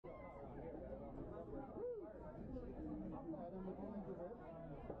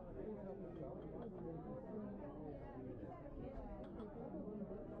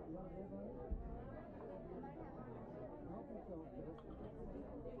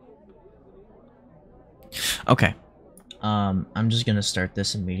Okay. I'm just gonna start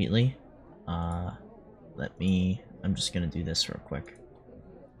this immediately. I'm just gonna do this real quick.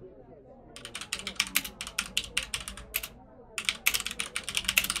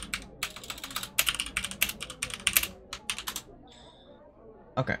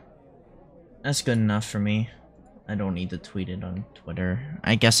 Okay. That's good enough for me. I don't need to tweet it on Twitter.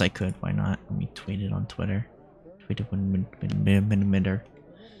 I guess I could, why not? Let me tweet it on Twitter. Tweet it when midder.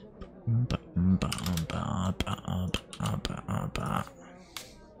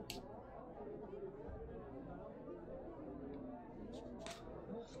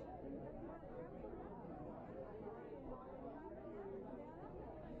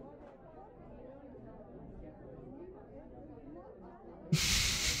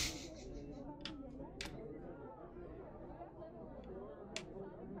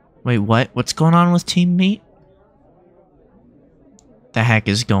 Wait, what? What's going on with Team Meat? The heck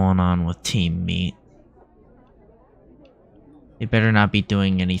is going on with Team Meat? They better not be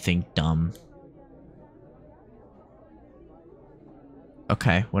doing anything dumb.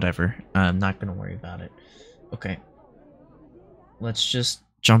 Okay, whatever. I'm not gonna worry about it. Okay. Let's just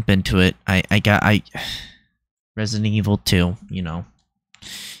jump into it. I Resident Evil 2, you know.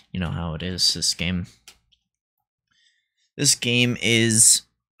 You know how it is, this game. This game is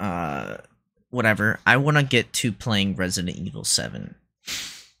whatever. I want to get to playing Resident Evil 7.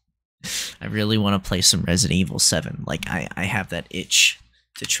 I really want to play some Resident Evil 7. Like, I have that itch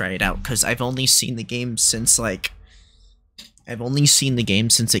to try it out, because I've only seen the game since, like... I've only seen the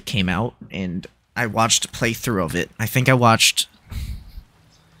game since it came out, and I watched a playthrough of it. I think I watched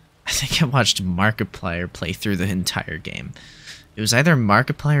Markiplier play through the entire game. It was either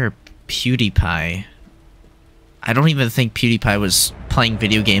Markiplier or PewDiePie. I don't even think PewDiePie was playing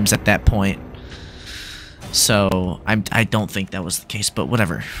video games at that point. So, I don't think that was the case, but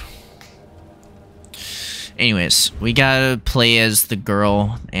whatever. Anyways, we gotta play as the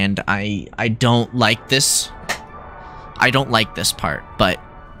girl, and I don't like this. I don't like this part, but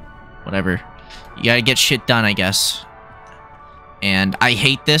whatever. You gotta get shit done, I guess. And I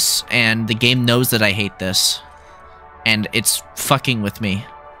hate this, and the game knows that I hate this. And it's fucking with me.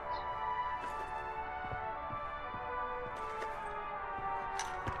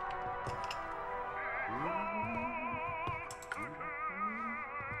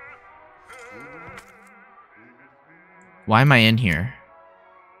 Why am I in here?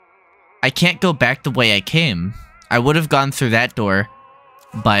 I can't go back the way I came. I would have gone through that door,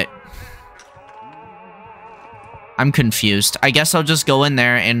 but I'm confused. I guess I'll just go in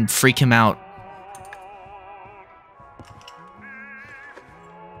there and freak him out.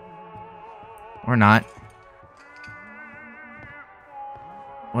 Or not.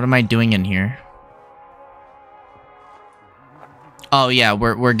 What am I doing in here? Oh yeah,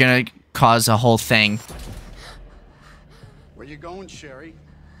 we're gonna cause a whole thing. Where you going, Sherry?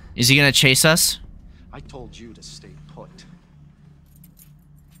 Is he gonna chase us? I told you to stay put.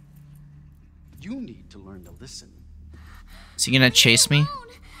 You need to learn to listen. Is he gonna chase me?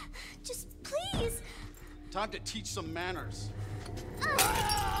 Just please. Time to teach some manners.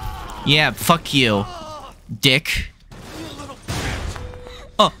 Yeah, fuck you, dick. You little bitch.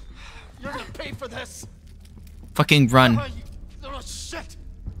 Oh, You're gonna pay for this. fucking run. You little shit.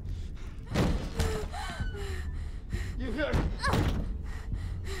 You hear?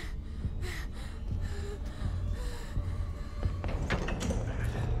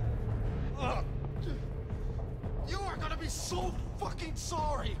 You are gonna be so fucking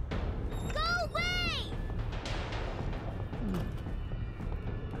sorry. Go away!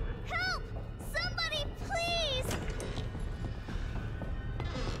 Help! Somebody, please!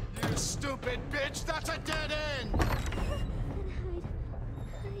 You stupid bitch, that's a dead end!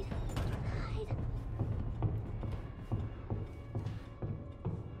 Hide.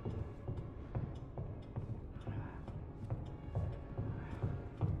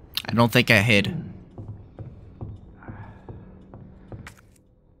 I don't think I hid.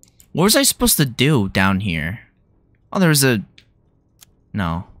 What was I supposed to do down here? Oh, there was a...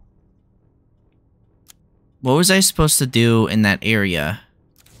 No. What was I supposed to do in that area?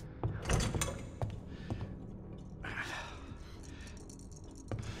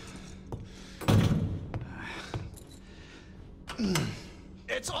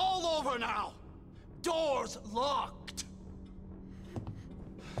 It's all over now! Doors locked!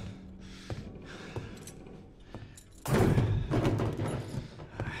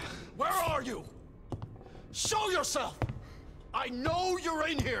 Where are you? Show yourself! I know you're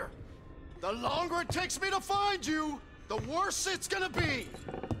in here! The longer it takes me to find you, the worse it's gonna be!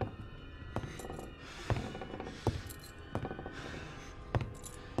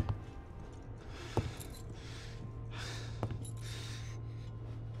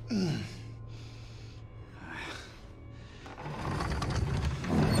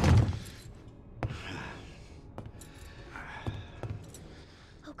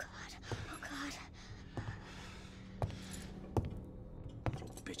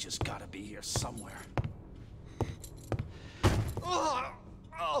 be here somewhere. Oh,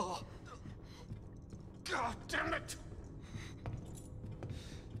 oh. God damn it!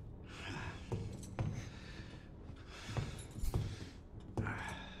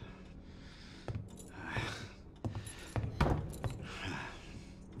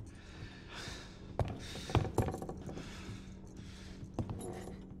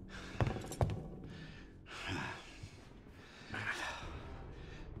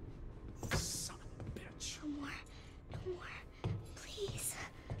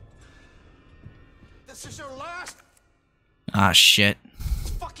 This is your last Ah, shit.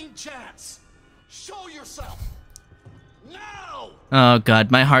 fucking chance. Show yourself. Now! Oh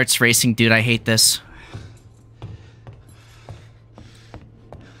god, my heart's racing, dude. I hate this.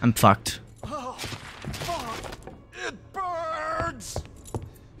 I'm fucked. Oh, fuck. It burns.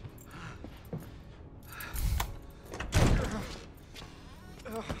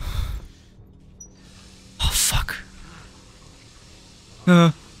 Oh, fuck.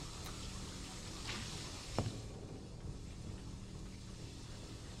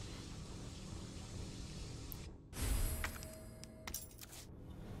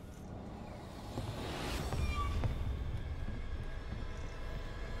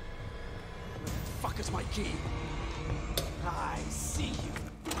 Fuck is my key? I see you.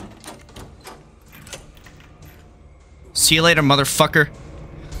 See you later, motherfucker.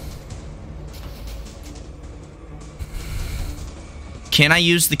 Can I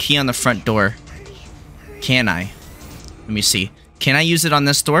use the key on the front door? Can I? Let me see. Can I use it on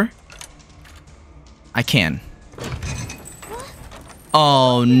this door? I can.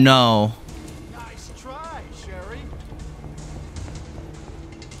 Oh, no. Nice try, Sherry.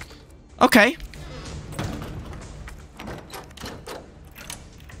 Okay.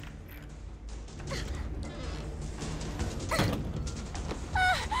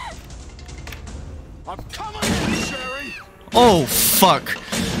 I'm coming in, Sherry. Oh, fuck. Get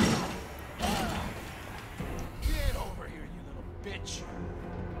over here, you little bitch.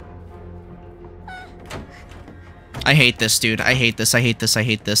 I hate this, dude. I hate this. I hate this. I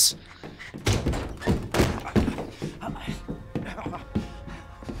hate this. The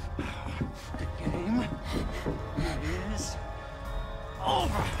game is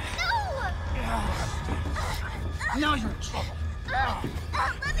over. Now you're in trouble. Let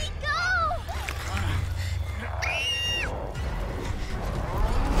me go! No,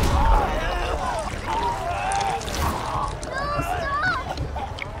 stop!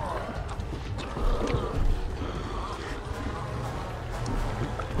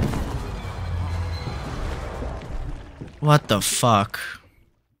 What the fuck?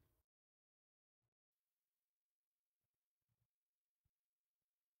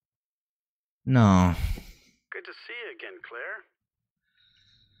 No. Good to see you again, Claire.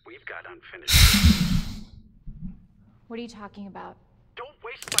 We've got unfinished. What are you talking about? Don't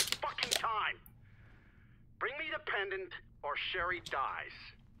waste my fucking time! Bring me the pendant, or Sherry dies.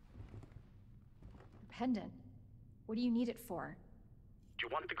 Pendant? What do you need it for? Do you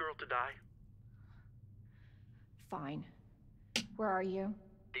want the girl to die? Fine. Where are you?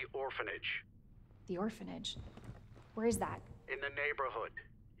 The orphanage. The orphanage. Where is that? In the neighborhood.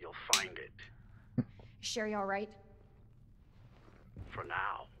 You'll find it. Is Sherry all right? For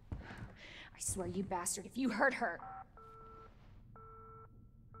now. I swear, you bastard, if you hurt her.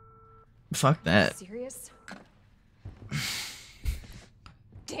 Fuck that. Serious?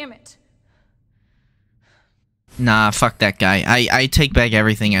 Damn it. Nah, fuck that guy. I take back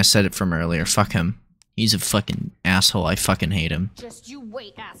everything I said it from earlier. Fuck him. He's a fucking asshole. I fucking hate him. Just you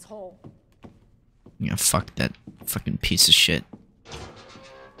wait, asshole. Yeah, fuck that fucking piece of shit.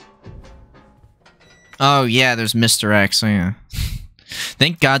 Oh yeah, there's Mr. X. Oh, yeah.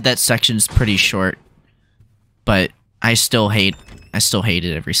 Thank God that section's pretty short. But I still hated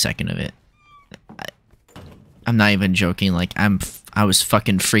every second of it. I'm not even joking. Like I was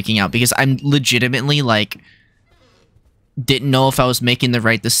fucking freaking out because I'm legitimately like didn't know if I was making the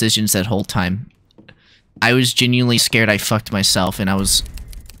right decisions that whole time. I was genuinely scared I fucked myself and I was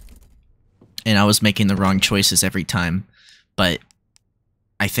making the wrong choices every time. But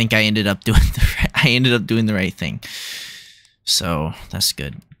I think I ended up doing the right thing. So, that's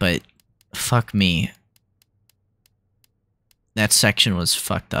good. But fuck me. That section was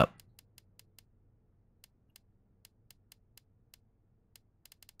fucked up.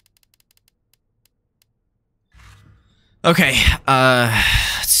 Okay,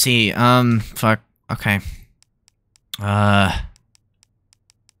 let's see. Fuck. Okay.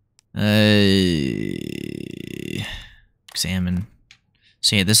 Examine.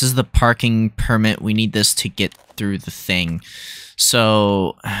 So yeah, this is the parking permit. We need this to get through the thing.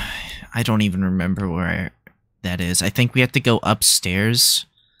 So, I don't even remember where that is. I think we have to go upstairs.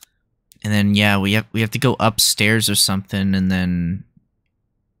 And then yeah, we have to go upstairs or something, and then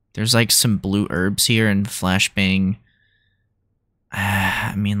there's like some blue herbs here and flashbang.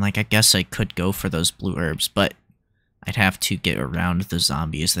 I mean, like, I guess I could go for those blue herbs, but I'd have to get around the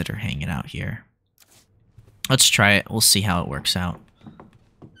zombies that are hanging out here. Let's try it. We'll see how it works out.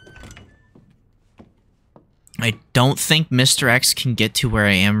 I don't think Mr. X can get to where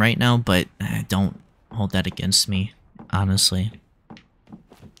I am right now, but don't hold that against me, honestly.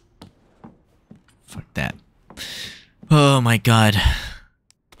 Fuck that. Oh my god.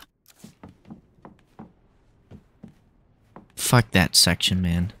 Fuck that section,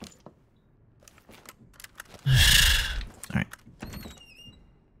 man. Alright.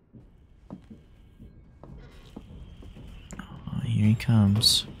 Oh, here he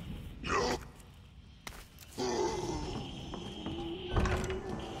comes.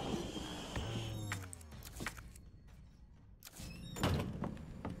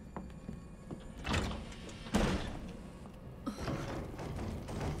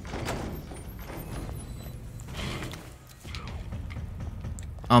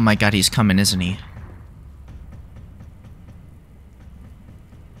 Oh my god, he's coming, isn't he?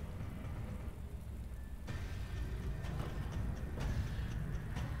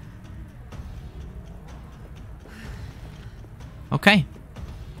 Okay.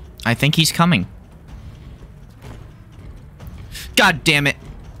 I think he's coming. God damn it.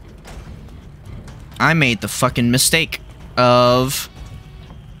 I made the fucking mistake of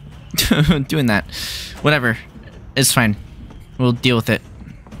doing that. Whatever. It's fine. We'll deal with it.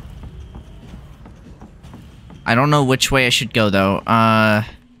 I don't know which way I should go, though. I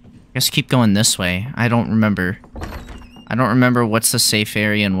guess keep going this way. I don't remember. I don't remember what's the safe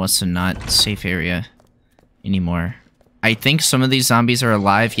area and what's the not safe area anymore. I think some of these zombies are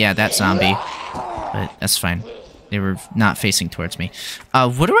alive. Yeah, that zombie. But that's fine. They were not facing towards me.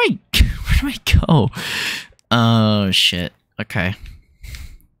 Where do I go? Oh, shit. Okay.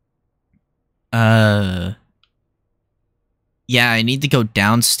 Yeah, I need to go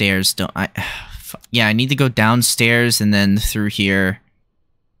downstairs, don't I? Yeah, I need to go downstairs and then through here.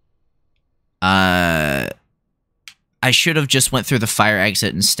 I should have just went through the fire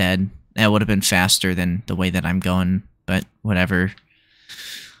exit instead. That would have been faster than the way that I'm going, but whatever.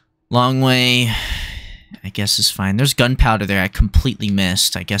 Long way, I guess, is fine. There's gunpowder there I completely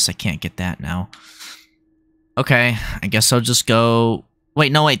missed. I guess I can't get that now. Okay, I guess I'll just go...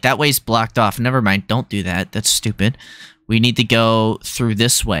 Wait, no, wait, that way's blocked off. Never mind, don't do that. That's stupid. We need to go through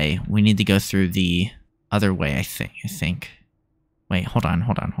this way. We need to go through the other way, I think. Wait, hold on.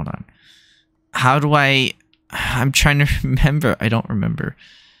 How do I... I'm trying to remember. I don't remember.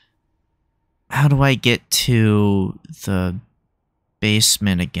 How do I get to the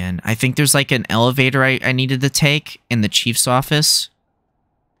basement again? I think there's like an elevator I needed to take in the chief's office.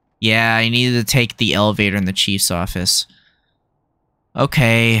 Yeah, I needed to take the elevator in the chief's office.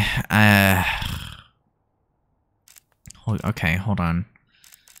 Okay, okay, hold on.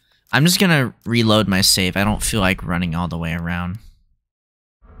 I'm just gonna reload my save. I don't feel like running all the way around.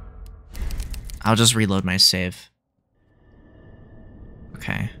 I'll just reload my save.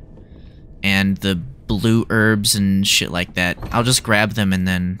 Okay. And the blue herbs and shit like that, I'll just grab them and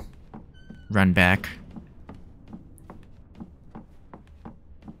then run back.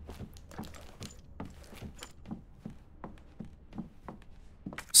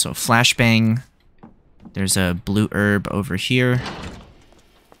 So flashbang. There's a blue herb over here.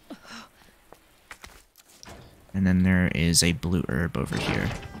 And then there is a blue herb over here.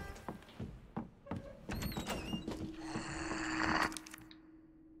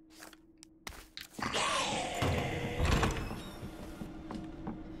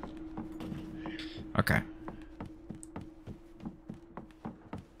 Okay.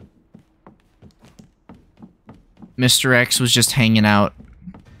 Mr. X was just hanging out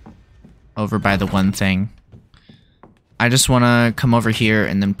over by the one thing. I just want to come over here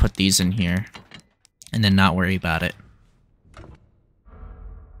and then put these in here. And then not worry about it.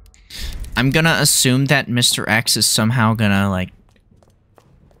 I'm gonna assume that Mr. X is somehow gonna, like,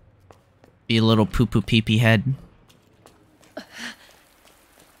 be a little poo-poo pee-pee head.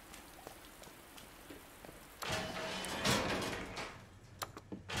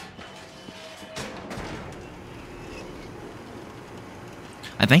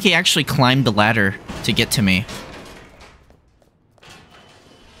 I think he actually climbed the ladder to get to me.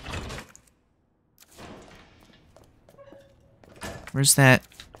 Where's that?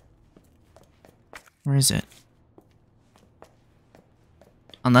 Where is it?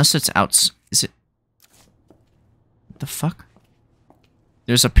 Unless it's out. Is it? What the fuck?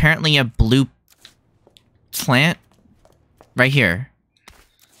 There's apparently a blue plant right here.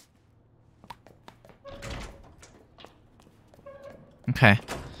 Okay.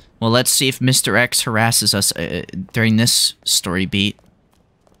 Well, let's see if Mr. X harasses us during this story beat.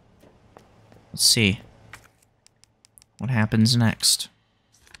 Let's see what happens next.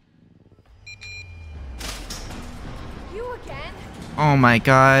 You again? Oh my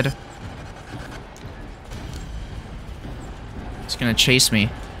god. It's gonna chase me.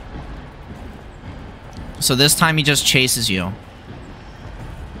 So this time he just chases you.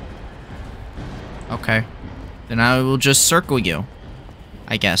 Okay. Then I will just circle you,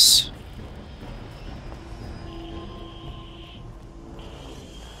 I guess.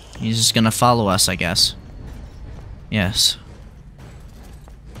 He's just gonna follow us, I guess. Yes.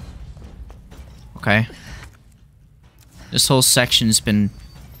 Okay. This whole section's been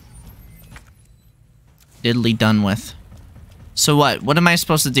diddly done with. So what? What am I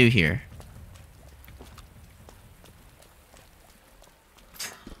supposed to do here?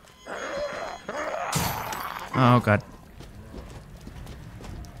 Oh god.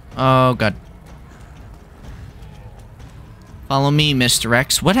 Oh god. Follow me, Mr.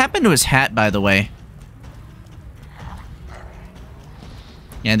 X. What happened to his hat, by the way?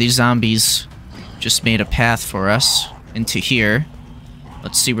 Yeah, these zombies just made a path for us into here.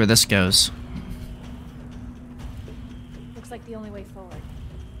 Let's see where this goes. Looks like the only way forward.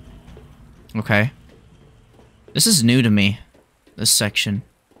 Okay. This is new to me, this section.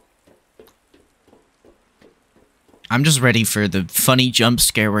 I'm just ready for the funny jump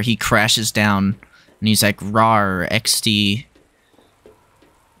scare where he crashes down and he's like, "Rawr, XD.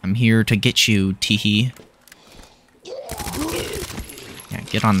 I'm here to get you, teehee." Yeah,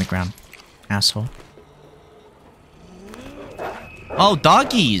 get on the ground, asshole. Oh,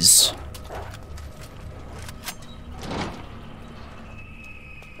 doggies!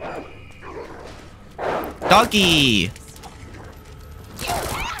 Doggy!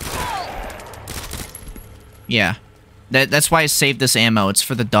 Yeah. That's why I saved this ammo. It's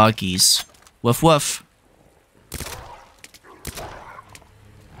for the doggies. Woof woof.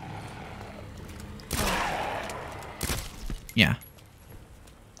 Yeah.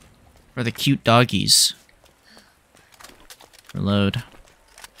 For the cute doggies. Reload.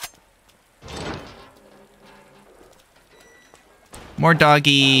 More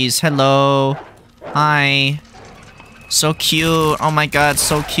doggies. Hello. Hi. So cute. Oh my god,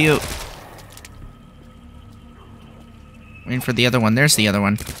 so cute. Waiting for the other one. There's the other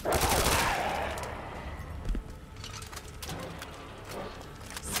one.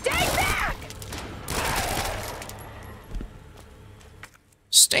 Stay back!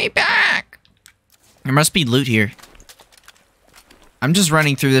 Stay back! There must be loot here. I'm just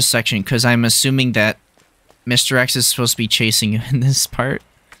running through this section because I'm assuming that Mr. X is supposed to be chasing you in this part.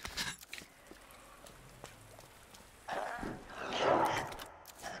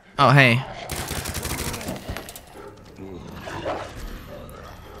 Oh, hey.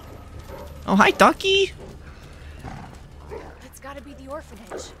 Oh, hi, Ducky! That's gotta be the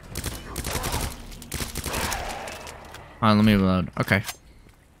orphanage. Hold on, let me reload. Okay.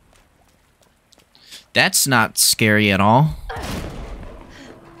 That's not scary at all.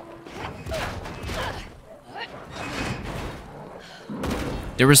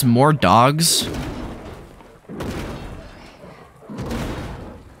 There was more dogs?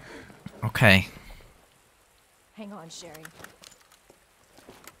 Okay. Hang on, Sherry.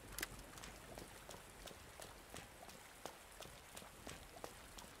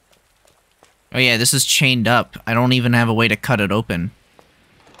 Oh yeah, this is chained up. I don't even have a way to cut it open.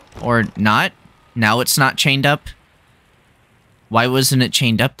 Or not? Now it's not chained up? Why wasn't it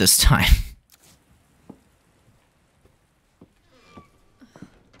chained up this time?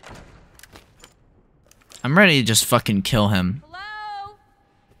 I'm ready to just fucking kill him. Hello?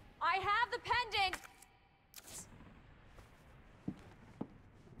 I have the pendant!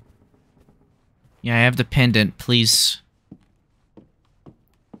 Yeah, I have the pendant, please.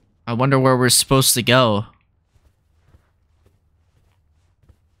 I wonder where we're supposed to go.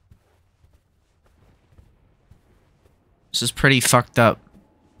 This is pretty fucked up.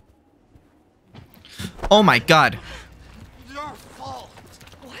 Oh my god. Your fault.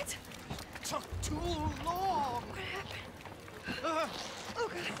 What? Took too long. What happened?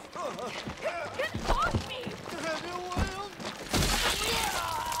 Get off me!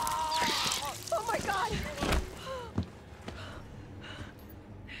 Oh my god!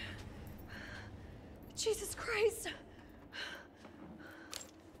 Jesus Christ!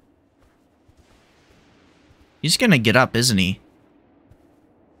 He's gonna get up, isn't he?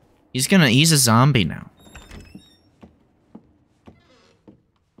 He's a zombie now.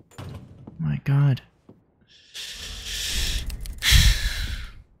 god.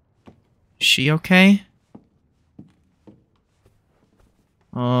 Is she okay?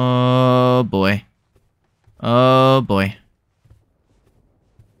 Oh boy. Oh boy.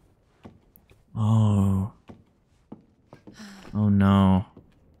 Oh. Oh no.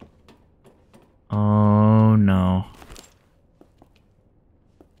 Oh no.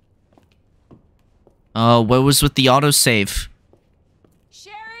 Oh, what was with the autosave?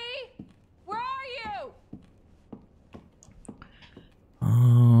 Sherry, where are you?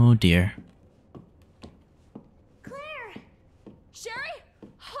 Oh dear. Claire! Sherry,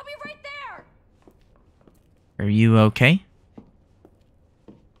 I'll be right there. Are you okay?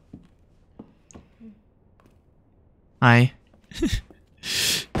 Hi.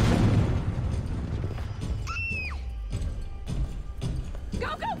 Go,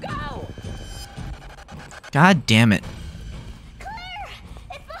 go, go! God damn it. Claire!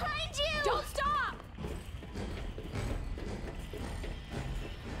 It's behind you! Don't stop!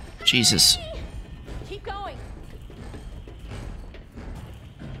 Jesus. Keep going.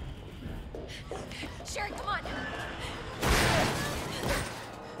 Sherry, come on.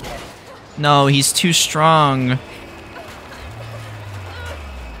 No, he's too strong.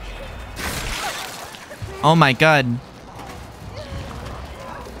 Oh my god.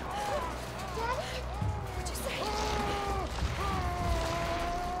 What'd you say?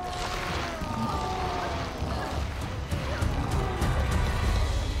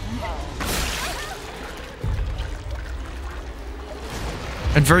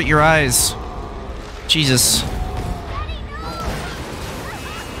 Avert your eyes. Jesus.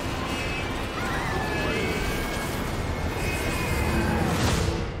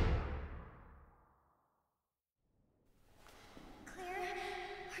 Claire,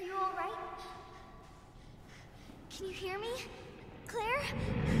 are you all right? Can you hear me? Claire?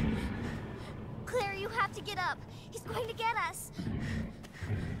 Claire, you have to get up. He's going to get us.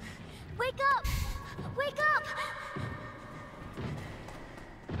 Wake up! Wake up!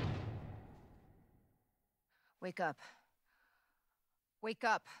 Wake up. Wake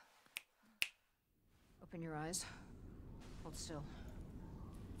up. Open your eyes. Hold still.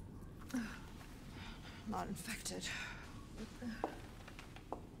 Not infected.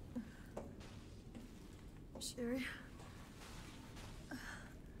 Sherry?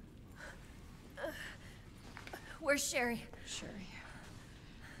 Where's Sherry?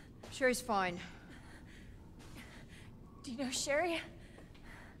 Sherry's fine. Do you know Sherry?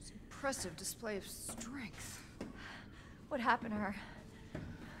 It's an impressive display of strength. What happened to her?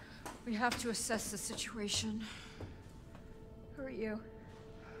 We have to assess the situation. Who are you?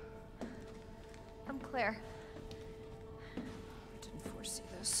 I'm Claire. I didn't foresee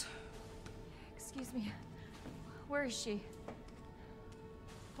this. Excuse me. Where is she?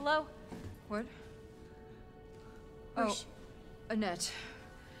 Hello? What? Where's Oh, she? Annette.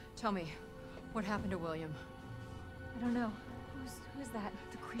 Tell me, what happened to William? I don't know. Who's that?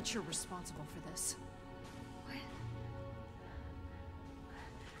 The creature responsible for this. What?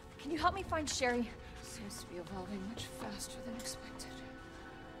 Can you help me find Sherry? Seems to be evolving much faster than expected.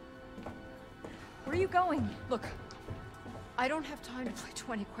 Where are you going? Look, I don't have time to play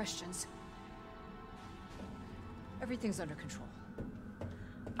 20 questions. Everything's under control.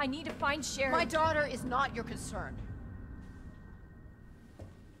 I need to find Sherry. My daughter is not your concern.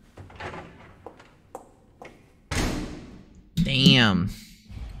 Damn.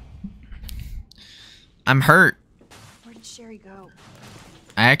 I'm hurt. Where did Sherry go?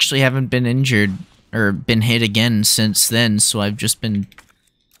 I actually haven't been injured or been hit again since then, so I've just been,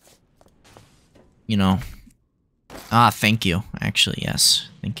 you know. Ah, thank you. Actually, yes.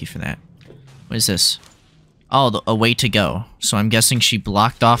 Thank you for that. What is this? Oh, a way to go. So I'm guessing she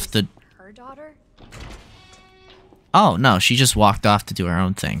blocked off the... Her daughter? Oh, no, she just walked off to do her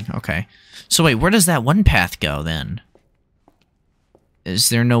own thing. Okay. So wait, where does that one path go, then? Is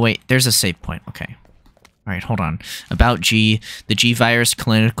there no way... There's a save point. Okay. Alright, hold on. About G. The G virus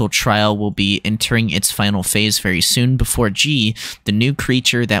clinical trial will be entering its final phase very soon. Before G, the new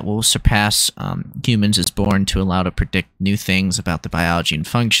creature that will surpass humans is born to allow to predict new things about the biology and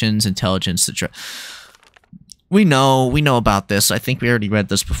functions, intelligence, the We know about this. I think we already read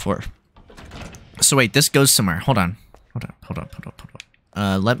this before. So wait, this goes somewhere. Hold on.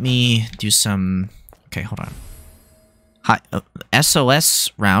 Let me do some... Okay, hold on. Hi,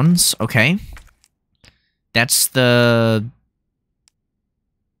 SOS rounds, okay. That's the...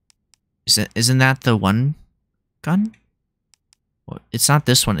 Isn't that the one gun? Well, it's not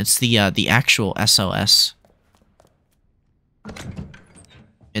this one. It's the actual SOS.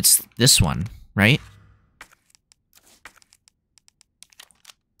 It's this one, right?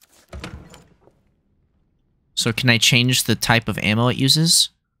 So can I change the type of ammo it uses?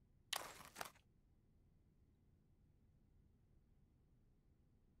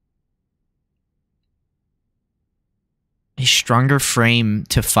 A stronger frame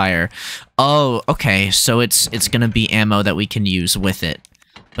to fire. Oh, okay. So it's gonna be ammo that we can use with it,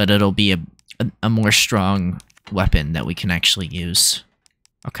 but it'll be a more strong weapon that we can actually use.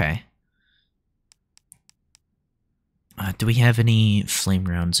 Okay. Do we have any flame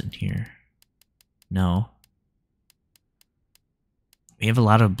rounds in here? No. We have a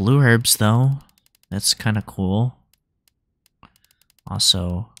lot of blue herbs though. That's kind of cool.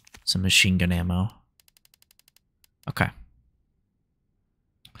 Also, some machine gun ammo. Okay.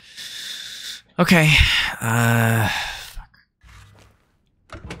 Okay, let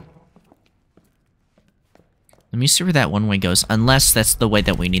me see where that one way goes, unless that's the way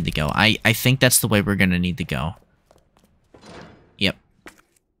that we need to go. I think that's the way we're gonna need to go. Yep.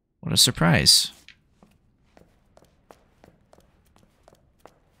 What a surprise.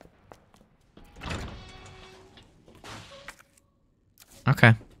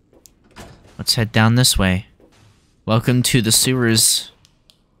 Okay. Let's head down this way. Welcome to the sewers.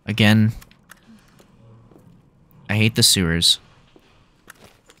 Again. I hate the sewers.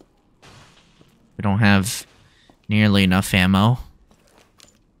 We don't have nearly enough ammo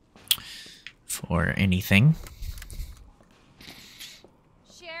for anything.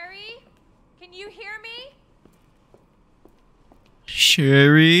 Sherry, can you hear me?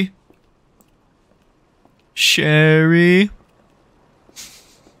 Sherry? Sherry?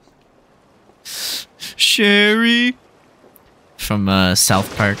 Sherry? From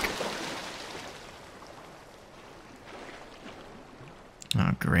South Park.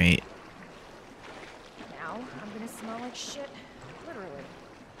 Oh, great. Now I'm gonna smell like shit. Literally.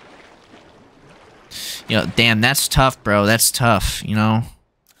 Yo, damn, that's tough, bro. That's tough, you know?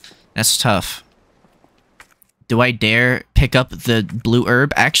 That's tough. Do I dare pick up the blue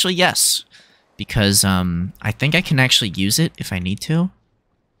herb? Actually, yes. Because, I think I can actually use it if I need to.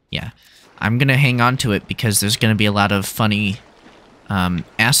 Yeah. I'm gonna hang on to it because there's gonna be a lot of funny,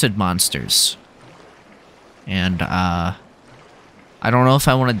 acid monsters. And, I don't know if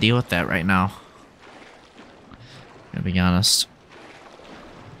I want to deal with that right now. To be honest.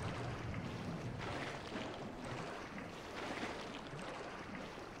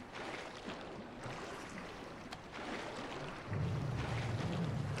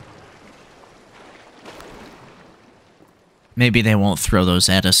 Maybe they won't throw those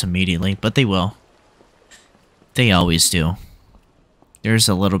at us immediately, but they will. They always do. There's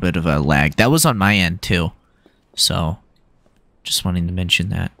a little bit of a lag. That was on my end, too. So, just wanting to mention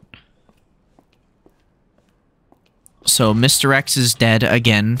that. So, Mr. X is dead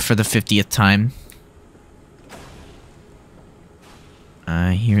again for the 50th time.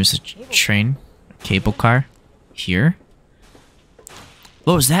 Here's a train. A cable car. Here.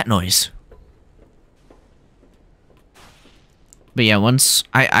 What was that noise? But yeah, once...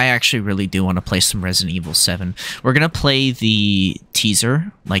 I actually really do want to play some Resident Evil 7. We're gonna play the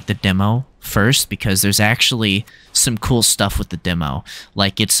teaser, like the demo, first, because there's actually some cool stuff with the demo.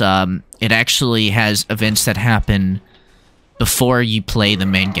 Like, it's, it actually has events that happen before you play the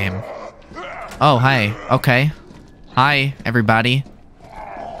main game. Oh, hi. Okay. Hi, everybody.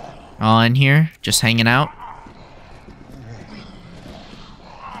 All in here? Just hanging out?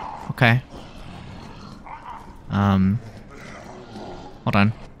 Okay. Hold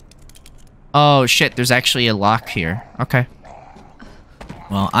on. Oh, shit, there's actually a lock here. Okay.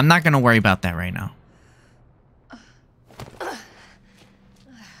 Well, I'm not gonna worry about that right now. What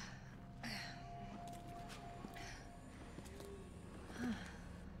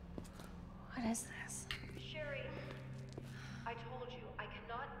is this? Sherry, I told you, I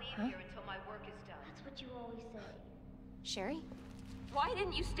cannot leave here until my work is done. That's what you always say. Sherry? Why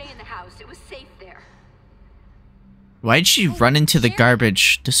didn't you stay in the house? It was safe there. Why'd she run into the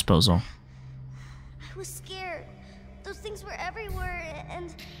garbage disposal? I was scared. Those things were everywhere,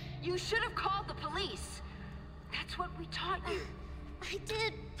 and You should have called the police. That's what we taught you. I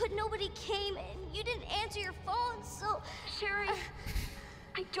did, but nobody came, and you didn't answer your phone, so... Sherry,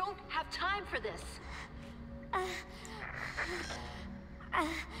 I don't have time for this.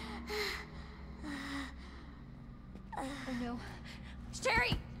 Oh no.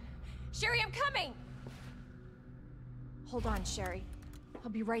 Sherry! Sherry, I'm coming! Hold on, Sherry. I'll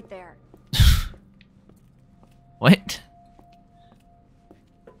be right there. What?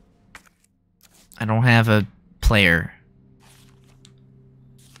 I don't have a player.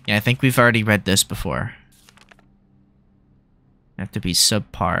 Yeah, I think we've already read this before. Have to be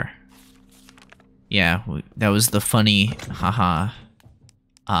subpar. Yeah, that was the funny haha.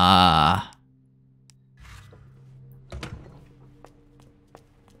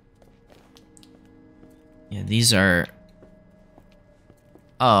 Yeah, these are...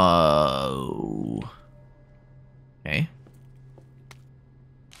 Oh... Okay.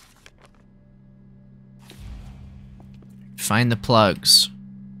 Find the plugs.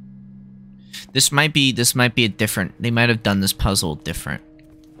 This might be a different... They might have done this puzzle different.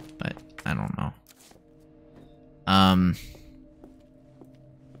 But, I don't know.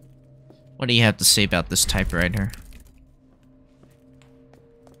 What do you have to say about this typewriter?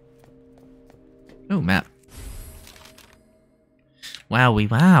 Oh, map. Wowie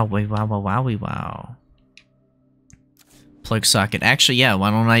wow, wowie wow. Plug socket. Actually, yeah,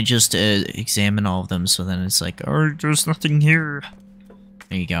 why don't I just examine all of them so then it's like, oh, there's nothing here.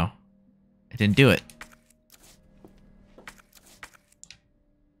 There you go. I didn't do it.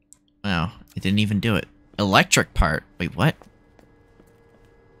 Wow, I didn't even do it. Electric part. Wait, what?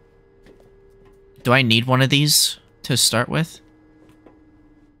 Do I need one of these to start with?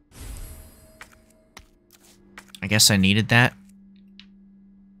 I guess I needed that.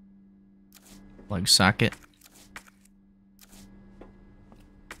 Plug socket.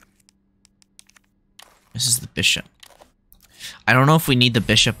 This is the bishop. I don't know if we need the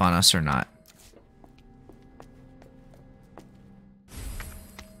bishop on us or not.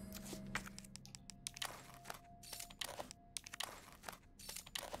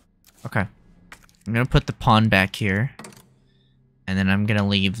 Okay. I'm gonna put the pawn back here. And then I'm gonna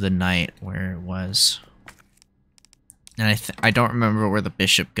leave the knight where it was. And I don't remember where the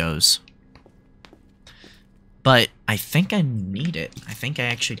bishop goes. But I think I need it. I think I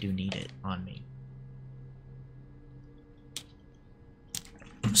actually do need it on me.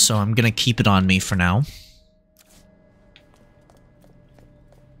 So I'm gonna keep it on me for now.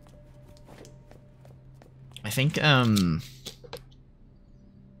 I think,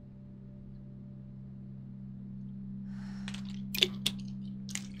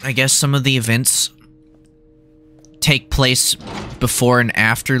 I guess some of the events take place before and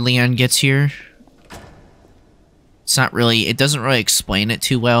after Leon gets here. It's not really, it doesn't really explain it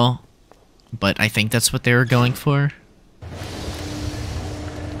too well, but I think that's what they were going for.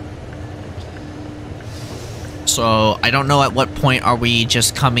 So, I don't know at what point are we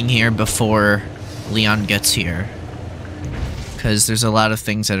just coming here before Leon gets here. Because there's a lot of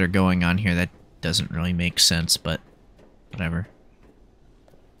things that are going on here that doesn't really make sense, but whatever.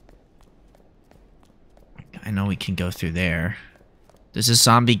 I know we can go through there. Does this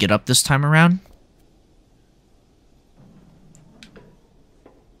zombie get up this time around?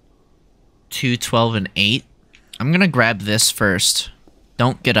 2, 12, and 8. I'm gonna grab this first.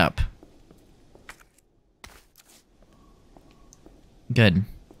 Don't get up. Good.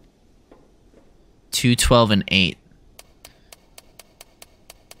 2, 12, and 8.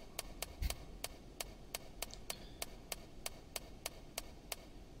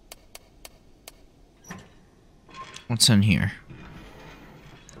 What's in here?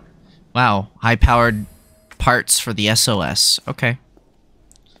 Wow, high-powered parts for the SOS. Okay.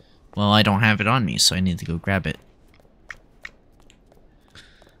 Well, I don't have it on me, so I need to go grab it.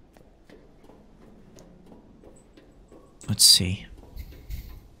 Let's see.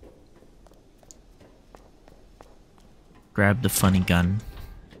 Grab the funny gun.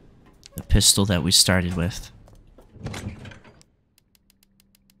 The pistol that we started with.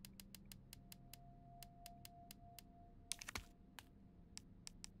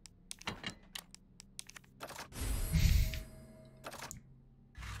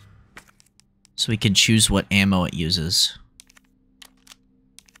 So we can choose what ammo it uses.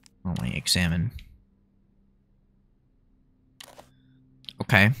 Only examine.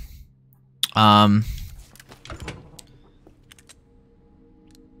 Okay. Hold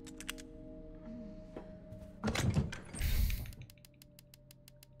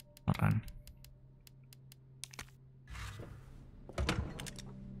on.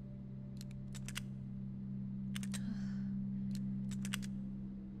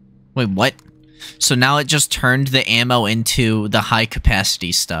 Wait, what? So now it just turned the ammo into the high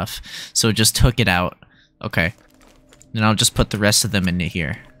capacity stuff. So it just took it out. Okay. Then I'll just put the rest of them into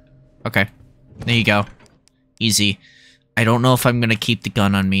here. Okay. There you go. Easy. I don't know if I'm gonna keep the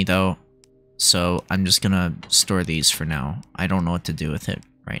gun on me though. So I'm just gonna store these for now. I don't know what to do with it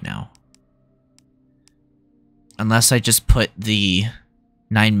right now. Unless I just put the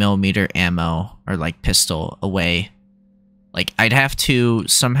 9mm ammo or like pistol away. Like, I'd have to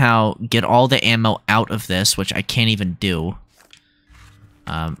somehow get all the ammo out of this, which I can't even do.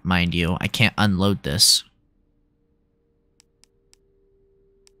 Mind you, I can't unload this.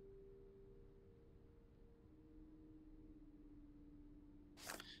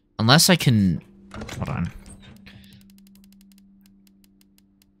 Unless I can... Hold on.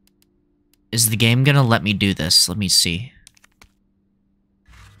 Is the game gonna let me do this? Let me see.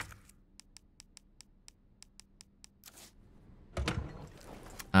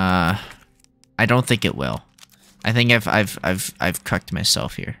 I don't think it will. I think I've cucked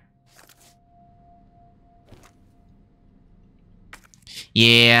myself here.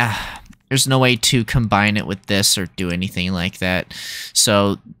 Yeah, there's no way to combine it with this or do anything like that.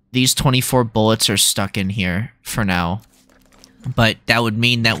 So these 24 bullets are stuck in here for now. But that would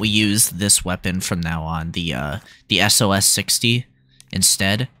mean that we use this weapon from now on, the SOS 60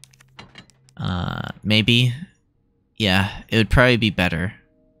 instead. Maybe. Yeah, it would probably be better.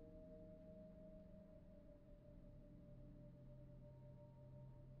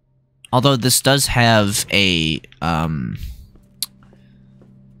 Although this does have a,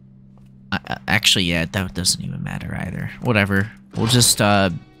 actually, yeah, that doesn't even matter either. Whatever. We'll just,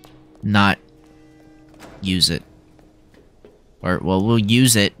 not use it. Or, well, we'll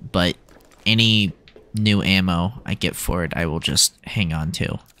use it, but any new ammo I get for it, I will just hang on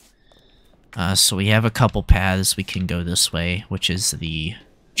to. So we have a couple paths we can go this way, which is the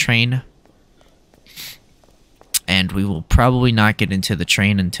train. And we will probably not get into the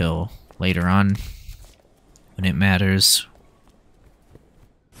train until later on, when it matters.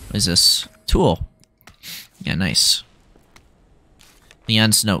 What is this? Tool. Yeah, nice.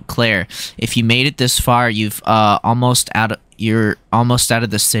 Leon's note. Claire, if you made it this far, you're almost out of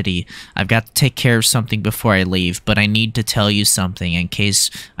the city. I've got to take care of something before I leave, but I need to tell you something in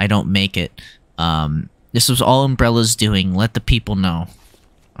case I don't make it. This was all Umbrella's doing. Let the people know.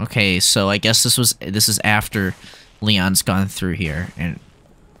 Okay, so I guess this is after Leon's gone through here,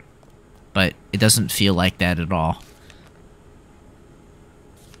 but it doesn't feel like that at all.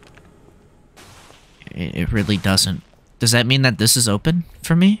 It really doesn't. Does that mean that this is open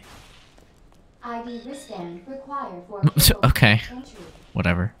for me? ID wristband required for okay.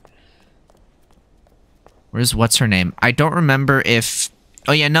 Whatever. Where's what's her name? I don't remember if...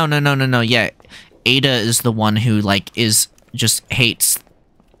 Oh yeah, no. Yeah, Ada is the one who, like, just hates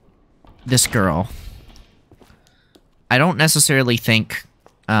this girl. I don't necessarily think...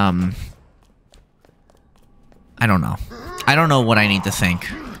 I don't know. I don't know what I need to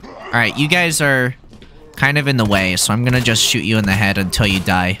think. Alright, you guys are kind of in the way, so I'm gonna just shoot you in the head until you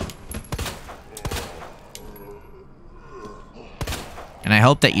die. And I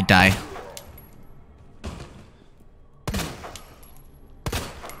hope that you die.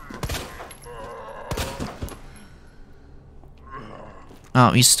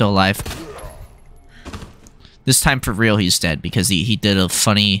 Oh, he's still alive. This time for real he's dead because he did a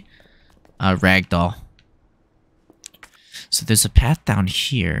funny ragdoll. So there's a path down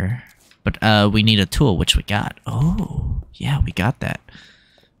here, but we need a tool, which we got. Oh, yeah, we got that.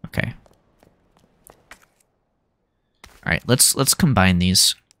 Okay. All right, let's combine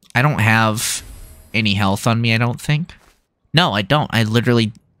these. I don't have any health on me, I don't think. No, I don't. I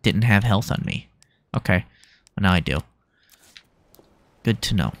literally didn't have health on me. Okay, well, now I do. Good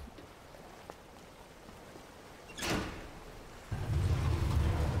to know.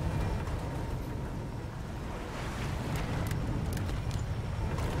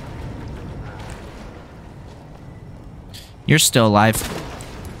 You're still alive.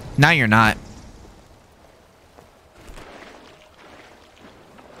 Now you're not.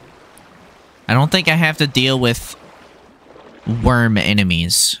 I don't think I have to deal with worm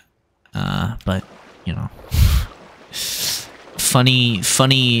enemies. But, you know.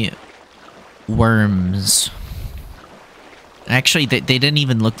 Funny worms. Actually, they didn't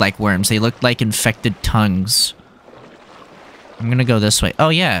even look like worms. They looked like infected tongues. I'm gonna go this way. Oh,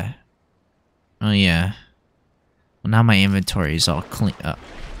 yeah. Oh, yeah. Well, now my inventory is all clean up.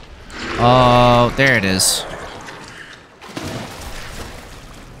 Oh, there it is.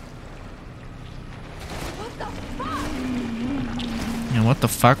 What the fuck? Yeah, what the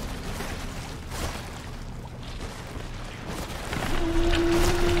fuck?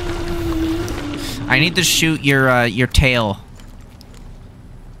 I need to shoot your tail.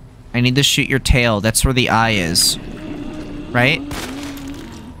 I need to shoot your tail. That's where the eye is. Right?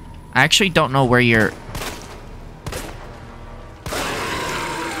 I actually don't know where you're...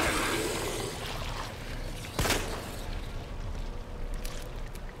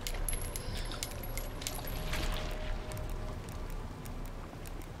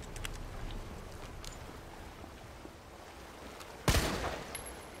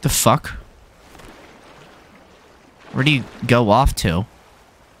 The fuck? Where do you go off to?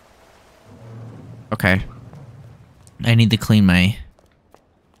 Okay. I need to clean my...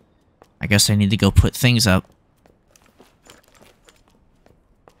 I guess I need to go put things up.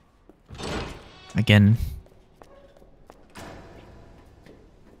 Again.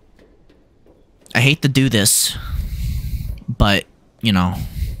 hate to do this, but, you know,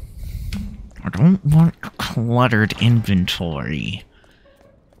 I don't want a cluttered inventory.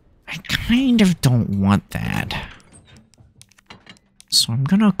 I kind of don't want that. So I'm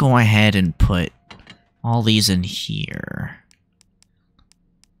gonna go ahead and put all these in here.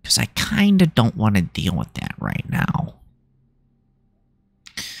 Because I kind of don't want to deal with that right now.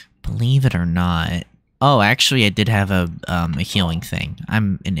 Believe it or not. Oh, actually, I did have a healing thing.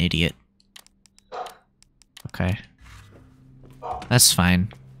 I'm an idiot. Okay. That's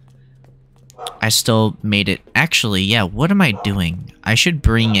fine. I still made it. Actually, yeah, what am I doing? I should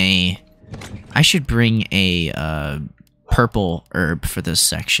bring a purple herb for this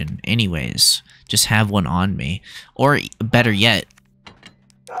section. Anyways, just have one on me. Or better yet,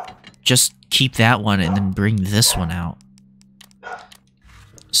 just keep that one and then bring this one out.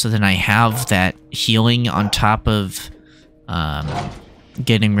 So then I have that healing on top of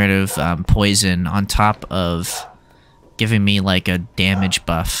getting rid of poison, on top of giving me like a damage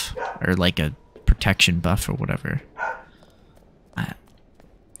buff or like a protection buff or whatever.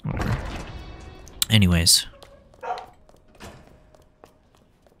 Whatever. Anyways.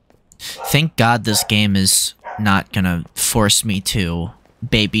 Thank God this game is not gonna force me to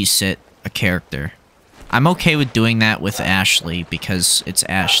babysit a character. I'm okay with doing that with Ashley because it's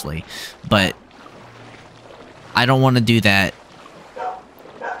Ashley, but I don't want to do that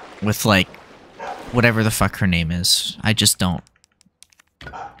with, like, whatever the fuck her name is. I just don't.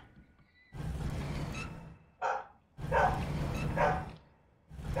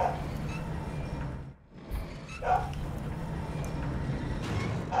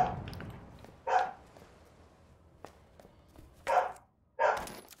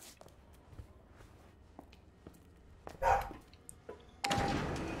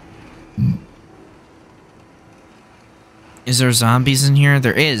 Is there zombies in here?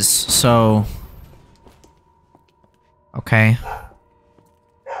 There is, so... Okay.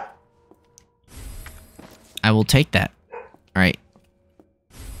 I will take that. Alright.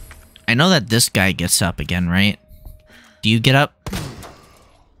 I know that this guy gets up again, right? Do you get up?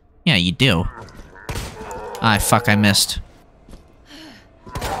 Yeah, you do. Ah, fuck, I missed.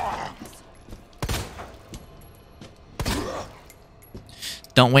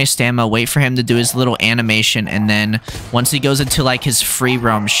 Don't waste ammo, wait for him to do his little animation, and then once he goes into, like, his free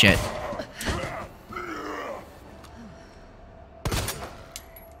roam shit.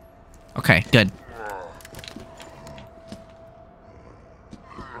 Okay, good.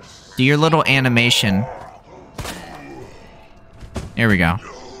 Do your little animation. There we go.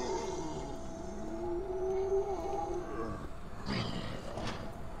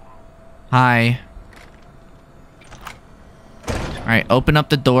 Hi. Alright, open up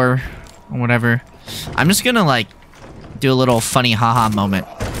the door, or whatever. I'm just gonna, like, do a little funny haha moment.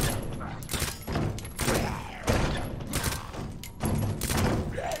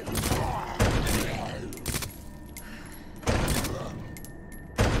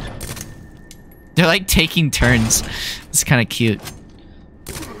 They're, like, taking turns. It's kind of cute.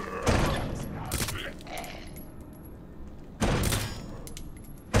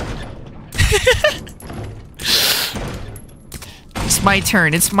 It's my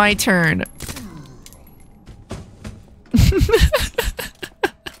turn, it's my turn.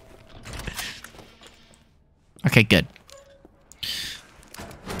 Okay, good.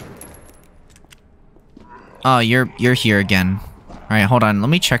 Oh, you're here again. Alright, hold on, let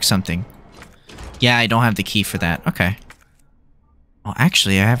me check something. Yeah, I don't have the key for that. Okay. Well,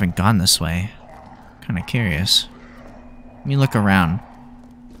 actually, I haven't gone this way. Kinda curious. Let me look around.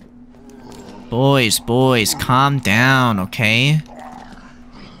 Boys, calm down, okay?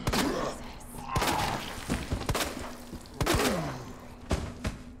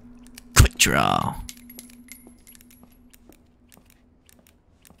 Quick draw.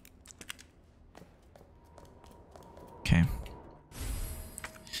 Okay.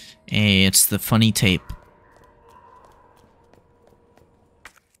 Hey, it's the funny tape.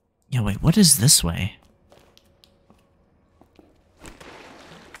 Yeah, wait, what is this way?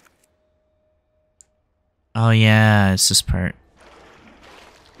 Oh yeah, it's this part.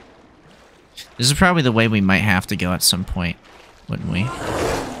 This is probably the way we might have to go at some point, wouldn't we?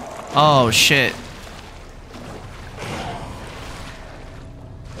 Oh shit.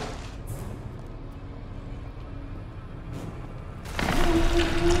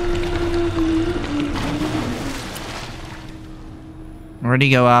 Where'd he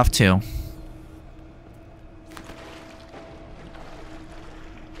go off to?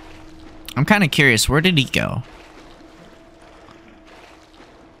 I'm kind of curious, where did he go?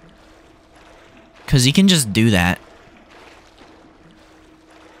 Because he can just do that.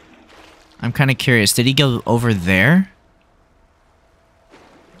 I'm I'm kind of curious. Did he go over there?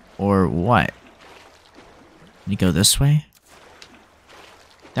 Or what? Did he go this way?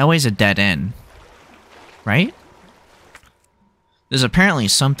 That way's a dead end. Right? There's apparently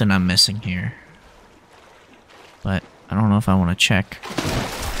something I'm missing here. But I don't know if I want to check.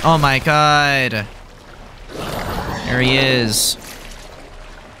 Oh my god! There he is.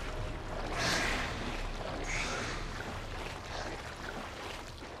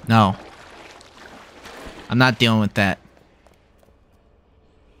 No. I'm not dealing with that.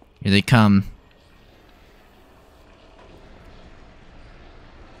 Here they come.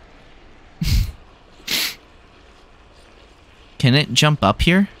 Can it jump up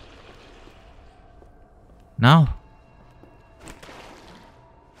here? No.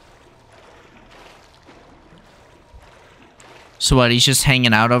 So what, he's just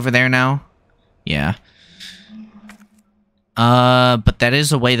hanging out over there now? Yeah. But that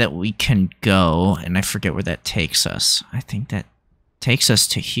is a way that we can go, and I forget where that takes us. I think that takes us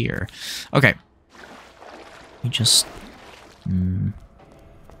to here. Okay. We just...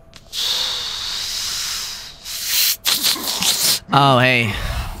 Oh, hey.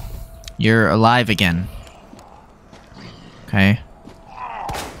 You're alive again. Okay.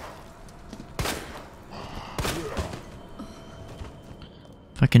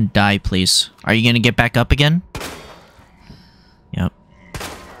 Fucking die, please. Are you gonna get back up again? Yep.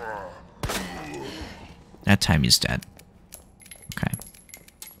 That time he's dead. Okay.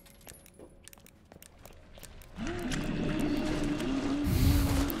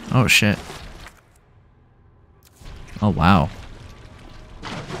 Oh, shit. Oh, wow.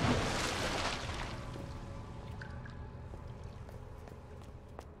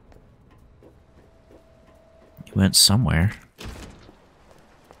 He went somewhere.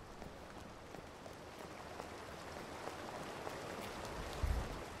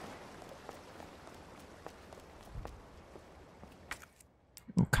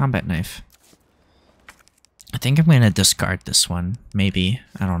 Ooh, combat knife. I think I'm gonna discard this one. Maybe.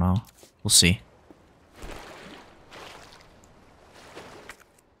 I don't know. We'll see.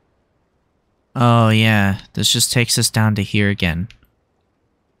 Oh, yeah. This just takes us down to here again.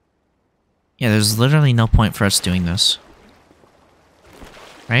 Yeah, there's literally no point for us doing this.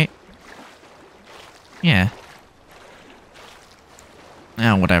 Right? Yeah.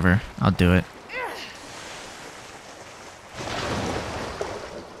 Oh, whatever. I'll do it.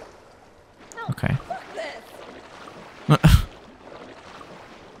 Okay.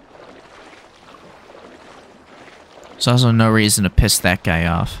 There's also no reason to piss that guy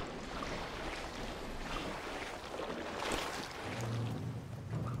off.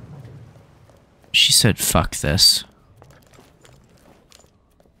 She said, fuck this.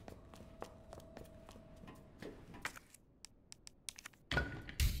 Let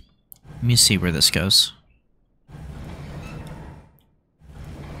me see where this goes.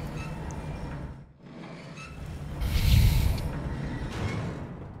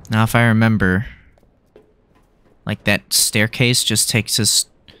 Now, if I remember, like, that staircase just takes us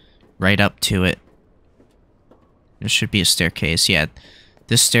right up to it. There should be a staircase, yeah.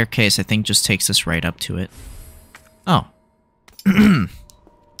 This staircase, I think, just takes us right up to it. Oh.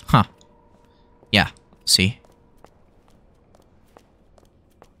 Huh. Yeah, see?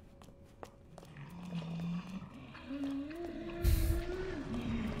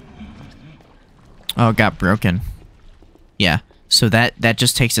 Oh, it got broken. Yeah, so that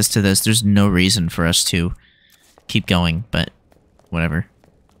just takes us to this. There's no reason for us to keep going, but whatever.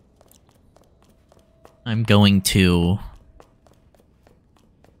 I'm going to...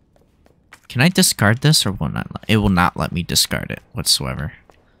 Can I discard this or will not? It will not let me discard it whatsoever.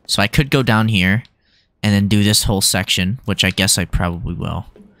 So I could go down here and then do this whole section, which I guess I probably will.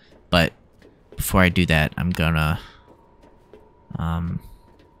 But before I do that, I'm gonna...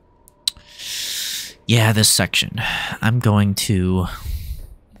 Yeah, this section. I'm going to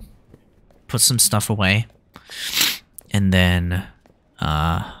put some stuff away. And then,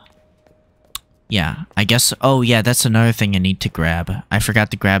 yeah, I guess... Oh, yeah, that's another thing I need to grab. I forgot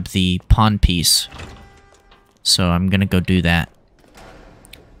to grab the pawn piece. So I'm gonna go do that.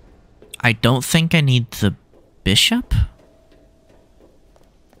 I don't think I need the bishop?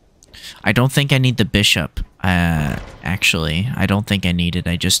 I don't think I need the bishop. Actually, I don't think I need it.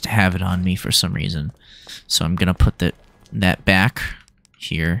 I just have it on me for some reason. So I'm gonna put that back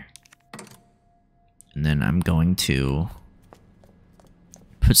here. And then I'm going to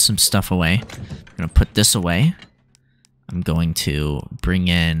put some stuff away. I'm gonna put this away. I'm going to bring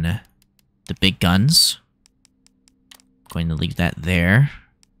in the big guns. I'm going to leave that there.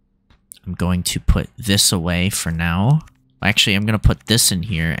 I'm going to put this away for now. Actually, I'm gonna put this in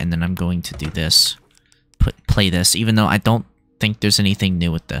here, and then I'm going to do this. Play this, even though I don't think there's anything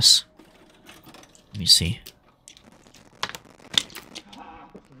new with this. Let me see.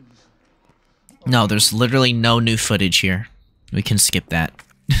 No, there's literally no new footage here. We can skip that.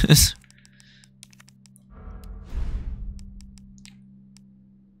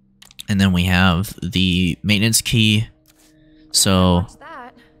 And then we have the maintenance key. So, What's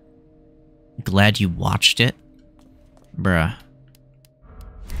that? glad you watched it. Bruh.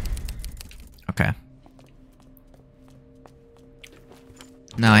 Okay.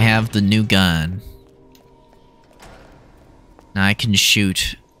 Now I have the new gun. Now I can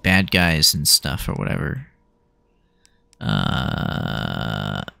shoot bad guys and stuff or whatever.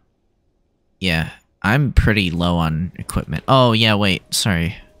 Yeah. I'm pretty low on equipment. Oh, yeah, wait.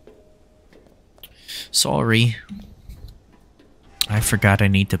 Sorry. Sorry. I forgot I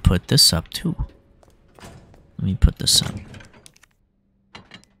need to put this up, too. Let me put this up.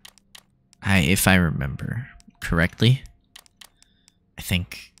 If I remember correctly. I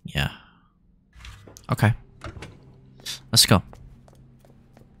think, yeah. Okay. Let's go.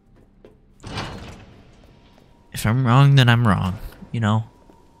 If I'm wrong, then I'm wrong, you know?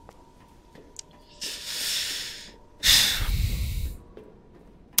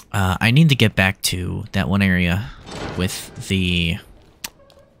 I need to get back to that one area with the...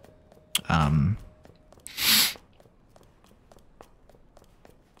 I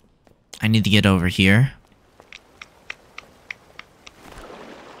need to get over here.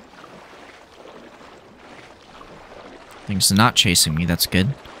 Things are not chasing me, that's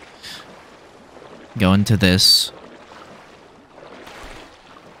good. Go into this.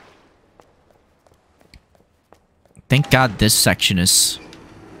 Thank God this section is,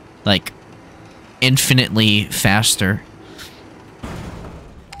 like, infinitely faster.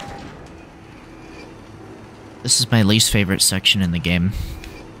 This is my least favorite section in the game.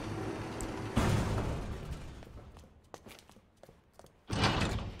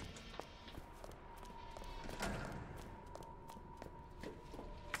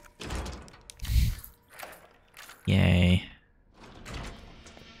 Yay.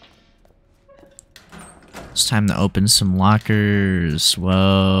 It's time to open some lockers.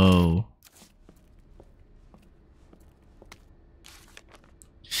 Whoa.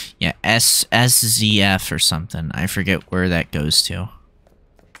 Yeah, SZF or something. I forget where that goes to.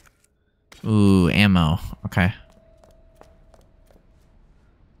 Ooh, ammo. Okay.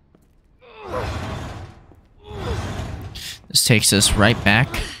 This takes us right back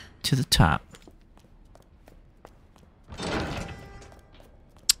to the top.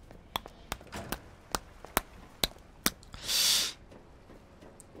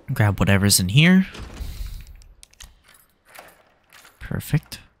 Grab whatever's in here.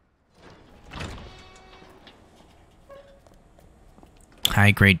 Perfect.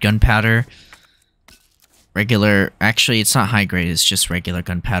 High grade gunpowder. Regular, actually it's not high grade, it's just regular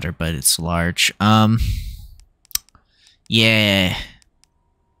gunpowder, but it's large. Yeah.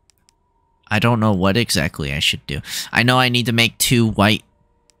 I don't know what exactly I should do. I know I need to make 2 white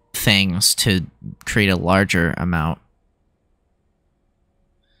things to create a larger amount.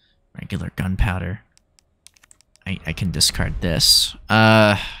 Regular gunpowder. I can discard this.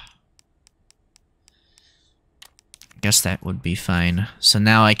 Guess that would be fine. So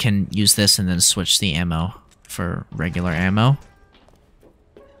now I can use this and then switch the ammo for regular ammo.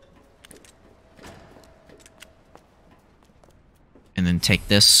 And then take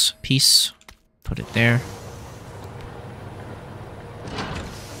this piece, put it there.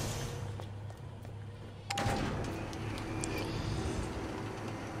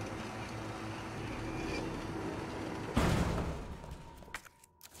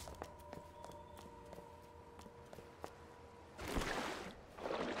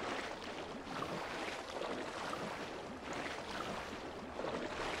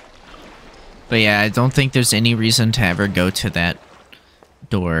 But yeah, I don't think there's any reason to ever go to that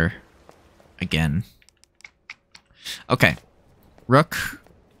door again. Okay. Rook,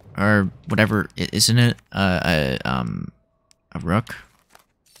 or whatever, isn't it? A rook?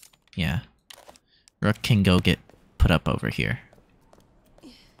 Yeah. Rook can go get put up over here.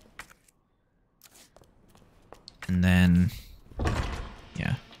 And then,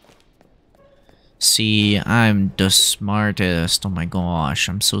 yeah. See, I'm the smartest. Oh my gosh,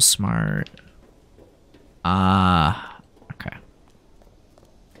 I'm so smart. Okay.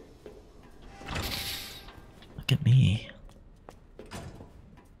 Look at me.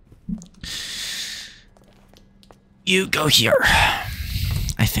 You go here.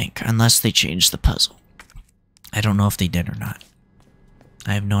 I think, unless they changed the puzzle. I don't know if they did or not.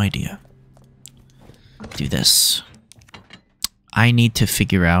 I have no idea. Do this. I need to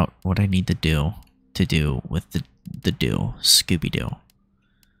figure out what I need to do with the Scooby-Doo.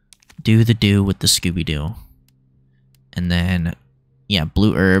 Do the do with the Scooby-Doo. And then, yeah,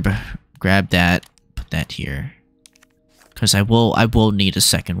 blue herb. Grab that. Put that here. Because I will need a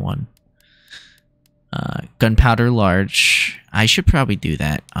second one. Gunpowder large. I should probably do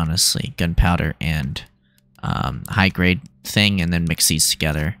that, honestly. Gunpowder and high grade thing, and then mix these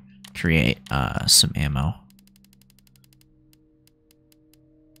together. Create some ammo.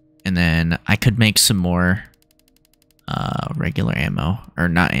 And then I could make some more regular ammo. Or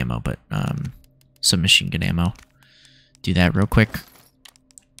not ammo, but some machine gun ammo. Do that real quick.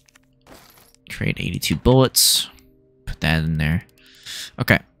 Create 82 bullets. Put that in there.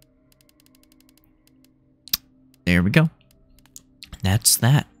 Okay. There we go. That's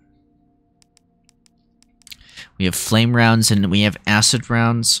that. We have flame rounds and we have acid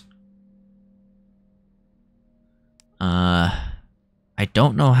rounds. I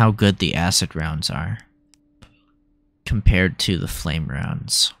don't know how good the acid rounds are compared to the flame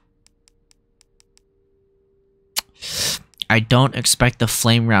rounds. I don't expect the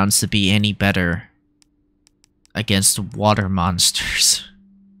flame rounds to be any better against water monsters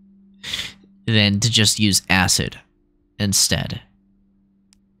than to just use acid instead.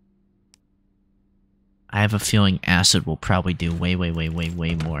 I have a feeling acid will probably do way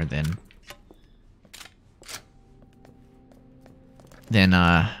more than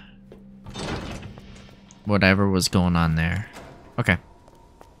whatever was going on there. Okay.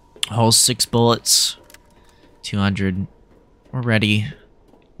 Whole 6 bullets. 200. We're ready.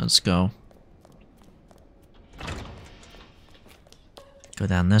 Let's go. Go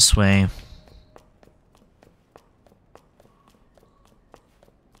down this way.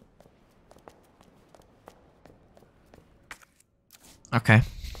 Okay.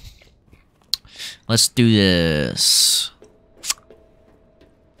 Let's do this.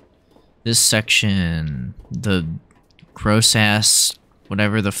 This section. The gross ass,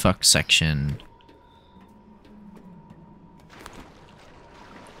 whatever the fuck section.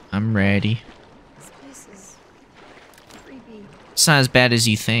 I'm ready. This place is creepy. It's not as bad as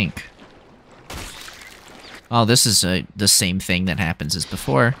you think. Oh, this is the same thing that happens as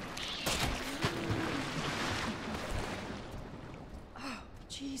before. Oh,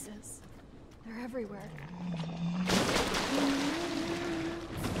 Jesus. They're everywhere.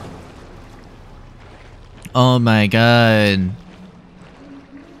 Oh my god.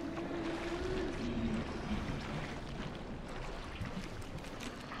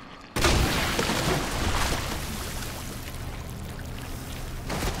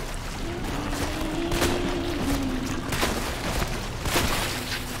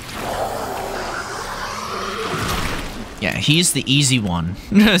 Yeah, he's the easy one.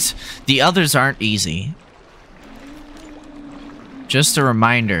 The others aren't easy. Just a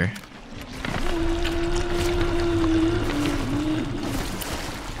reminder.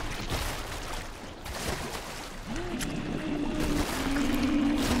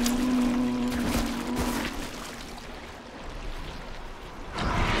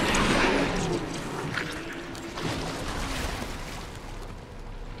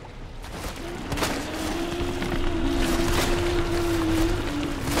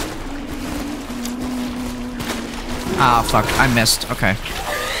 Ah, fuck. I missed. Okay.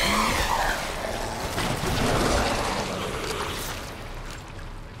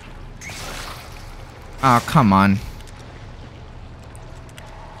 Oh, come on.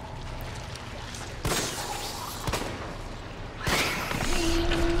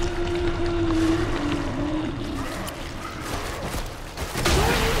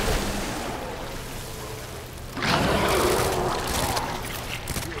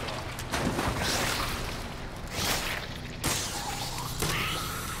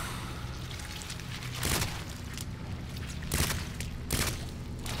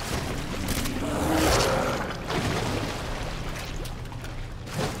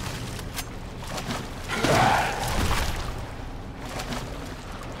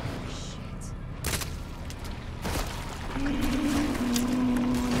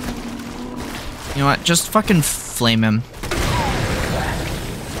 You know what? Just fucking flame him.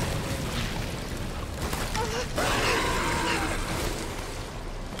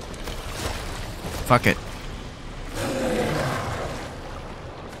 Fuck it.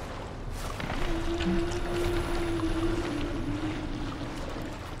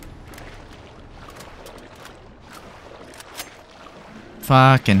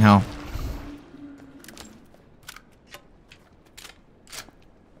 Fucking hell.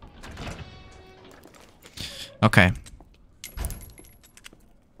 Okay.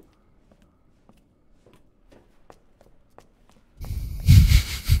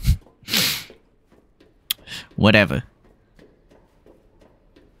 Whatever.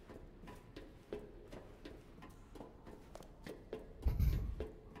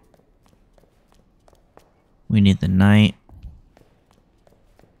 We need the knight.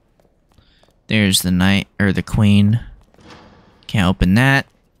 There's the knight, or the queen. Can't open that.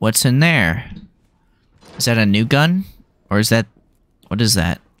 What's in there? Is that a new gun? Or is that... What is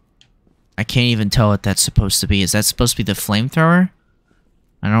that? I can't even tell what that's supposed to be. Is that supposed to be the flamethrower?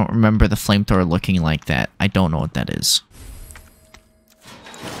 I don't remember the flamethrower looking like that. I don't know what that is.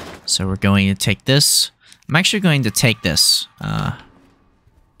 So we're going to take this. I'm actually going to take this.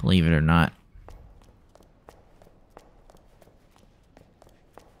 Believe it or not.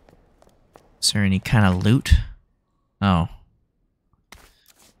 Is there any kind of loot? Oh.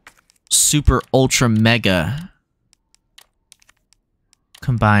 Super ultra mega.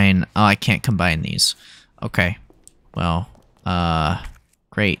 Combine. Oh, I can't combine these. Okay. Well,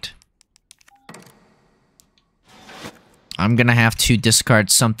 great. I'm gonna have to discard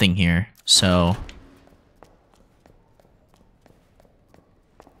something here, so...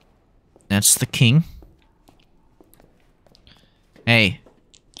 That's the king. Hey.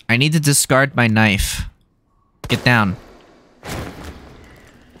 I need to discard my knife. Get down.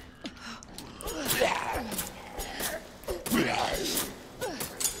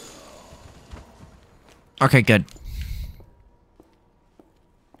 Okay, good.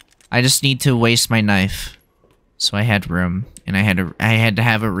 I just need to waste my knife. So I had room, and I had to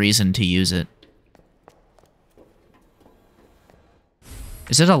have a reason to use it.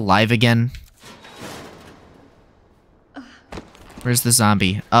 Is it alive again? Where's the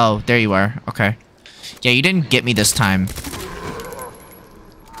zombie? Oh, there you are. Okay. Yeah, you didn't get me this time.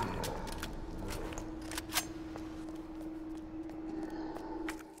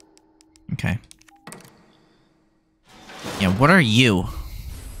 Okay. Yeah, what are you?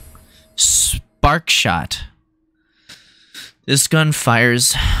 Spark shot. This gun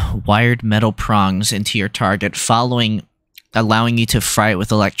fires wired metal prongs into your target, allowing you to fry it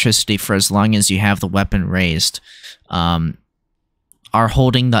with electricity for as long as you have the weapon raised. Are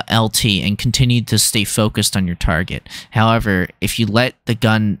holding the LT and continue to stay focused on your target. However, if you let the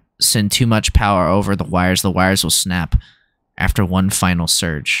gun send too much power over the wires will snap after one final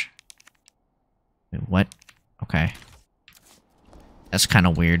surge. Wait, what? Okay. That's kind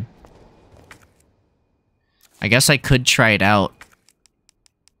of weird. I guess I could try it out.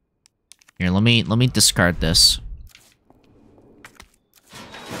 Here, let me discard this.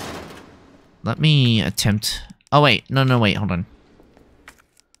 Let me attempt... Oh, wait. No, wait. Hold on.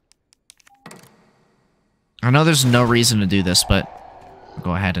 I know there's no reason to do this, but I'll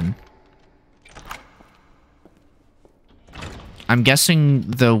go ahead and... I'm guessing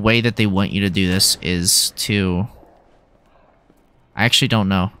the way that they want you to do this is to... I actually don't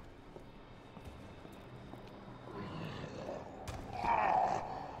know.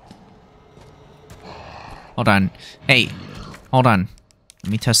 Hold on. Hey, hold on.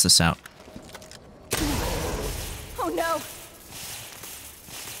 Let me test this out. Oh no!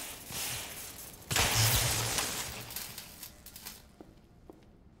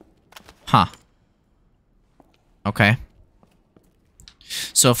 Huh. Okay.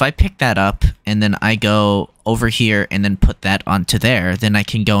 So if I pick that up, and then I go over here and then put that onto there, then I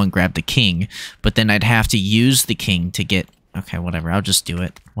can go and grab the king. But then I'd have to use the king to get... Okay, whatever. I'll just do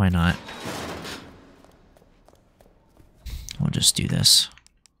it. Why not? We'll just do this.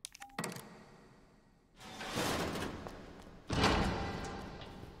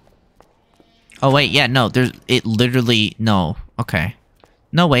 Oh, wait. Yeah, no. There's... It literally... No. Okay.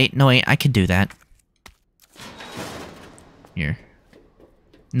 No, wait. No, wait. I can do that. Here.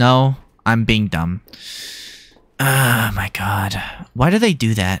 No, I'm being dumb. Oh my god. Why do they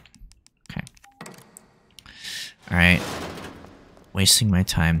do that? Okay. Alright. Wasting my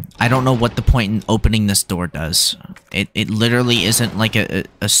time. I don't know what the point in opening this door does. It literally isn't like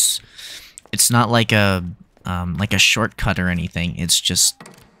it's not like a shortcut or anything. It's just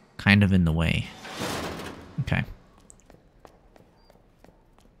kind of in the way. Okay.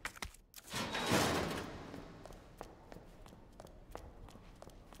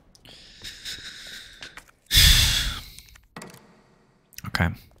 Okay.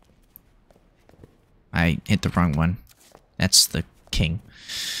 I hit the wrong one. That's the king.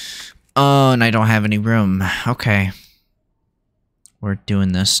 Oh, and I don't have any room. Okay. We're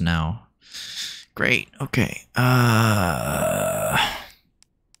doing this now. Great. Okay. I'm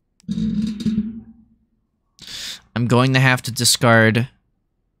going to have to discard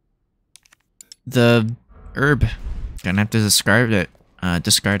the herb. Gonna have to discard it.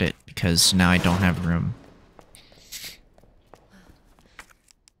 Discard it because now I don't have room.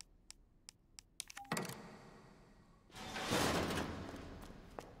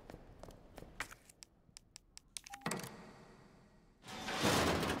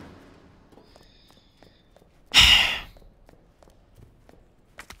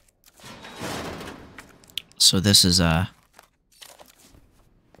 So this is a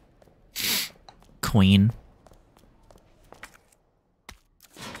queen.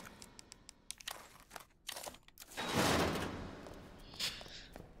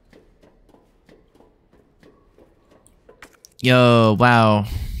 Yo, wow.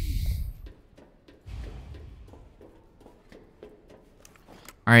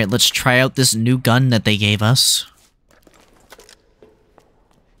 Alright, let's try out this new gun that they gave us.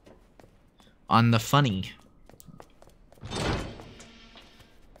 On the funny.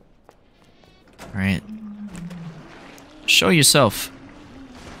 Alright. Show yourself.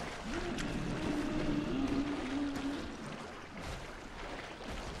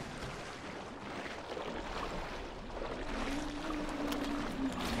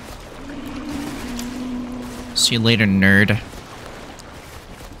 See you later, nerd.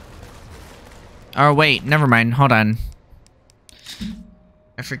 Oh, wait, never mind. Hold on.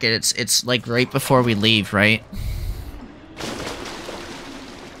 I forget, it's like right before we leave, right?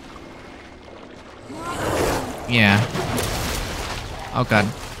 Yeah. Oh god.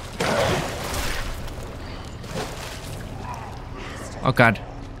 Oh god.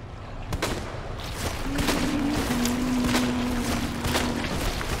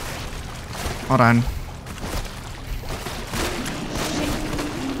 Hold on.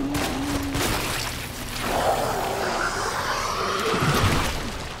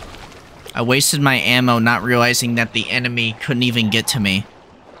 I wasted my ammo not realizing that the enemy couldn't even get to me.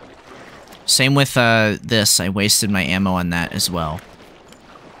 Same with this, I wasted my ammo on that as well.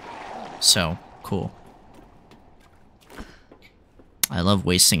 So, cool. I love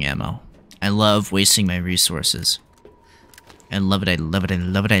wasting ammo. I love wasting my resources. I love it, I love it, I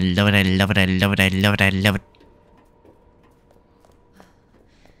love it, I love it, I love it, I love it, I love it, I love it.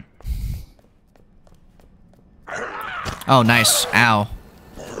 Oh, nice. Ow.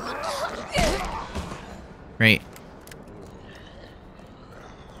 Great.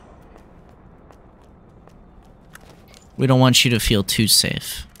 We don't want you to feel too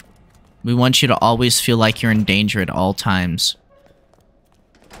safe. We want you to always feel like you're in danger at all times.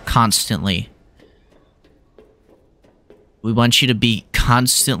 Constantly. We want you to be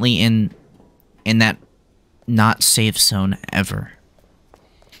constantly in that not safe zone ever.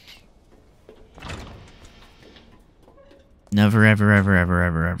 Never, ever, ever, ever,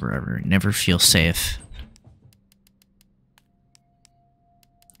 ever, ever, ever. Never feel safe.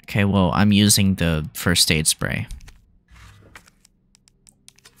 Okay, well, I'm using the first aid spray.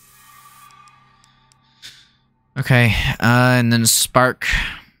 Okay, and then spark.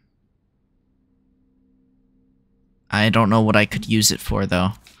 I don't know what I could use it for, though.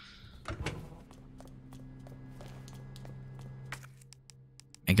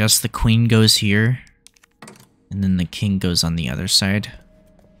 I guess the queen goes here, and then the king goes on the other side.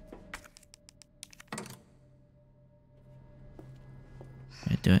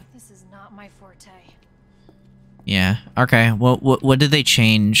 I do it. This is not my forte. Yeah. Okay. Well, what did they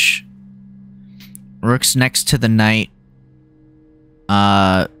change? Rook's next to the knight,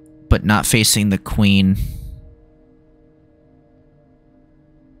 but not facing the queen.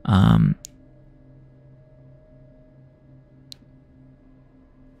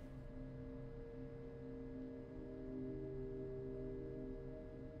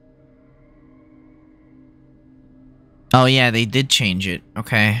 Oh yeah, they did change it.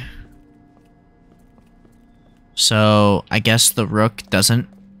 Okay. So, I guess the rook doesn't.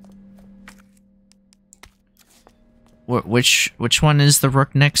 Which one is the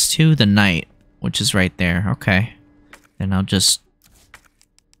rook next to? The knight, which is right there. Okay. Then I'll just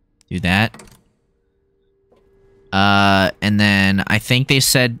do that. And then I think they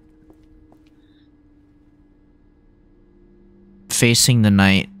said facing the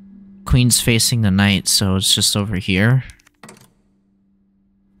knight. Queen's facing the knight, so it's just over here.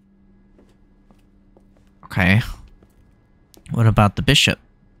 Okay. What about the bishop?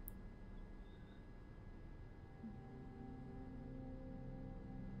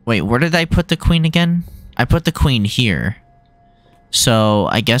 Wait, where did I put the queen again? I put the queen here. So,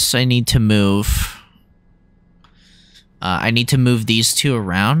 I guess I need to move... I need to move these two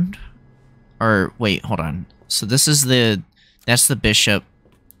around? Or, wait, hold on. So this is the... That's the bishop.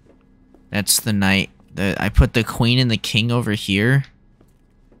 That's the knight. I put the queen and the king over here.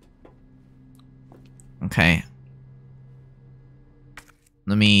 Okay.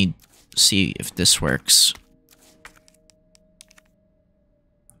 Let me see if this works.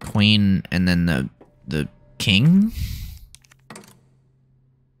 Queen and then the king?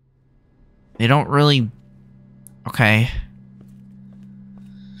 They don't really... Okay.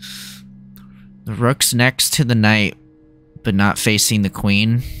 The rook's next to the knight, but not facing the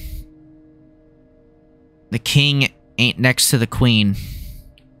queen. the king ain't next to the queen,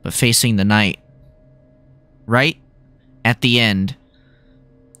 but facing the knight. Right at the end,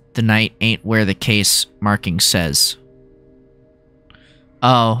 the knight ain't where the case marking says.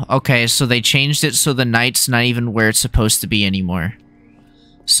 Oh, okay, so they changed it so the knight's not even where it's supposed to be anymore.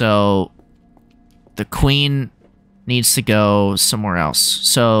 So, the queen needs to go somewhere else.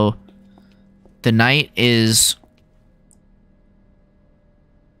 So, the knight is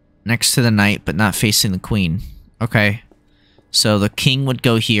next to the knight, but not facing the queen. Okay. So, the king would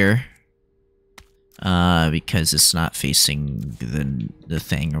go here. Because it's not facing the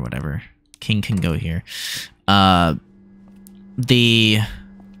thing or whatever. King can go here. The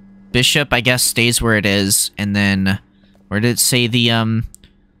bishop, I guess, stays where it is, and then where did it say the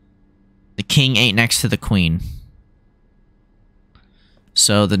king ain't next to the queen?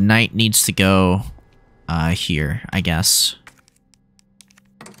 So the knight needs to go here, I guess.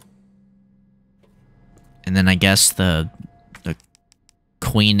 And then I guess the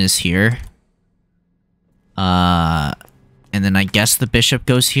queen is here. And then I guess the bishop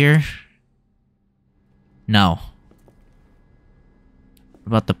goes here? No. What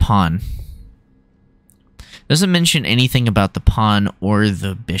about the pawn? Doesn't mention anything about the pawn or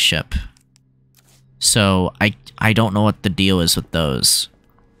the bishop. So, I don't know what the deal is with those.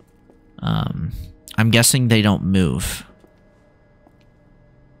 I'm guessing they don't move.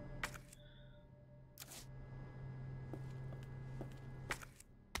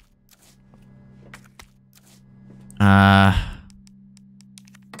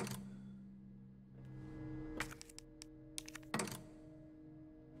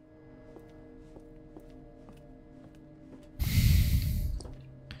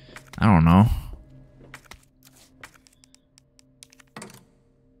 I don't know.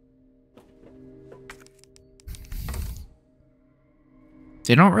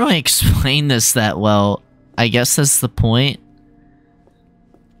 They don't really explain this that well. I guess that's the point.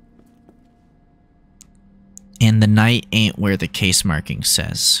 And the knight ain't where the case marking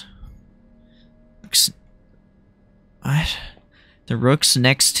says. What? The rook's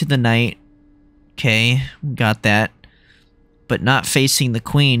next to the knight. Okay, got that. But not facing the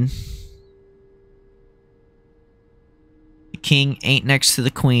queen. The king ain't next to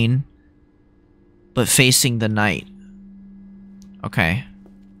the queen, but facing the knight. Okay.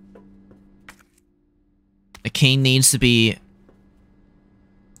 The king needs to be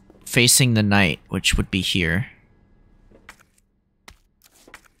facing the knight, which would be here.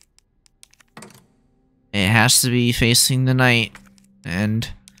 It has to be facing the knight, and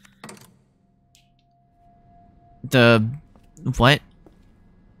the... what?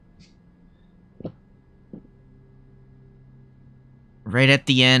 Right at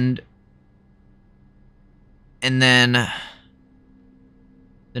the end, and then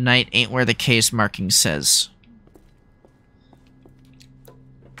the knight ain't where the case marking says.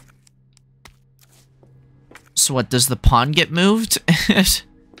 So what, does the pawn get moved?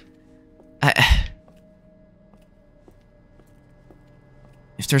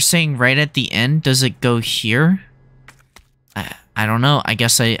 If they're saying right at the end, does it go here? I don't know. I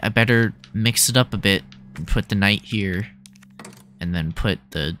guess I better mix it up a bit and put the knight here. And then put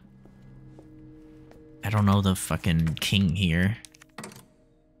the... I don't know, the fucking king here.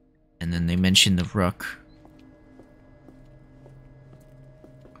 And then they mention the rook.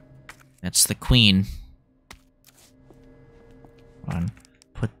 That's the queen. Hold on.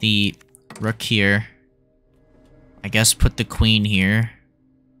 Put the rook here. I guess put the queen here.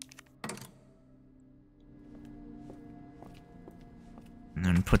 And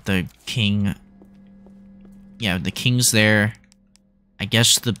then put the king... yeah, the king's there. I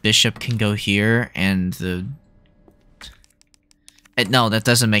guess the bishop can go here, and the... no, that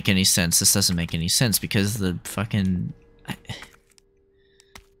doesn't make any sense. This doesn't make any sense, because the fucking...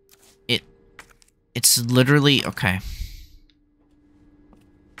 It's literally... okay.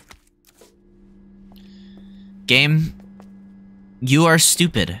 Game, you are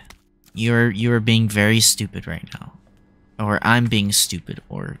stupid. You are being very stupid right now. Or I'm being stupid,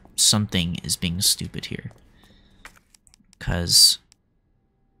 or something is being stupid here. Because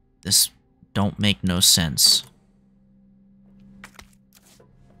this don't make no sense.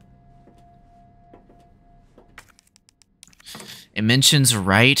 It mentions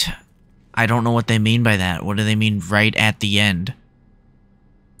right. I don't know what they mean by that. What do they mean right at the end?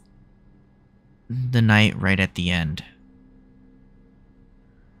 The knight right at the end.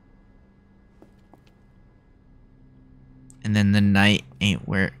 And then the knight ain't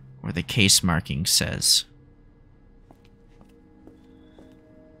where the case marking says.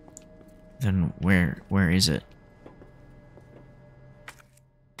 Then where is it?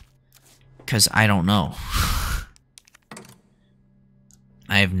 Because I don't know.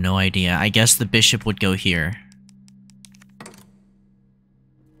 I have no idea. I guess the bishop would go here.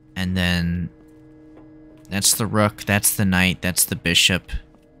 And then... that's the rook, that's the knight, that's the bishop.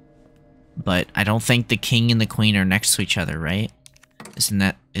 But I don't think the king and the queen are next to each other, right? Isn't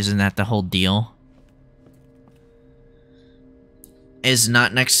that the whole deal? Is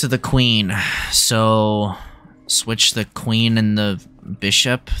not next to the queen. So... switch the queen and the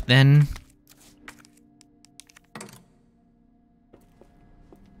bishop, then?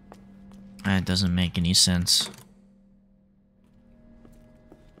 That doesn't make any sense.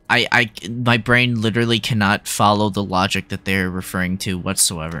 My brain literally cannot follow the logic that they're referring to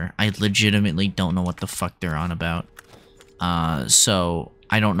whatsoever. I legitimately don't know what the fuck they're on about. So,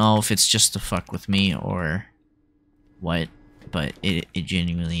 I don't know if it's just to fuck with me or what, but it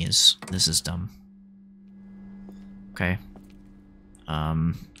genuinely is. This is dumb. Okay.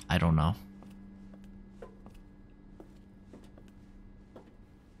 I don't know.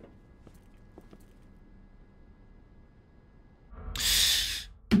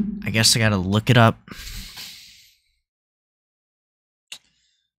 I guess I gotta look it up.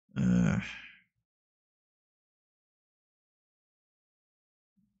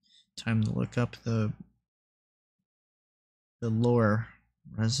 Time to look up the lore.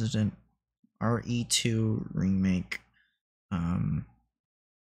 Resident RE2 remake.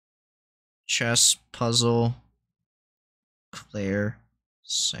 Chess puzzle. Claire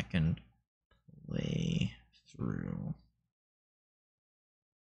second playthrough.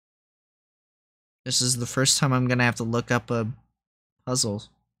 This is the first time I'm gonna have to look up a puzzle.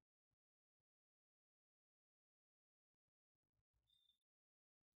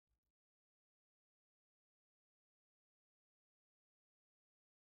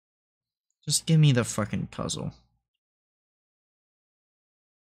 Just give me the fucking puzzle.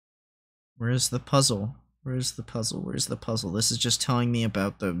 Where is the puzzle? Where's the puzzle? Where's the puzzle? This is just telling me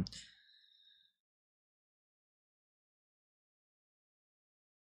about the...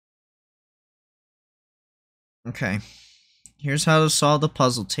 Okay. Here's how to solve the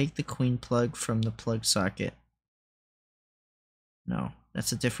puzzle. Take the queen plug from the plug socket. No,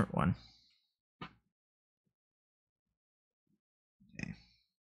 that's a different one. Okay.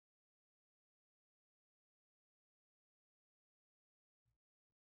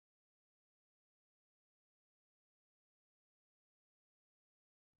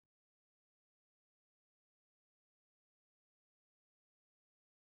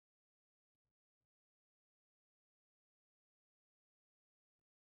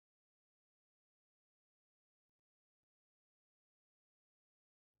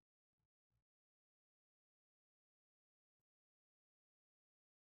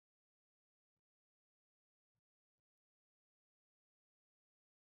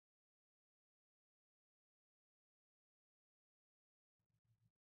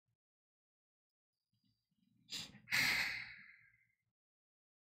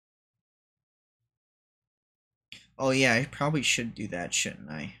 Oh yeah, I probably should do that, shouldn't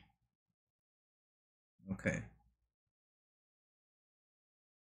I? Okay.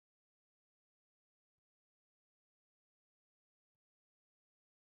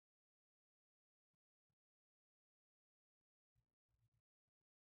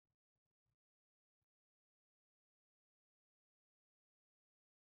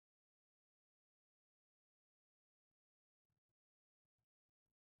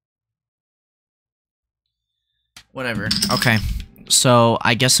 Whatever. Okay. So,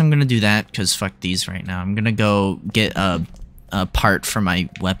 I guess I'm gonna do that, because fuck these right now. I'm gonna go get a part for my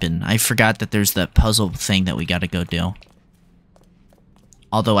weapon. I forgot that there's that puzzle thing that we gotta go do.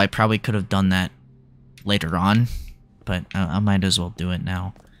 Although I probably could have done that later on, but I might as well do it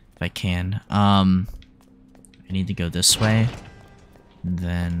now, if I can. I need to go this way. And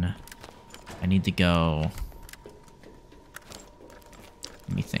then I need to go...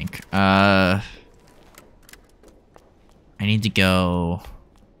 Let me think. I need to go...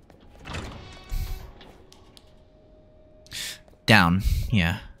 down,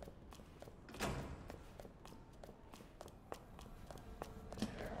 yeah.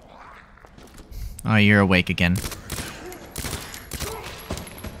 Oh, you're awake again.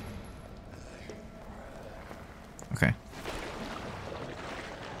 Okay.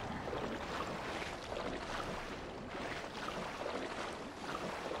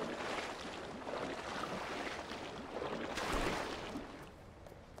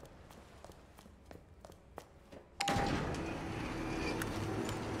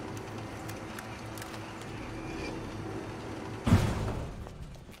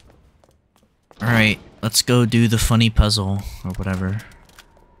 Alright, let's go do the funny puzzle, or whatever.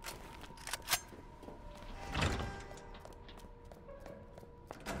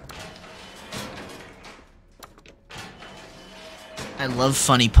 I love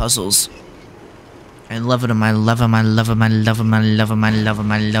funny puzzles. I love them, I love them, I love them, I love them, I love them, I love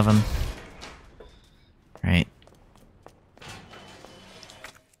them, I love them. Right.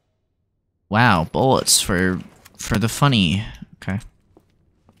 Wow, bullets for the funny. Okay.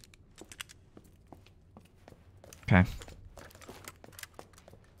 Okay.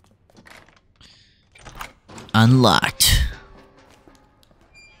 Unlocked.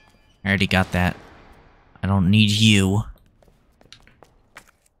 I already got that. I don't need you.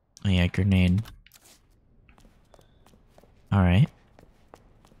 Oh yeah, grenade. Alright.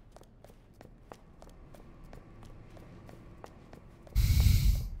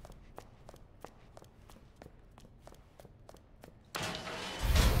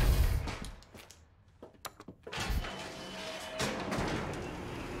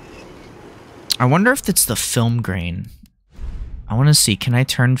 I wonder if it's the film grain. I want to see, can I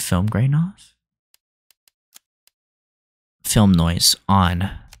turn film grain off? Film noise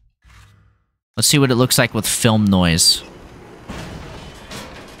on. Let's see what it looks like with film noise.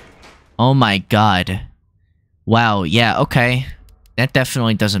 Oh my god. Wow, yeah, okay. That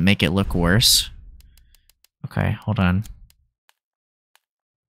definitely doesn't make it look worse. Okay, hold on.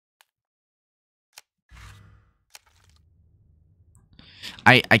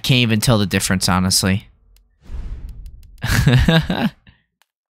 I can't even tell the difference, honestly. That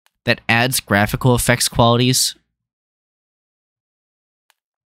adds graphical effects qualities.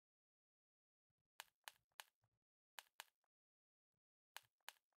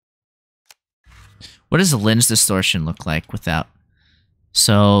 What does the lens distortion look like without?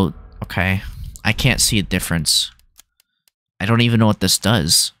 So, okay. I can't see a difference. I don't even know what this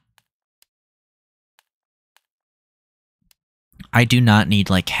does. I do not need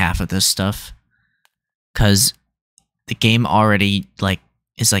like half of this stuff. Cause the game already like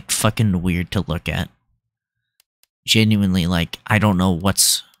is like fucking weird to look at. Genuinely, like, I don't know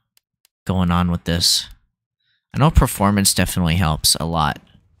what's going on with this. I know performance definitely helps a lot.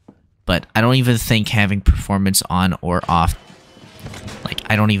 But I don't even think having performance on or off, like,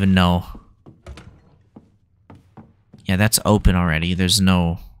 I don't even know. Yeah, that's open already. There's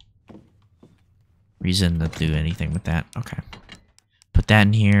no reason to do anything with that. Okay. Put that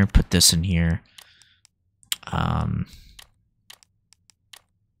in here, put this in here. There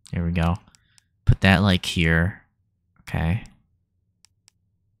we go. Put that, like, here. Okay.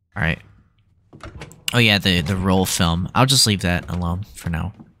 Alright. Oh yeah, the roll film. I'll just leave that alone for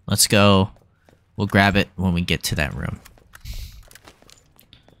now. Let's go. We'll grab it when we get to that room.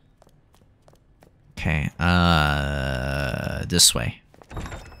 Okay, this way.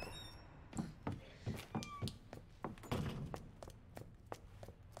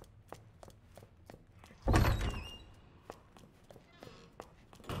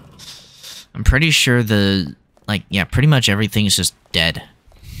 I'm pretty sure yeah, pretty much everything is just dead.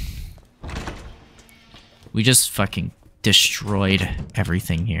 We just fucking destroyed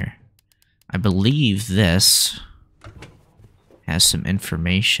everything here. I believe this has some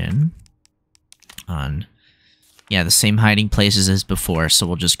information on, yeah, the same hiding places as before, so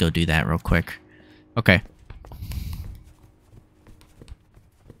we'll just go do that real quick. Okay.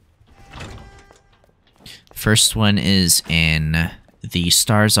 First one is in the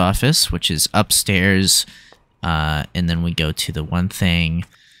STARS office, which is upstairs, and then we go to the one thing,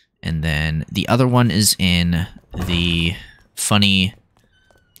 and then the other one is in the funny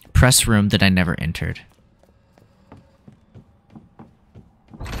press room that I never entered.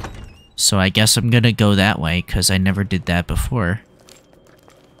 So I guess I'm gonna go that way, because I never did that before.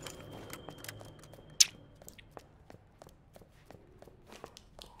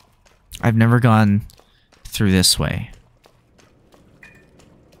 I've never gone through this way.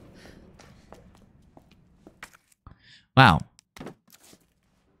 Wow.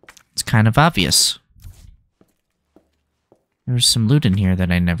 It's kind of obvious. There's some loot in here that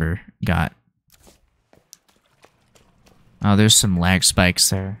I never got. Oh, there's some lag spikes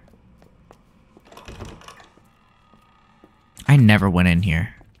there. I never went in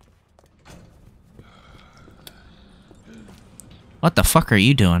here. What the fuck are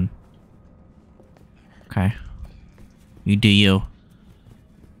you doing? Okay. You do you.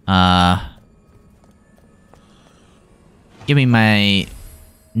 Give me my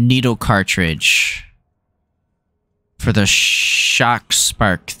needle cartridge for the shock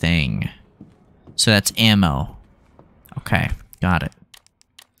spark thing. So that's ammo. Okay, got it.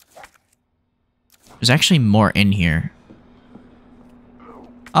 There's actually more in here.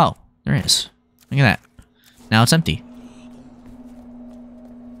 Oh, there is. Look at that. Now it's empty.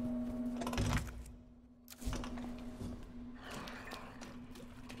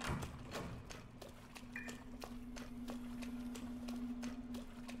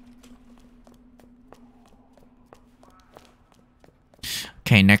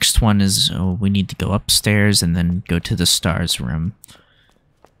 Okay, next one is we need to go upstairs and then go to the stars room.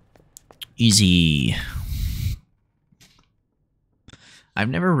 Easy. I've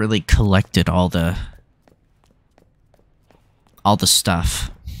never really collected all the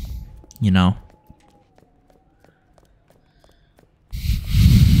stuff, you know?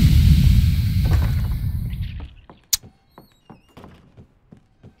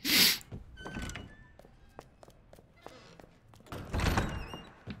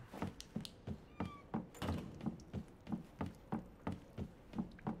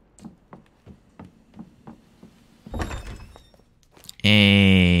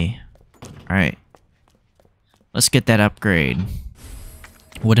 Alright. Let's get that upgrade.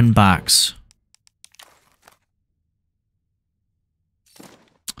 Wooden box.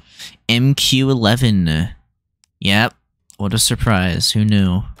 MQ11. Yep. What a surprise. Who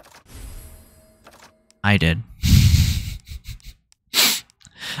knew? I did.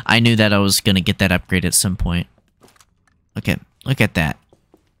 I knew that I was gonna get that upgrade at some point. Look at that.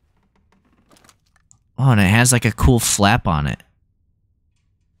 Oh, and it has like a cool flap on it.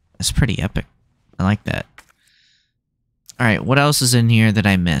 That's pretty epic. I like that. Alright, what else is in here that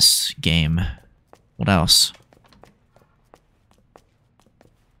I missed? Game. What else?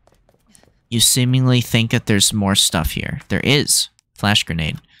 You seemingly think that there's more stuff here. There is. Flash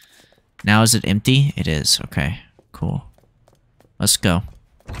grenade. Now is it empty? It is. Okay. Cool. Let's go.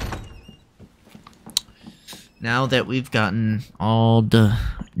 Now that we've gotten all the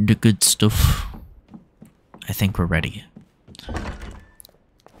good stuff, I think we're ready.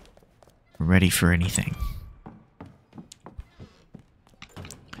 We're ready for anything.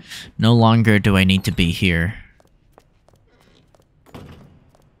 No longer do I need to be here.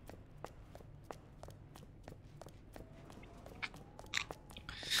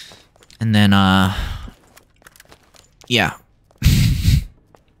 And then, yeah.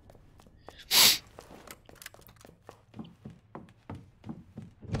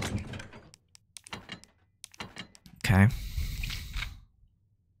 Okay.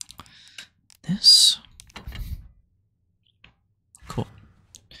 This. Cool.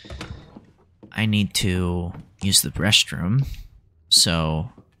 I need to use the restroom, so,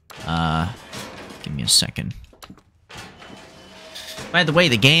 give me a second. By the way,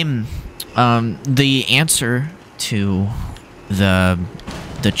 the game, the answer to the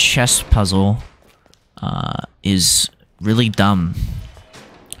chess puzzle, is really dumb.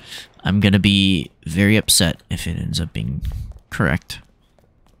 I'm gonna be very upset if it ends up being correct.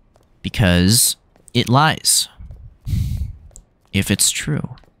 Because it lies. If it's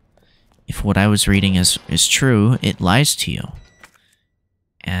true. If what I was reading is true, it lies to you.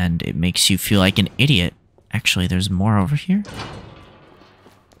 And it makes you feel like an idiot. Actually, there's more over here.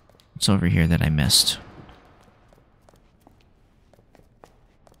 What's over here that I missed?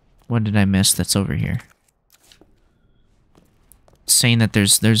 What did I miss that's over here? It's saying that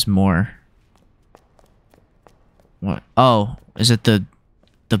there's more. What? Oh, is it the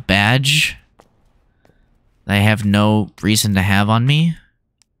badge that I have no reason to have on me?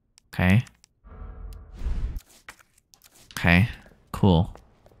 Okay. Okay, cool.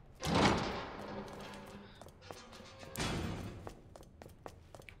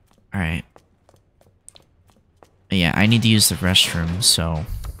 Alright. Yeah, I need to use the restroom, so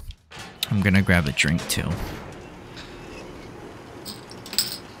I'm gonna grab a drink too.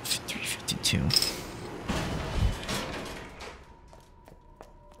 352.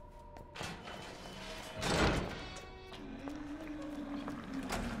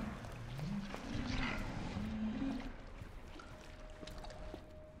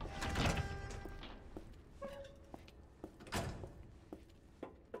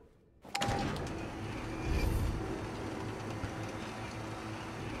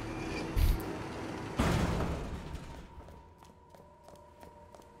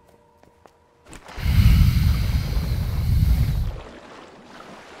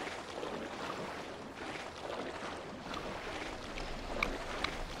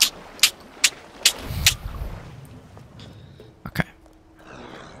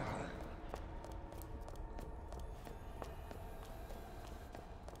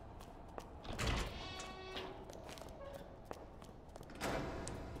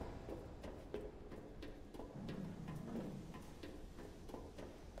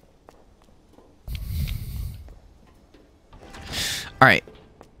 Alright.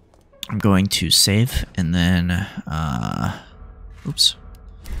 I'm going to save, and then, oops.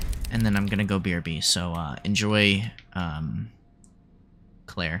 And then I'm gonna go BRB, so, enjoy,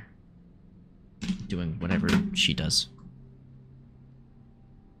 Claire doing whatever she does.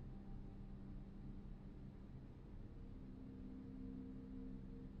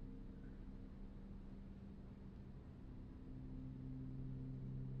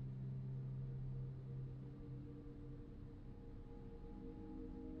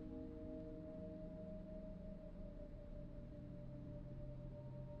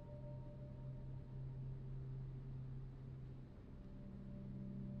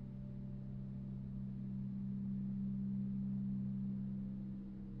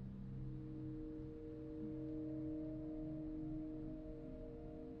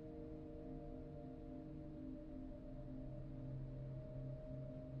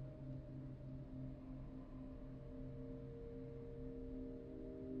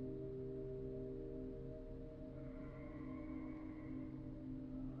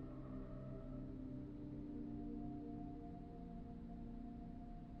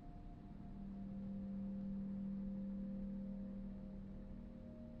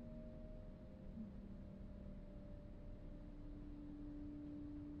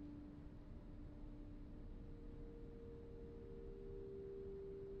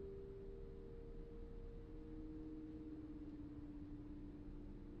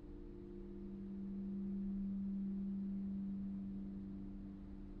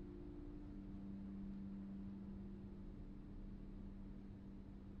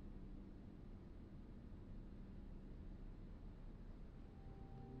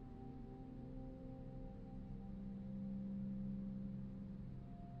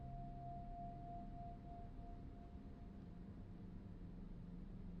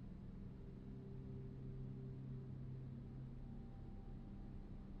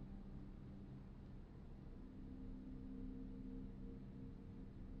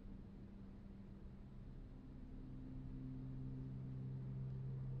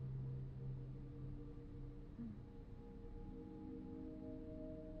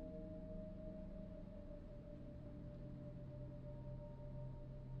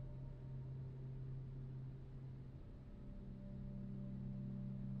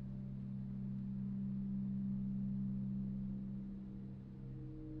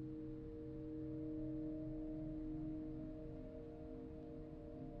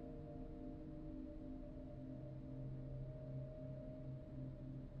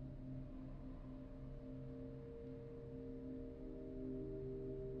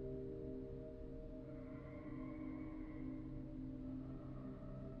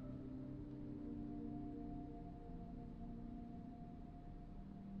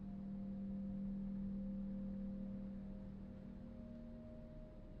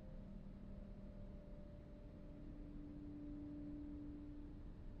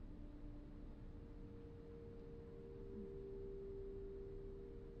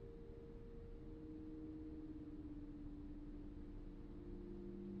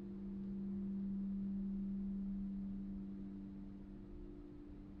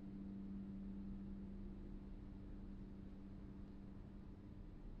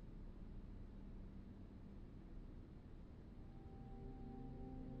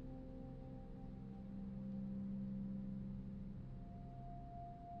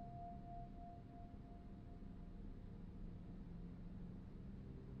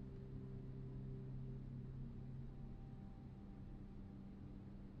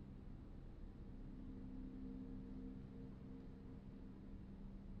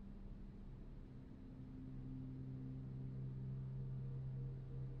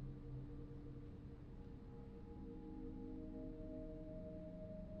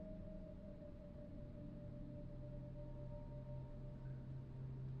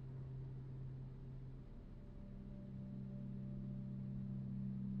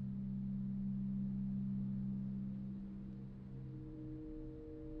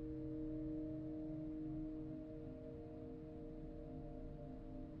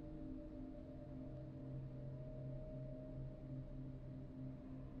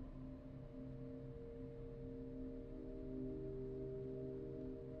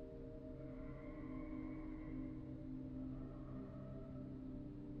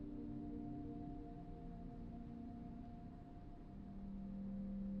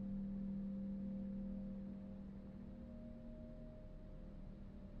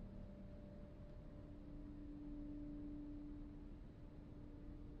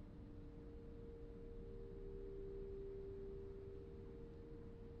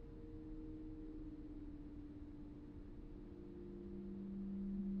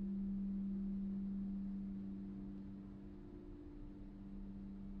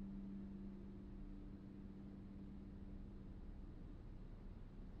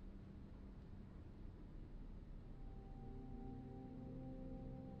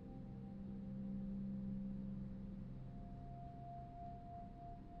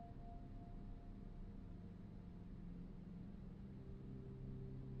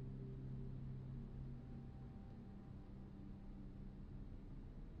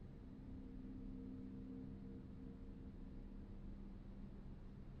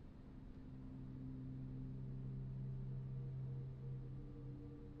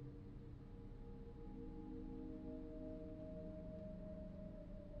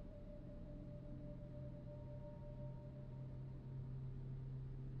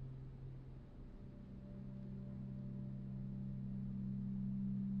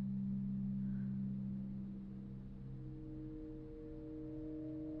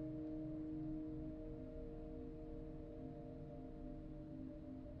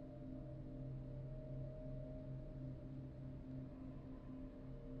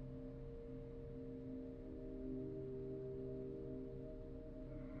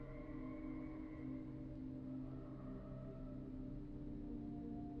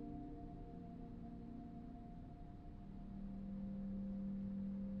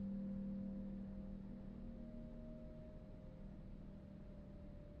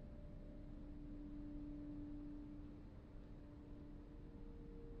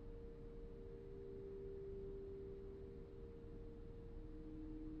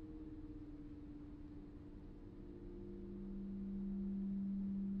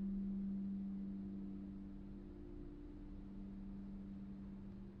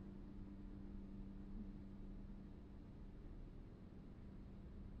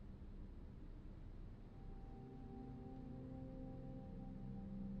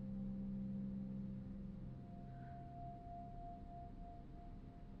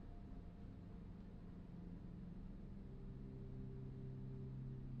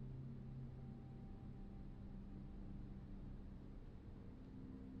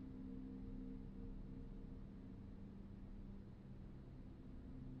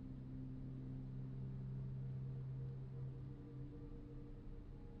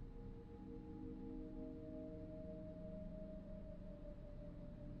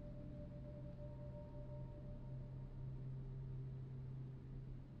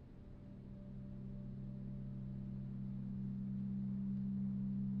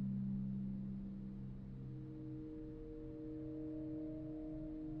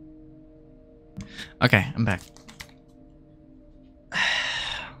 Okay, I'm back.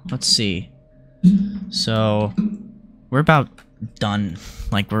 Let's see. So we're about done.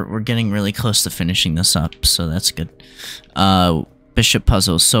 Like we're getting really close to finishing this up, so that's good. Bishop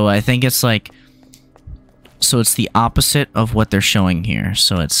puzzle. So I think it's like, so it's the opposite of what they're showing here.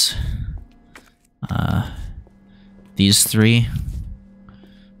 So it's these three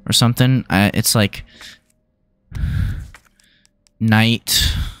or something. It's like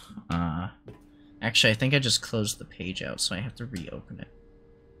night. Actually, I think I just closed the page out, so I have to reopen it.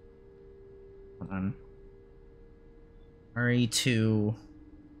 Hold on. RE2.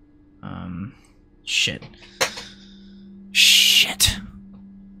 Shit. Shit.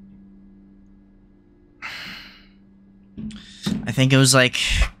 I think it was like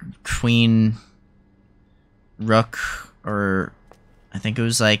Queen, Rook, or I think it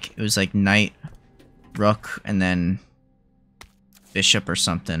was like Knight, Rook, and then Bishop or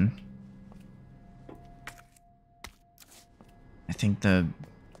something. I think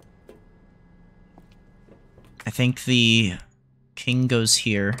the king goes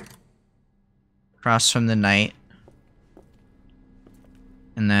here, across from the knight,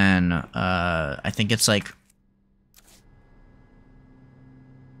 and then I think it's like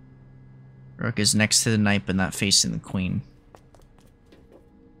rook is next to the knight but not facing the queen,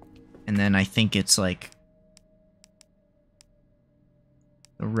 and then I think it's like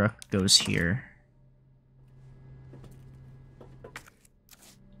the rook goes here.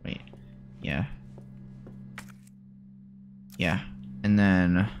 Wait, yeah. Yeah, and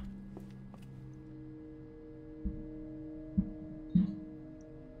then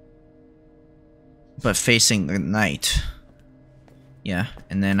but facing the knight. Yeah,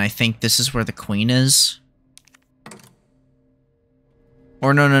 and then I think this is where the queen is.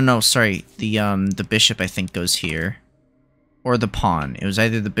 Or no, sorry. The bishop I think goes here. Or the pawn. It was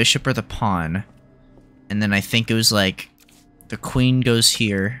either the bishop or the pawn. And then I think it was like the queen goes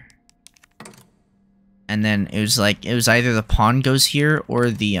here. And then it was either the pawn goes here or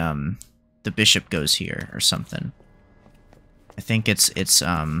the bishop goes here or something. I think it's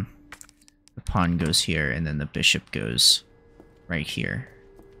the pawn goes here and then the bishop goes right here.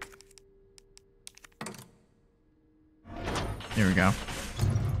 There we go.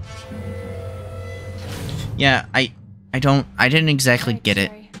 Yeah, I didn't exactly get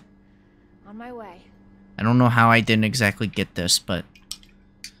it. On my way. I don't know how I didn't exactly get this, but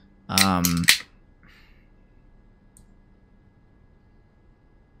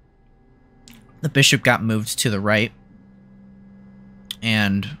the bishop got moved to the right,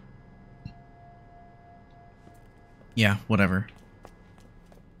 and yeah, whatever.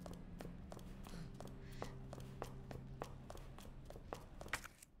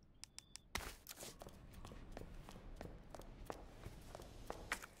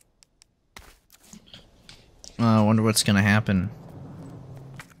 I wonder what's gonna happen.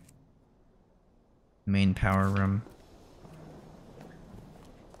 Main power room.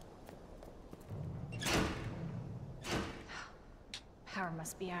 Power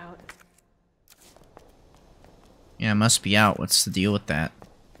must be out. Yeah, it must be out. What's the deal with that?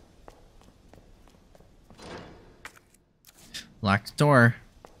 Locked door.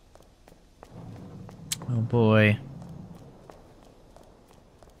 Oh boy.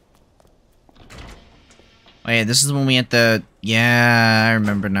 Oh yeah, this is when we had the... Yeah, I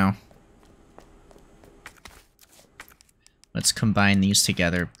remember now. Let's combine these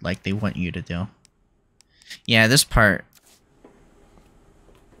together like they want you to do. Yeah, this part...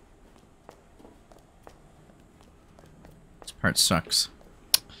 This part sucks.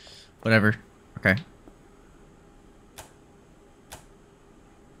 Whatever. Okay.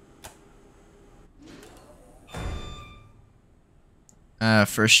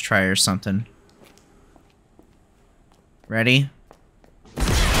 First try or something. Ready?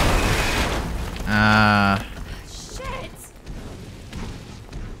 Shit!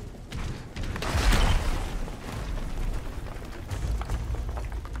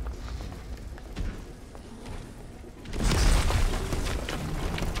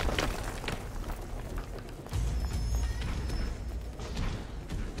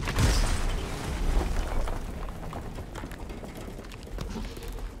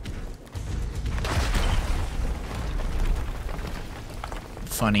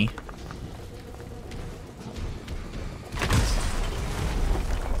 Funny.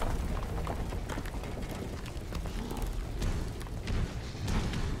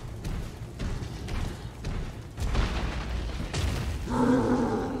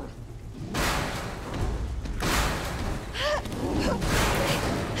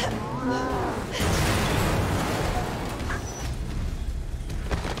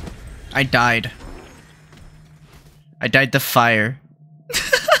 I died. I died to fire.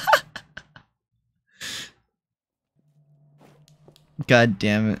 God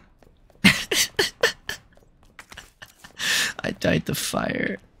damn it. I died to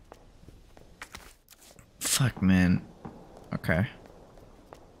fire. Fuck, man. Okay.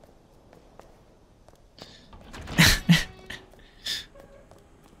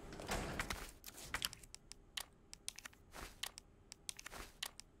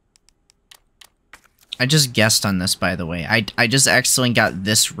 I just guessed on this, by the way. I just accidentally got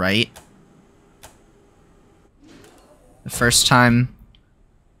this right. The first time.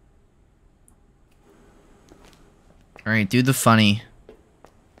 Alright, do the funny.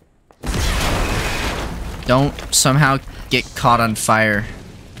 Don't somehow get caught on fire.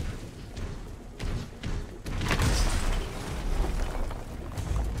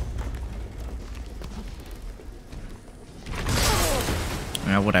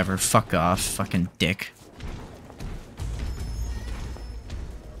 Yeah, whatever. Fuck off. Fucking dick.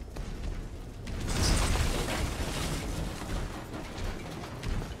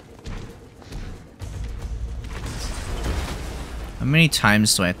 How many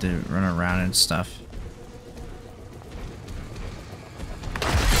times do I have to run around and stuff?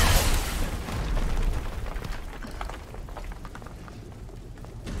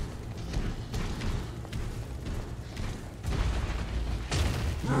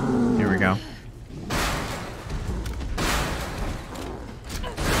 Here we go.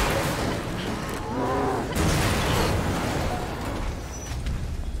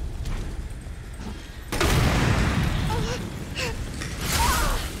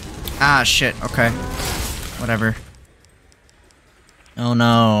 Ah, shit. Okay. Whatever. Oh,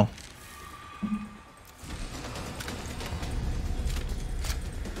 no.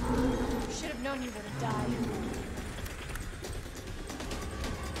 Should have known you would have died.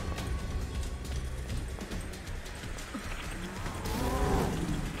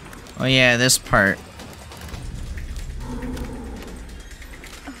 Oh, yeah, this part.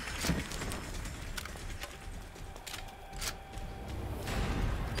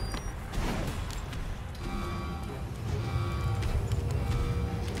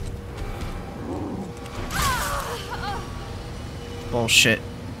 Bullshit.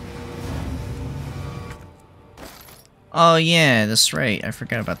 Oh yeah, that's right. I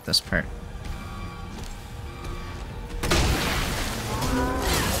forgot about this part.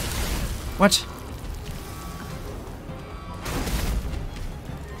 What?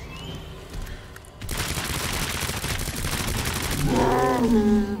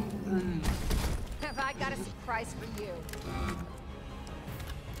 Have I got a surprise for you?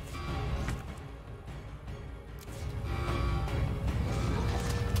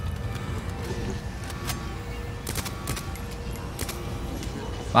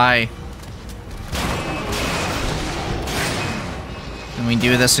 Bye. Can we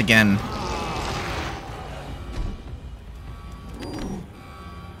do this again?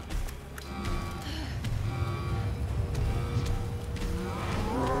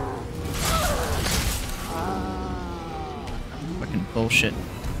 Fucking bullshit.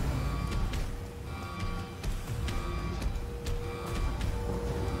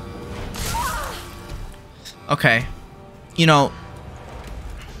 Okay. You know,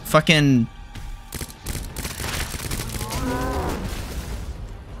 fucking...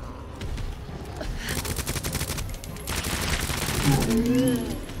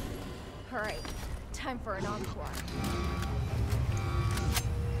 Alright, time for an encore.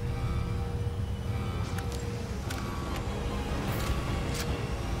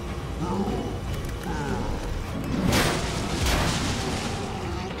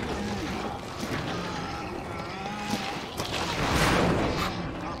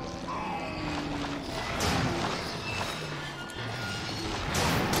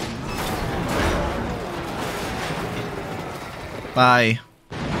 Bye.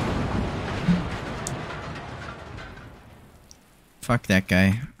 Fuck that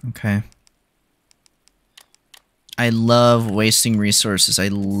guy. Okay. I love wasting resources. I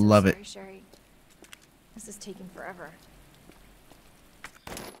love it. Sorry, Sherry. This is taking forever.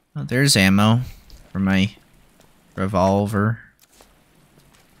 Oh, there's ammo for my revolver.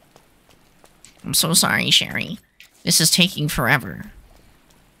 I'm so sorry, Sherry. This is taking forever.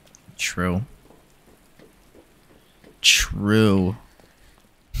 True. True.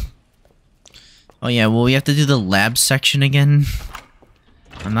 Oh yeah, well we have to do the lab section again.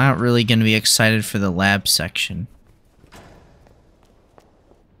 I'm not really gonna be excited for the lab section.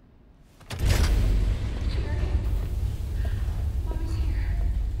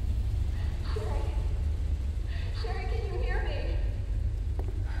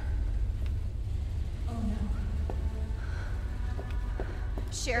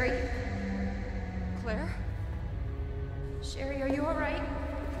 Sherry? Claire? Sherry, are you alright?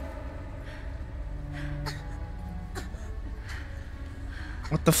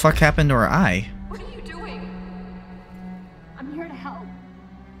 What the fuck happened to her eye? What are you doing? I'm here to help.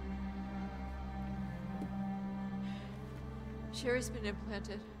 Sherry's been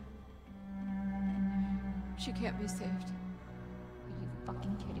implanted. She can't be saved. Are you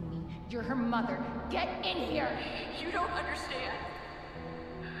fucking kidding me? You're her mother. Get in here! You don't understand.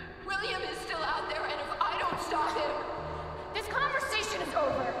 William is still out there, and if I don't stop him... This conversation is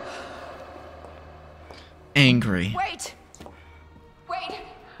over! Angry. Wait! Wait!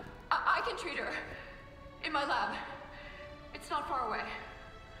 I can treat her. In my lab. It's not far away.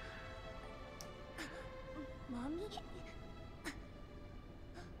 Mommy?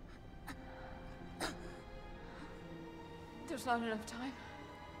 There's not enough time.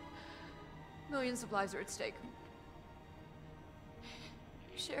 Millions of lives are at stake.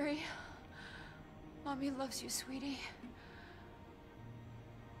 Sherry, Mommy loves you, sweetie.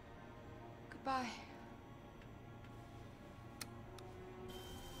 Goodbye.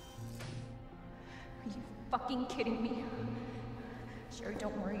 Are you fucking kidding me? Sherry,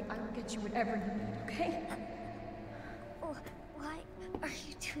 don't worry. I will get you whatever you need, okay? Oh, why are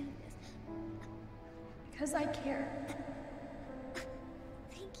you doing this? Because I care.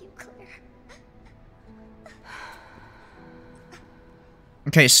 Thank you, Claire.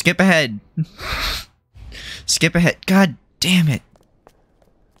 Okay, skip ahead. Skip ahead. God damn it.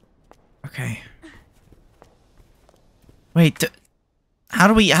 Okay. Wait, how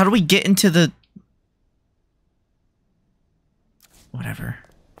do we get into the... Whatever.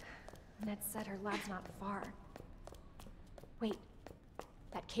 Ned said her lab's not far. Wait,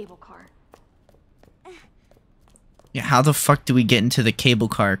 that cable car. Yeah, how the fuck do we get into the cable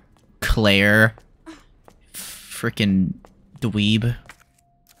car, Claire? Frickin' dweeb.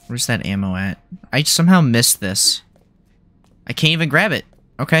 Where's that ammo at? I somehow missed this. I can't even grab it.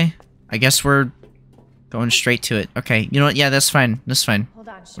 Okay. I guess we're going straight to it. Okay, you know what? Yeah, that's fine. That's fine. Hold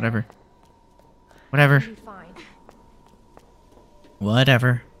on, Sherry. Whatever. Whatever. You'll be fine.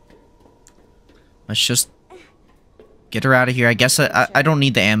 Whatever. Let's just get her out of here. I guess I don't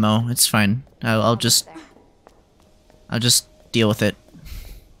need the ammo. It's fine. I'll just deal with it.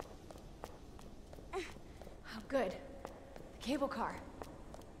 Oh, good. The cable car.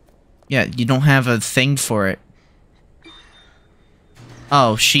 Yeah, you don't have a thing for it.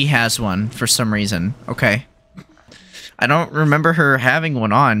 Oh, she has one for some reason. Okay. I don't remember her having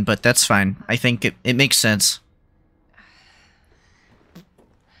one on, but that's fine. I think it makes sense.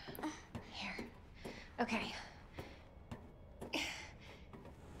 Here. Okay.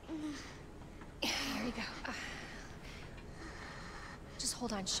 Here we go. Just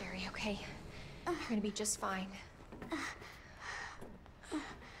hold on, Sherry, okay? You're gonna be just fine.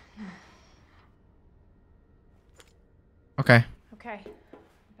 Okay. Okay.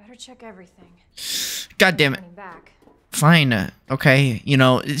 Better check everything. God damn it. Running back. Fine. Okay. You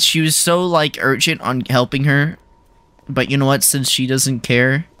know, she was so, like, urgent on helping her. But you know what? Since she doesn't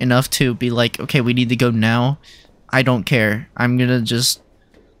care enough to be like, okay, we need to go now. I don't care. I'm gonna just...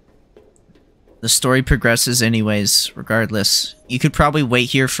 The story progresses anyways, regardless. You could probably wait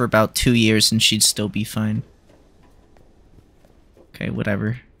here for about 2 years and she'd still be fine. Okay,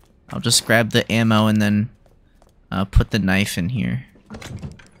 whatever. I'll just grab the ammo and then put the knife in here.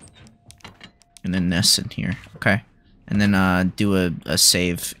 And then this in here. Okay. And then do a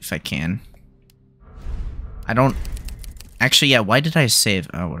save if I can. I don't... Actually, yeah, why did I save?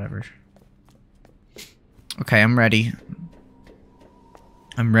 Oh, whatever. Okay, I'm ready.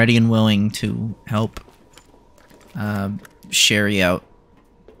 I'm ready and willing to help Sherry out.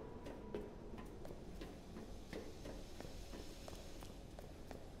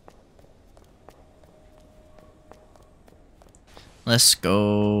 Let's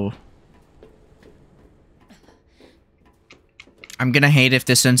go. I'm gonna hate if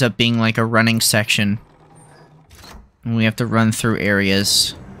this ends up being like a running section. And we have to run through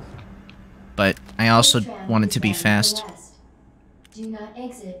areas. But I also want it to be fast. Do not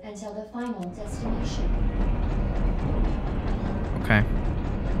exit until the final destination. Okay.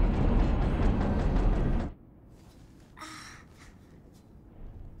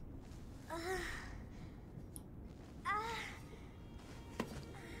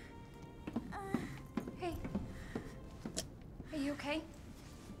 Hey. Are you okay?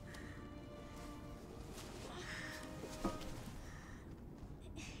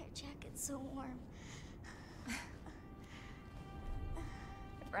 Your jacket's so warm. My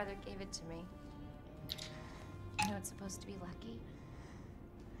brother gave it to me. You know it's supposed to be lucky.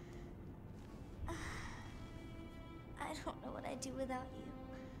 I don't know what I'd do without you.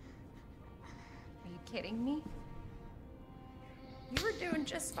 kidding me? You were doing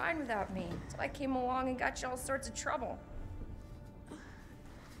just fine without me, till I came along and got you all sorts of trouble. I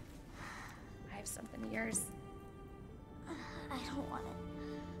have something of yours. I don't want it.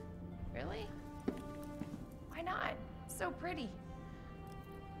 Really? Why not? It's so pretty.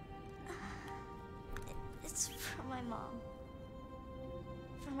 It's from my mom.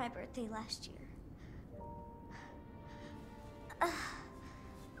 For my birthday last year.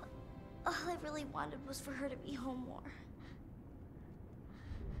 All I really wanted was for her to be home more.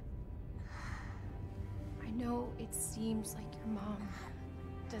 I know it seems like your mom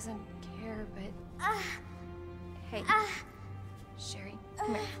doesn't care, but... Hey. Sherry,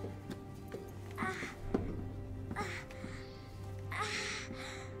 come here.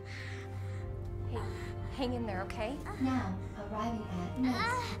 Hey, hang in there, okay? Now, arriving at Nest.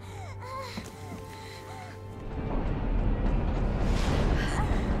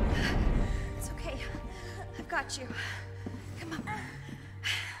 It's okay. I've got you. Come on.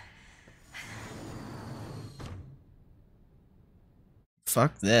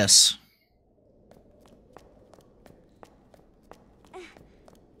 Fuck this.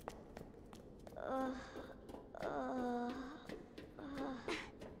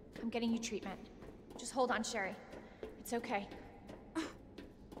 I'm getting you treatment. Just hold on, Sherry. It's okay.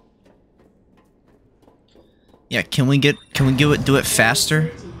 Yeah, can we do it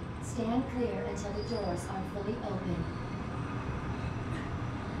faster? Stand clear until the doors are fully open.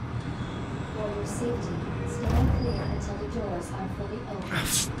 For your safety, stand clear until the doors are fully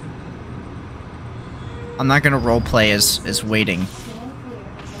open. I'm not gonna roleplay as waiting. Stand clear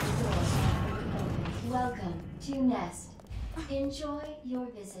until the doors are fully open. Welcome to Nest. Enjoy your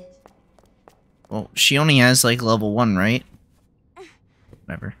visit. Well, she only has like level 1, right?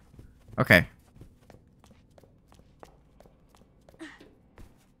 Whatever. Okay.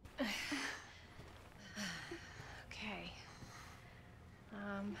 Okay.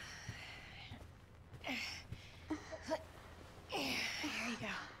 Here you go.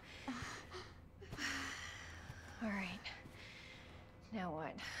 All right. Now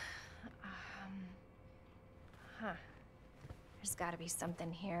what? There's gotta be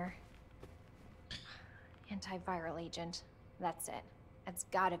something here. Antiviral agent. That's it. That's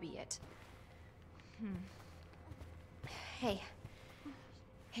gotta be it. Hey.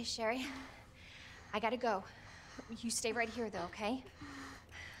 Hey, Sherry. I gotta go. You stay right here, though, okay?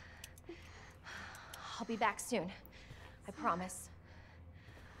 I'll be back soon. I promise.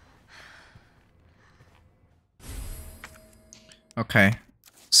 Okay.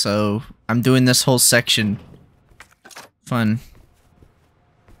 So, I'm doing this whole section. Fun.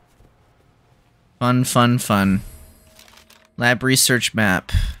 Fun. Lab research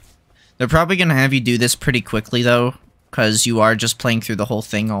map. They're probably gonna have you do this pretty quickly, though, because you are just playing through the whole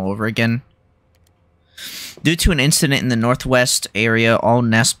thing all over again. Due to an incident in the Northwest area, all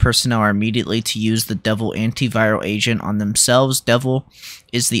Nest personnel are immediately to use the Devil antiviral agent on themselves. Devil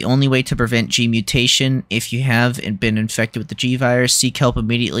is the only way to prevent G mutation. If you have been infected with the G virus, seek help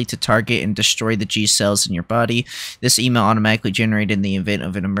immediately to target and destroy the G cells in your body. This email automatically generated in the event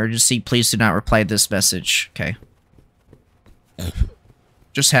of an emergency. Please do not reply to this message. Okay.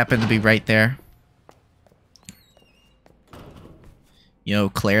 Just happened to be right there. Yo,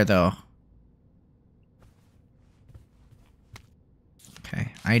 Claire, though.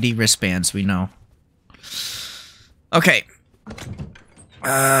 Okay, ID wristbands, we know. Okay.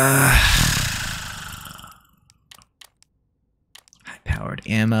 High-powered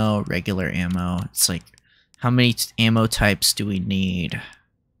ammo, regular ammo. It's like, how many ammo types do we need?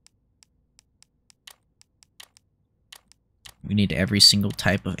 We need every single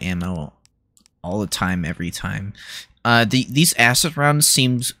type of ammo all the time, every time. These acid rounds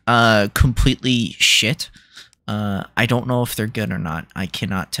seems completely shit. I don't know if they're good or not. I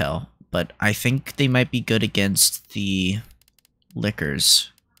cannot tell. But I think they might be good against the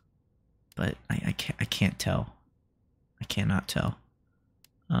liquors. But I can't tell. I cannot tell.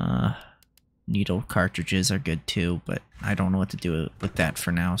 Needle cartridges are good too, but I don't know what to do with that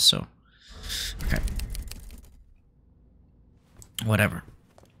for now, so... Okay. Whatever.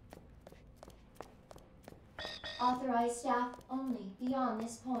 Authorized staff only beyond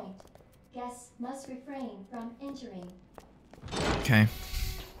this point. Guests must refrain from entering. Okay.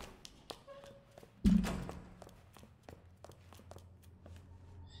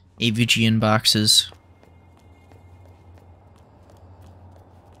 AVG inboxes.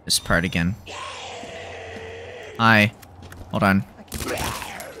 This part again. Hi. Hold on.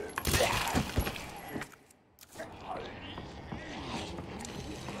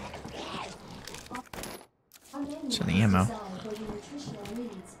 So the ammo.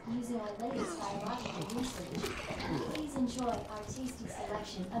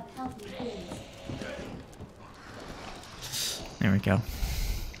 consumption of healthy foods. There we go.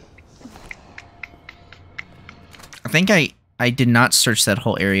 I think I did not search that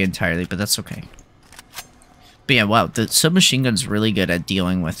whole area entirely, but that's okay. But yeah, wow, the submachine gun's really good at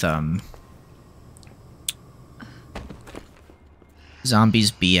dealing with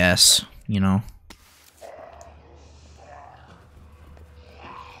zombies BS, you know.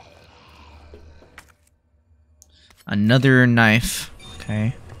 Another knife.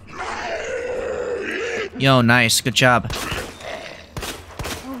 Okay. Yo, nice. Good job.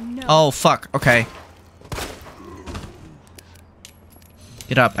 Oh no. Oh, fuck. Okay.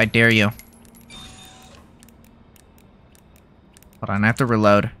 Get up. I dare you. Hold on. I have to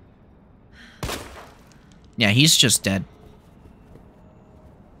reload. Yeah, he's just dead.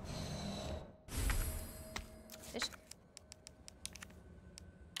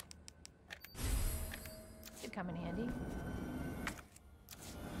 Could come in handy.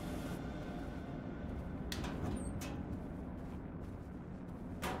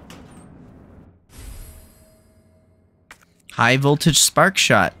 High voltage spark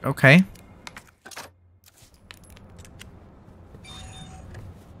shot. Okay.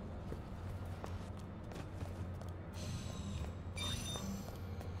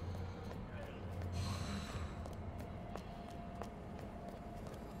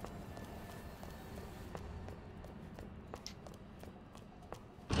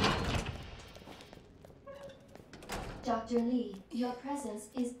 Dr. Lee, your presence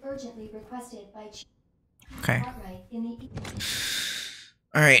is urgently requested by Okay. Cartwright in the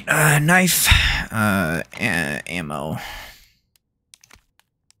Alright, knife, ammo.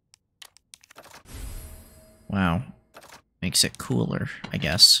 Wow. Makes it cooler, I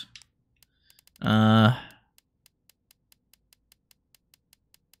guess.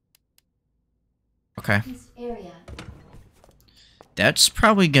 Okay. east area. That's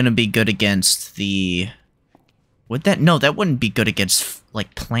probably gonna be good against the... Would that... No, that wouldn't be good against,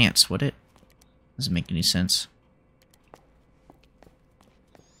 like, plants, would it? Doesn't make any sense.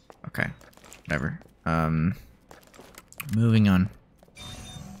 Okay. Whatever. Moving on.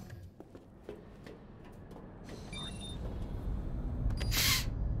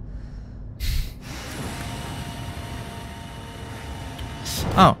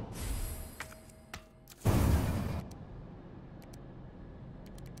 Oh.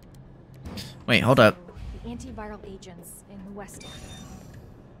 Wait, hold up. The antiviral agents in the west area.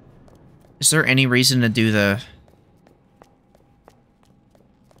 Is there any reason to do the...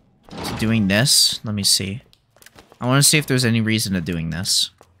 to doing this? Let me see. I want to see if there's any reason to doing this.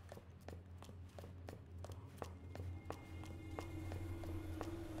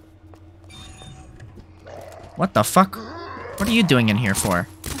 What the fuck? What are you doing in here for?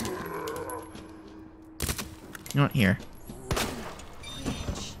 You know what? Here.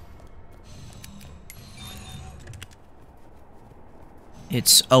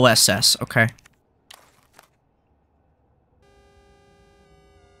 It's OSS, okay.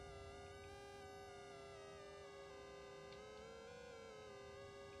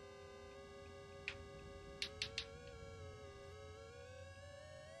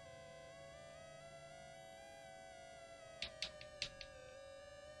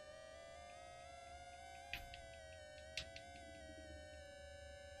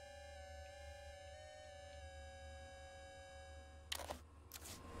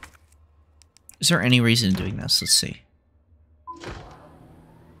 Is there any reason in doing this? Let's see.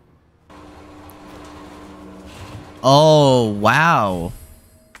 Oh, wow.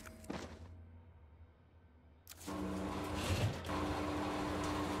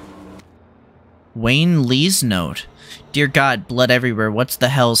 Wayne Lee's note. Dear God, blood everywhere. What's the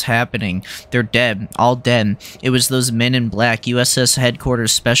hell's happening? They're dead. All dead. It was those men in black. USS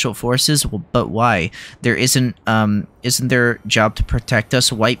Headquarters Special Forces? Well, but why? There isn't their job to protect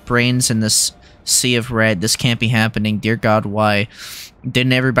us? White brains in this sea of red. This can't be happening. Dear God, why?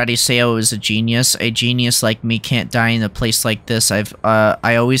 Didn't everybody say I was a genius? A genius like me can't die in a place like this.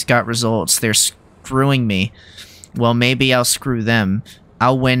 I always got results. They're screwing me. Well, maybe I'll screw them.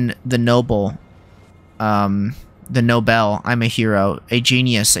 I'll win the Nobel. The Nobel. I'm a hero. A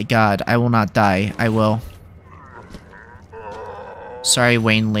genius. A god. I will not die. I will. Sorry,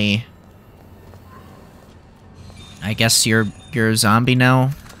 Wayne Lee. I guess you're a zombie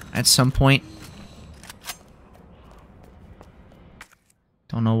now at some point.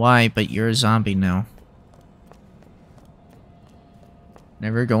 Don't know why, but you're a zombie now.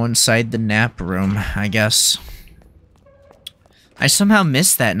 Never go inside the nap room, I guess. I somehow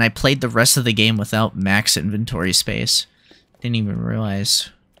missed that, and I played the rest of the game without max inventory space. Didn't even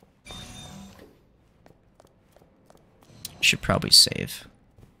realize. Should probably save.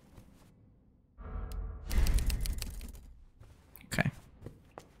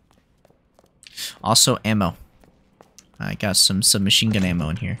 Also, ammo. I got some submachine gun ammo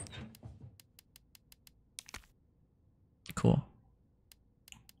in here. Cool.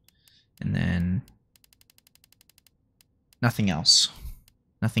 And then... nothing else.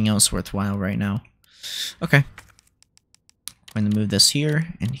 Nothing else worthwhile right now. Okay. I'm gonna move this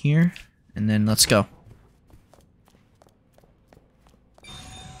here and here, and then let's go.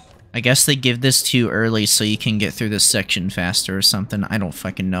 I guess they give this to you early so you can get through this section faster or something. I don't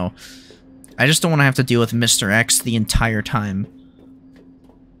fucking know. I just don't want to have to deal with Mr. X the entire time.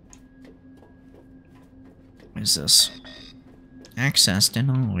 What is this? Access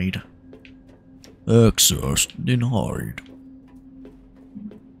denied. Access denied.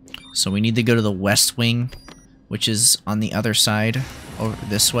 So we need to go to the west wing, which is on the other side, over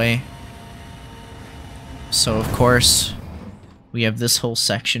this way. So of course, we have this whole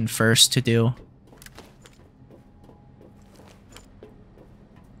section first to do.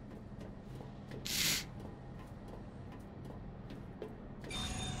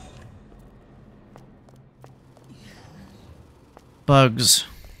 Bugs.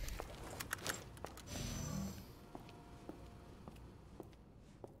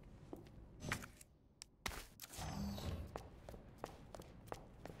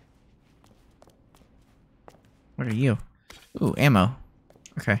 What are you? Ooh, ammo.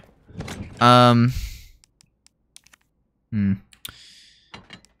 Okay. I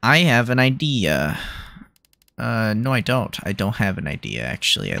have an idea. No I don't. I don't have an idea,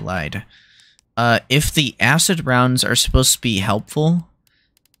 actually. I lied. If the acid rounds are supposed to be helpful,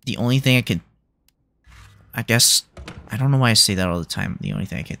 the only thing I could... I guess... I don't know why I say that all the time. The only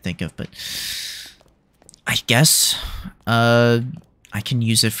thing I can think of, but... I guess... I can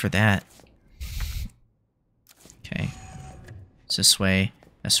use it for that. Okay. It's this way.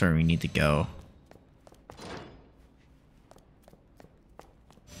 That's where we need to go.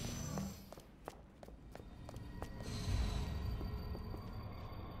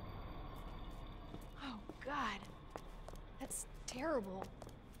 Oh, God. That's terrible.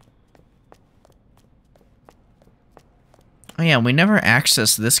 Oh yeah, we never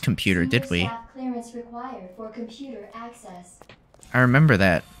accessed this computer, did we? Staff clearance required for computer access. I remember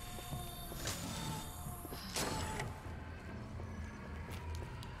that.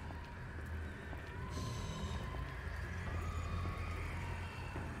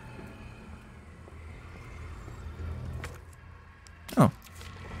 Oh.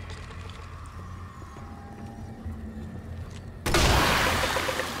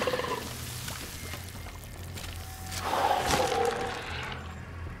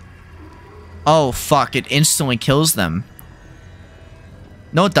 Oh, fuck. It instantly kills them.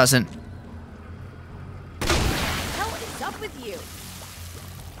 No, it doesn't. What the hell is up with you?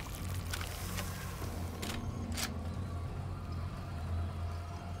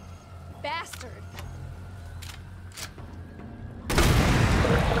 Bastard.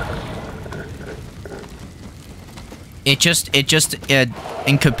 It just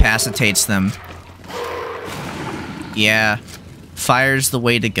incapacitates them. Yeah. Fire's the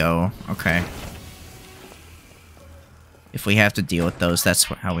way to go. Okay. If we have to deal with those, that's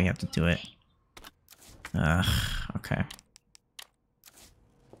how we have to do it. Okay.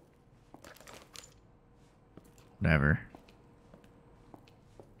 Whatever.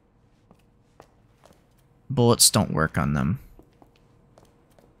 Bullets don't work on them.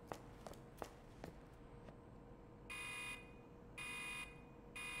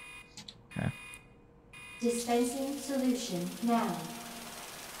 Okay. Dispensing solution now.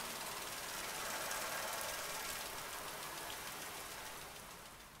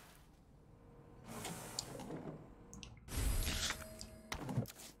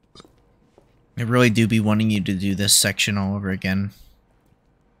 I really do be wanting you to do this section all over again.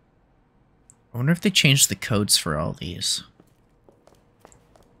 I wonder if they changed the codes for all these.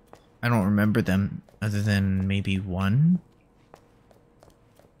 I don't remember them other than maybe one.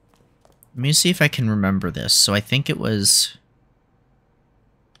 Let me see if I can remember this. So I think it was...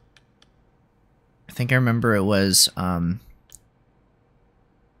 I think I remember it was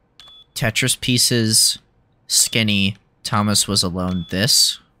Tetris Pieces, Skinny, Thomas Was Alone,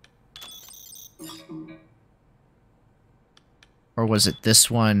 this. Or was it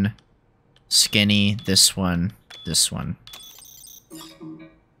this one, Skinny, this one, this one?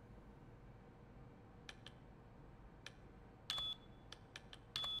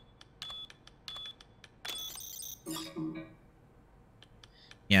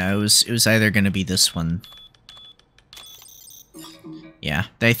 Yeah, it was either gonna be this one. Yeah,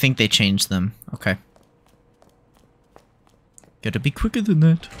 I think they changed them. Okay. Gotta be quicker than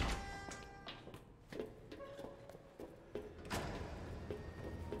that.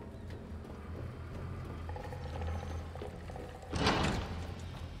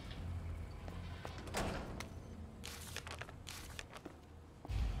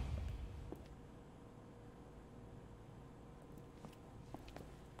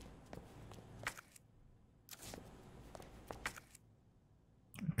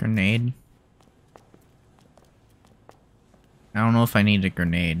 Grenade. I don't know if I need a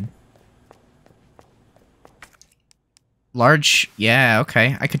grenade. Large, yeah,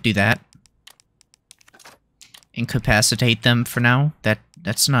 okay, I could do that. Incapacitate them for now.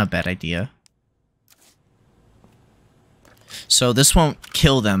 That's not a bad idea. So this won't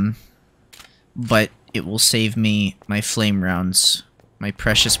kill them, but it will save me my flame rounds. My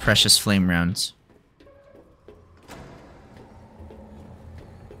precious, precious flame rounds.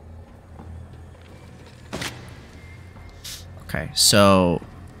 Okay, so...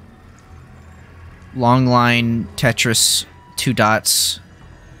 long line, Tetris, 2 dots.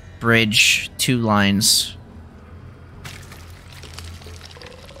 Bridge, 2 lines.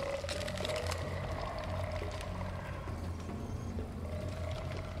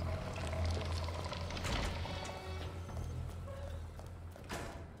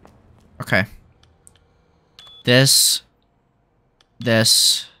 Okay. This, and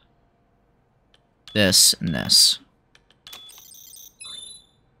this.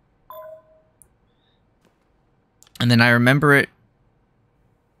 And then I remember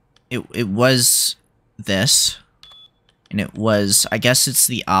it was this. And it was, I guess it's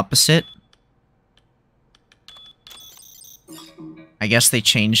the opposite. I guess they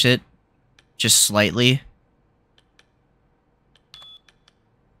changed it just slightly.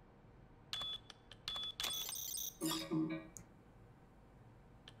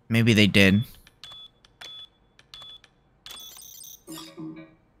 Maybe they did.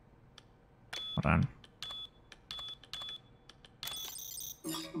 Hold on.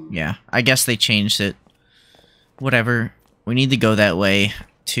 Yeah, I guess they changed it. Whatever. We need to go that way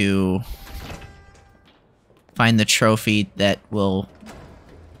to find the trophy that will...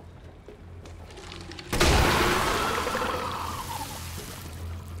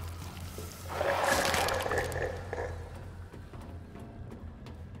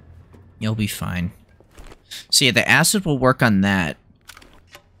 You'll be fine. So yeah, the acid will work on that.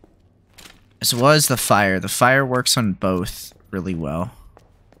 As well as the fire. The fire works on both really well.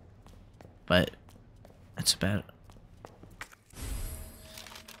 But that's about it.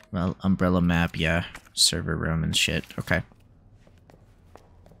 Well, umbrella map, yeah. Server room and shit. Okay.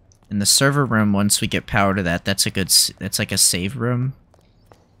 In the server room, once we get power to that, that's a good... That's like a save room.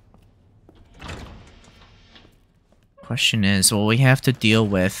 Question is, well, we have to deal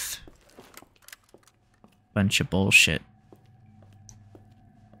with... bunch of bullshit.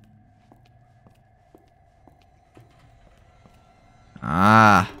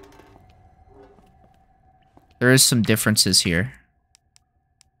 Ah. There is some differences here.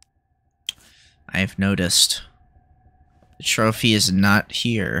 I've noticed. The trophy is not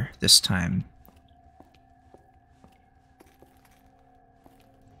here this time.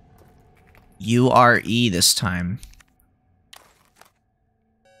 URE this time.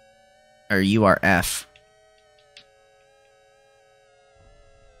 Or URF.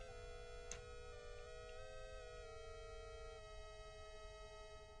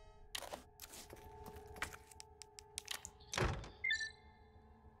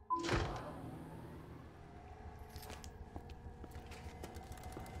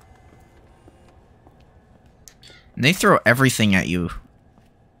 And they throw everything at you.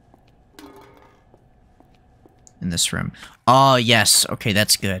 In this room. Oh, yes. Okay,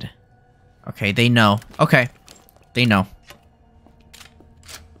 that's good. Okay, they know. Okay. They know.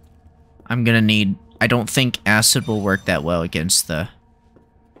 I'm gonna need... I don't think acid will work that well against the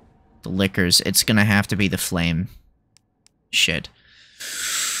liquors. It's gonna have to be the flame. Shit.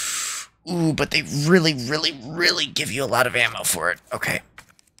 Ooh, but they really, really, really give you a lot of ammo for it. Okay.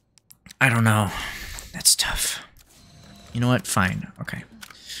 I don't know. That's tough. You know what? Fine. Okay.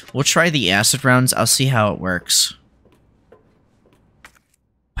 We'll try the acid rounds. I'll see how it works.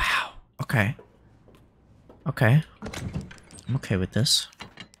 Wow. Okay. Okay. I'm okay with this.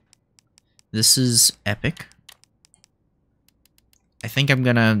 This is epic. I think I'm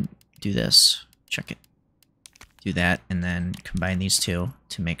gonna do this. Check it. Do that, and then combine these two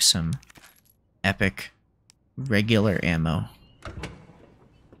to make some epic regular ammo.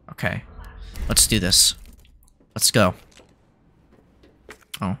 Okay. Let's do this. Let's go.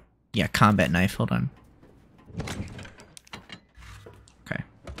 Oh, yeah, combat knife. Hold on. Okay.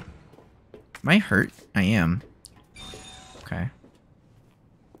 Am I hurt? I am. Okay.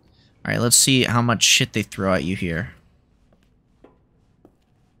 Alright, let's see how much shit they throw at you here.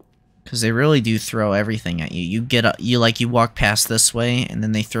 Because they really do throw everything at you. You walk past this way, and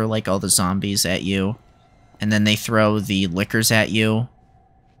then they throw, like, all the zombies at you. And then they throw the liquors at you.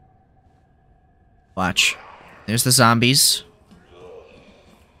 Watch. There's the zombies.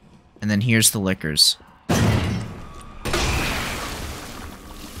 And then here's the liquors.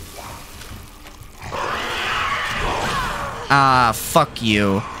 Ah, fuck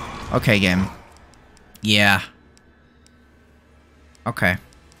you. Okay, game. Yeah. Okay.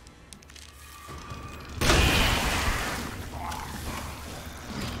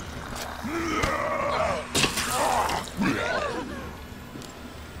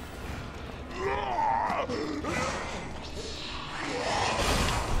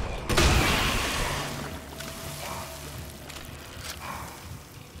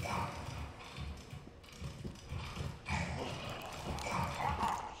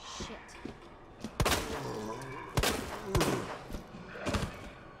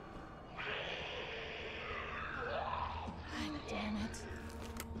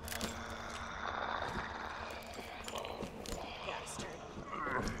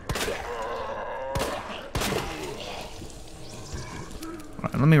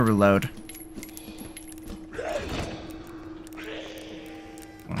 Let me reload.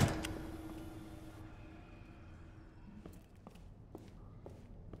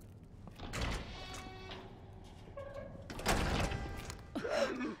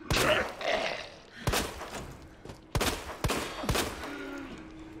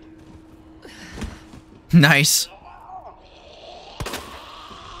 Nice.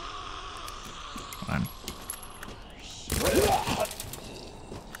 Hold on.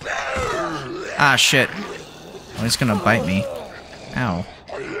 Ah, shit. Oh, he's gonna bite me. Ow.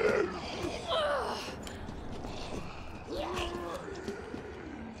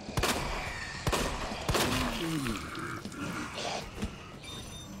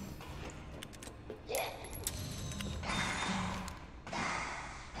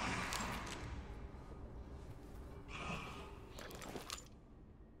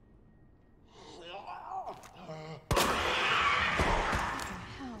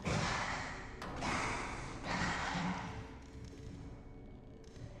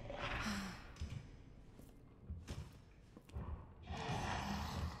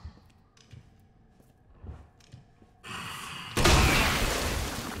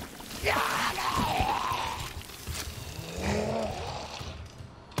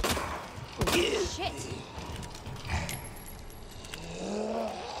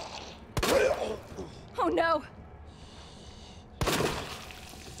 Oh no!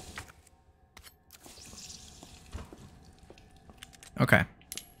 Okay.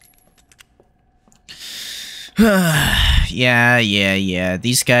 Yeah.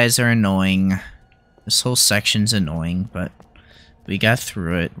 These guys are annoying. This whole section's annoying, but we got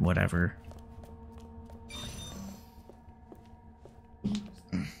through it. Whatever.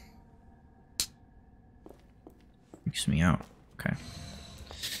 Freaks me out. Okay.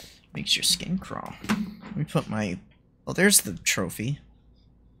 Makes your skin crawl. Let me put my... Oh, there's the trophy.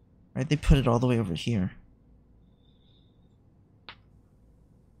 Right, they put it all the way over here.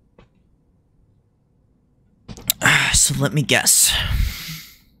 So let me guess.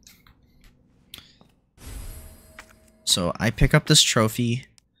 So I pick up this trophy,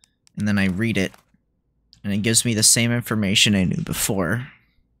 and then I read it, and it gives me the same information I knew before.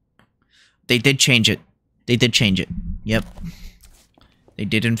 They did change it. They did change it. Yep. They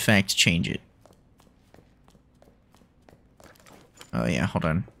did in fact change it. Oh yeah, hold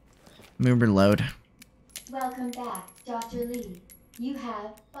on. Let me reload. Welcome back, Dr. Lee. You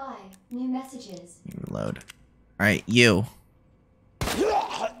have 5 new messages. Let me reload. Alright, you.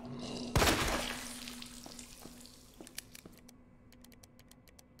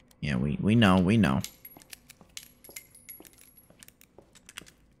 Yeah, we know.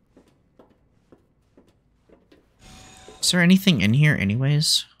 Is there anything in here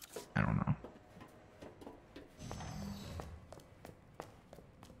anyways? I don't know.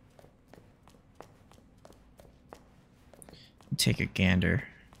 Take a gander.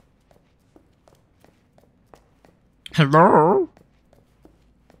 Hello?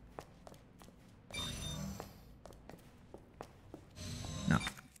 No.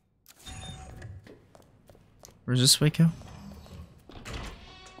 Where's this way go?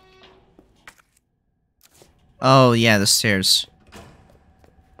 Oh, yeah, the stairs.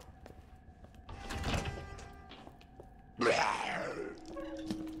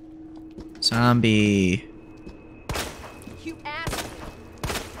 Zombie. You ass!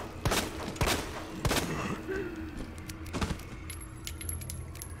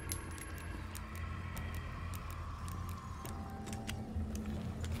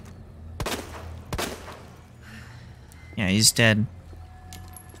 Yeah, he's dead.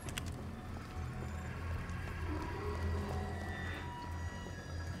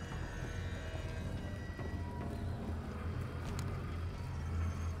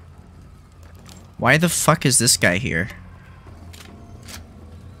 Why the fuck is this guy here?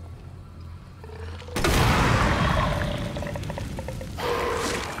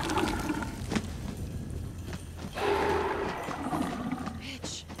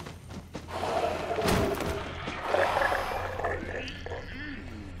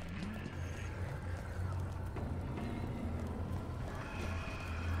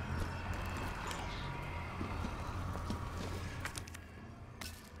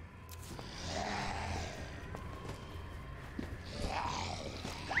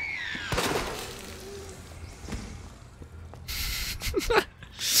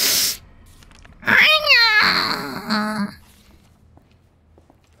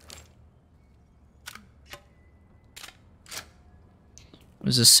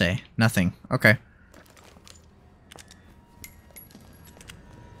 does this say? Nothing. Okay.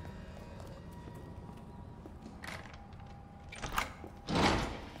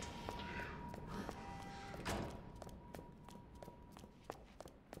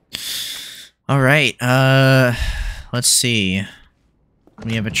 Alright, let's see.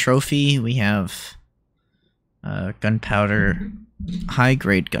 We have a trophy, we have gunpowder,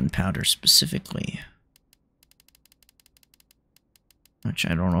 high-grade gunpowder specifically. Which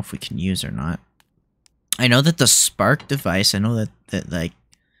I don't know if we can use or not. I know that the spark device, I know that like,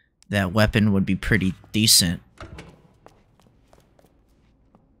 that weapon would be pretty decent.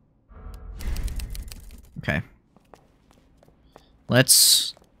 Okay.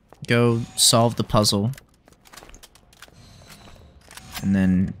 Let's go solve the puzzle. And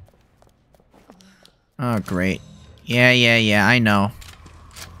then... Oh, great. Yeah, I know.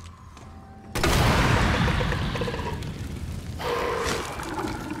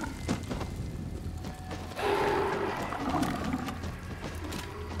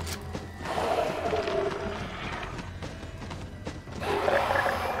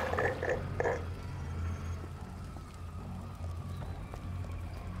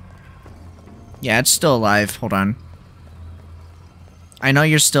 Yeah, it's still alive. Hold on. I know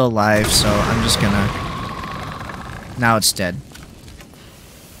you're still alive, so I'm just gonna... Now it's dead.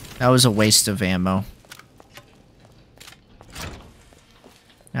 That was a waste of ammo.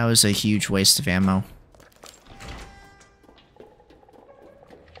 That was a huge waste of ammo.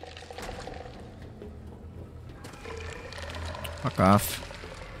 Fuck off.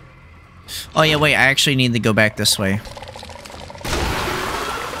 Oh yeah, wait, I actually need to go back this way.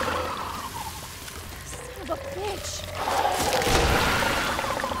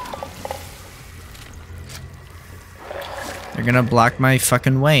 They're gonna block my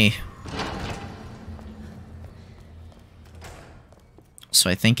fucking way. So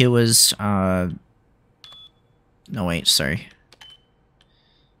I think it was, no wait, sorry.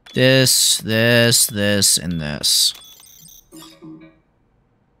 This, and this.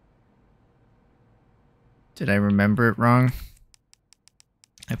 Did I remember it wrong?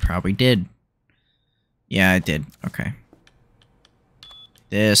 I probably did. Yeah, I did. Okay.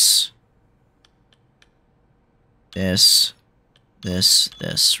 This,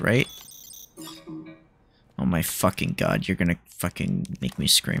 right? Oh my fucking god, you're gonna fucking make me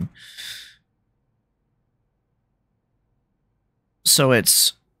scream. So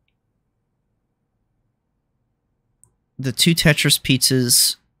it's... the 2 Tetris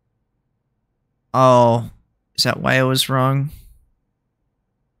pizzas... Oh, is that why I was wrong?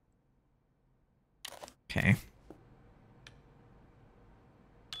 Okay.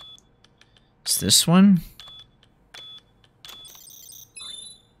 It's this one?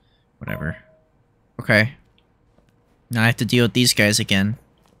 Whatever. Okay. Now I have to deal with these guys again.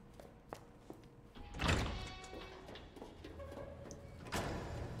 You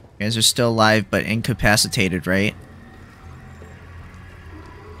guys are still alive, but incapacitated, right?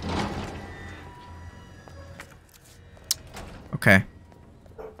 Okay.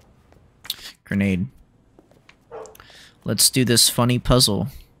 Grenade. Let's do this funny puzzle.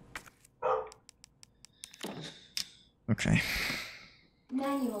 Okay.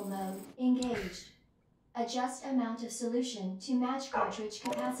 Manual mode engaged. Adjust amount of solution to match cartridge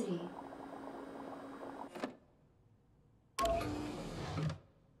capacity.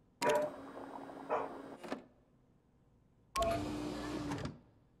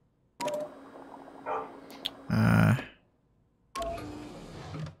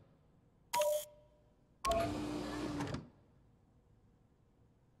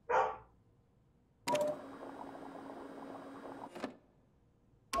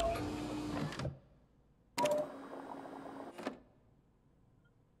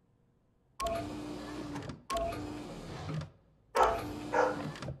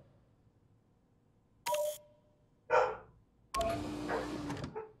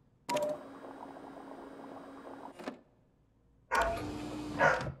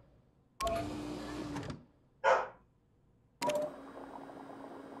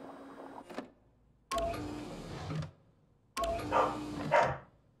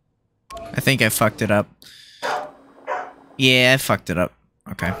 I think I fucked it up. Yeah, I fucked it up.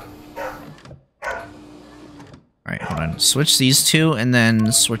 Okay. Alright, hold on. Switch these two, and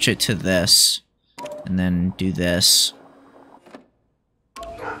then switch it to this. And then do this.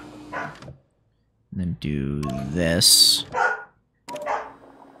 And then do this.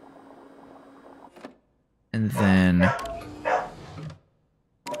 And then...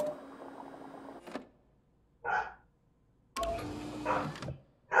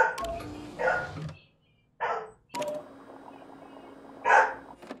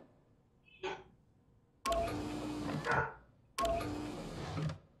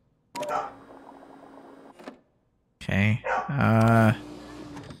 Okay.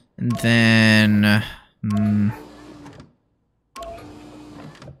 And then...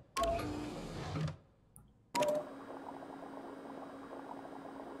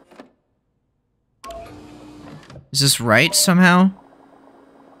 Is this right somehow?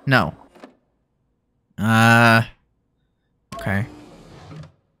 No. Okay.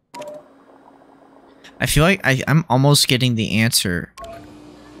 I feel like I'm almost getting the answer.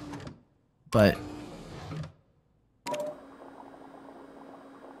 But...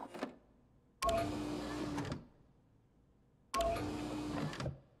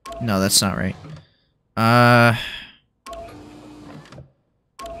 No, that's not right.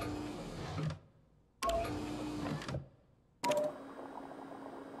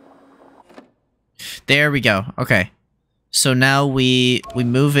 There we go. Okay. So now we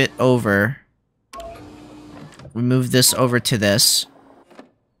move it over. We move this over to this.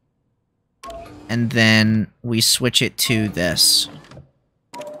 And then we switch it to this.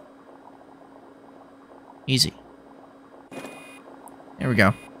 Easy. There we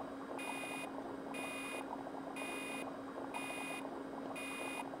go.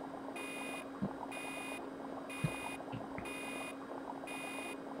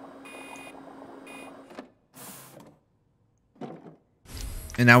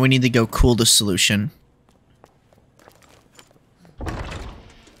 And now we need to go cool the solution.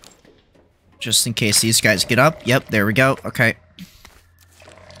 Just in case these guys get up. Yep, there we go. Okay.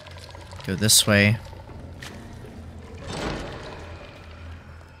 Go this way.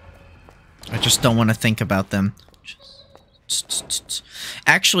 I just don't want to think about them.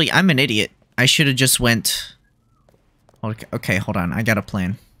 Actually, I'm an idiot. I should have just went... Okay, hold on. I got a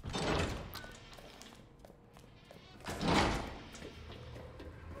plan.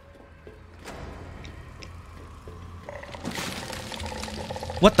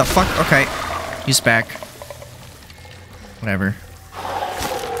 What the fuck? Okay. He's back. Whatever.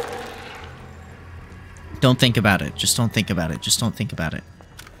 Don't think about it. Just don't think about it. Just don't think about it.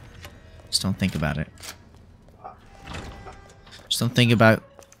 Just don't think about it. Just don't think about,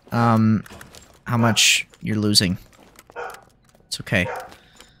 how much you're losing. It's okay.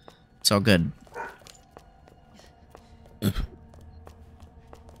 It's all good.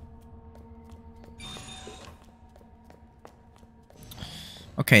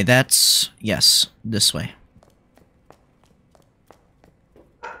 Okay, that's... Yes, this way.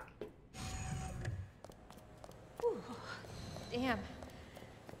 Ooh, damn.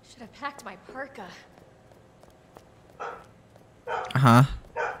 Should have packed my parka. Uh-huh.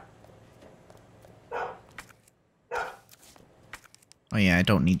 Oh yeah, I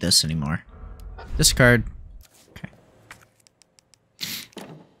don't need this anymore. Discard. Okay.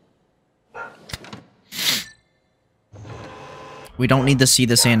 We don't need to see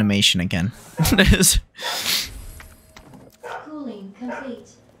this animation again. Cooling complete.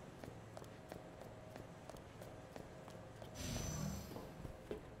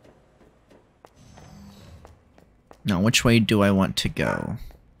 Now, which way do I want to go?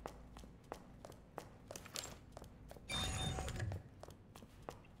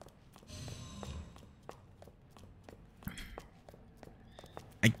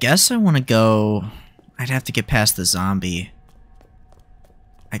 I guess I want to go... I'd have to get past the zombie.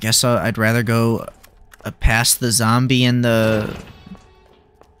 I guess I'd rather go past the zombie and the...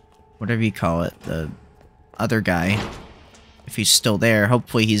 whatever you call it, the other guy. If he's still there.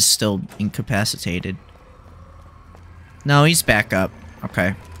 Hopefully he's still incapacitated. No, he's back up.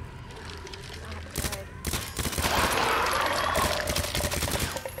 Okay.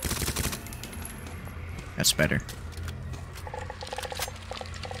 That's better.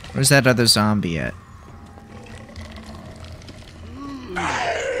 Where's that other zombie at?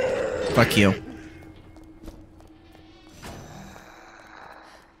 Fuck you.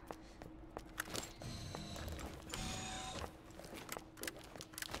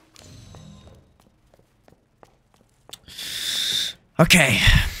 Okay.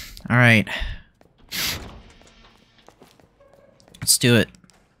 Alright. Let's do it.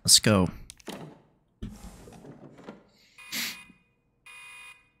 Let's go.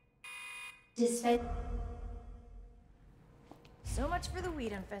 So much for the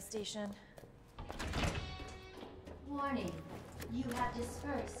weed infestation. Warning. You have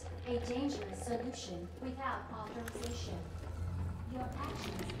dispersed a dangerous solution without authorization. Your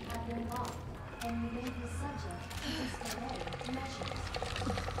actions have been logged, and you may be subject to disciplinary measures.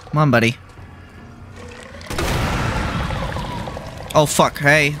 Come on, buddy. Oh, fuck.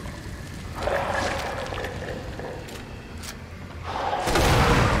 Hey.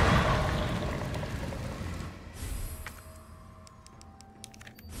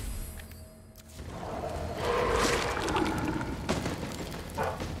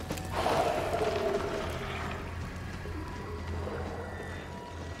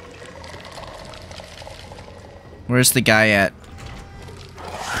 Where's the guy at?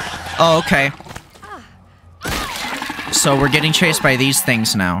 Oh, okay. So we're getting chased by these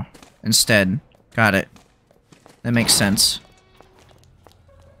things now instead. Got it. That makes sense.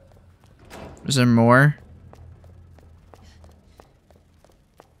 Is there more?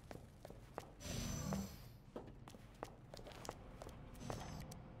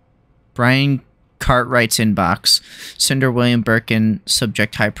 Brian Cartwright's inbox. Cinder William Birkin,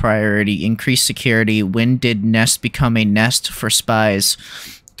 subject high priority. Increased security. When did Nest become a nest for spies?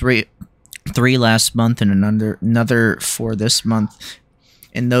 Three last month and another 4 this month.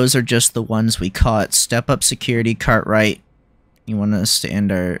 And those are just the ones we caught. Step up security, Cartwright. You want us to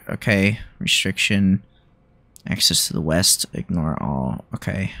end our... Okay. Restriction. Access to the west. Ignore all.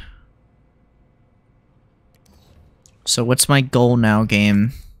 Okay. So what's my goal now,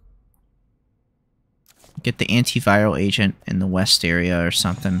 game? Get the antiviral agent in the west area or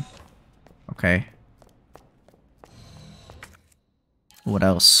something. Okay. What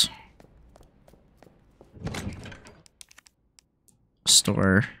else?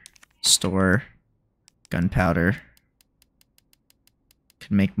 Store. Gunpowder.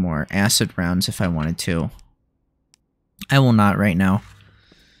 Could make more acid rounds if I wanted to. I will not right now.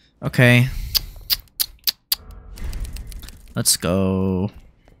 Okay. Let's go.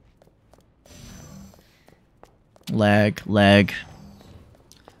 Lag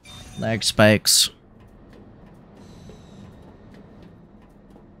spikes.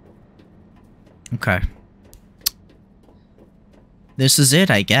 Okay. This is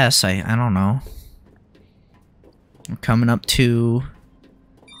it, I guess. I don't know. We're coming up to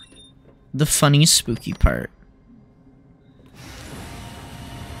the funny, spooky part.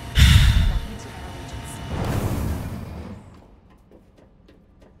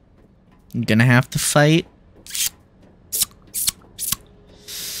 I'm gonna have to fight.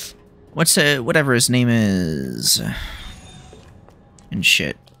 Whatever his name is. And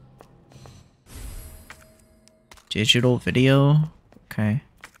shit. Digital video. Okay.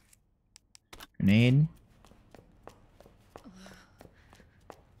 Grenade.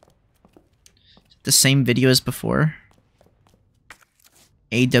 The same video as before.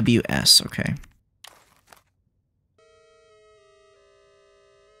 AWS, okay.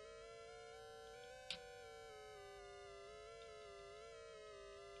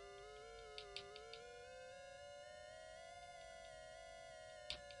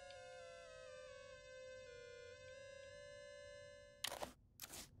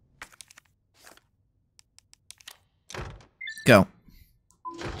 Go.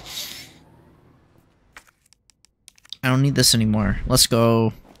 I don't need this anymore. Let's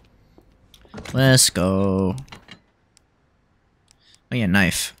go. Let's go. Oh yeah,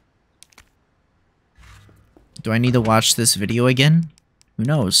 knife. Do I need to watch this video again? Who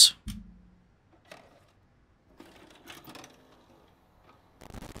knows?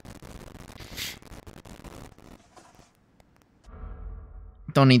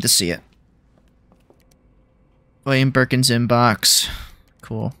 Don't need to see it. William Birkin's inbox.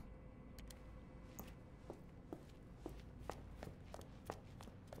 Cool.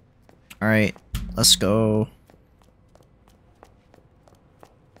 Alright, let's go.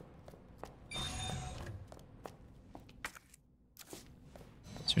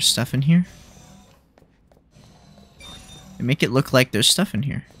 Is there stuff in here? They make it look like there's stuff in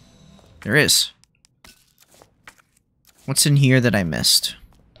here. There is. What's in here that I missed?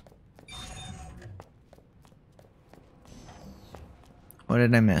 What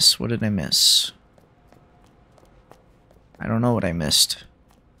did I miss? What did I miss? I don't know what I missed.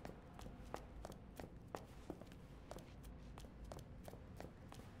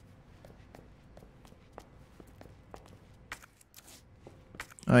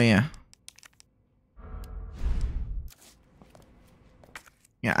 Oh yeah.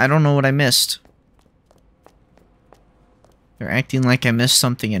 Yeah, I don't know what I missed. They're acting like I missed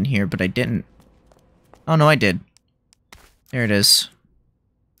something in here, but I didn't. Oh no, I did. There it is.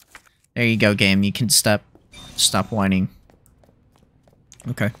 There you go, game. You can stop whining.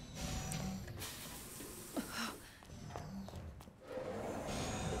 Okay.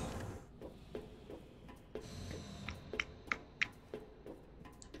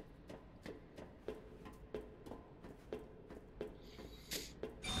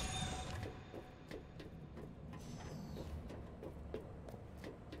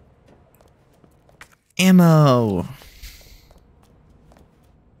 Ammo.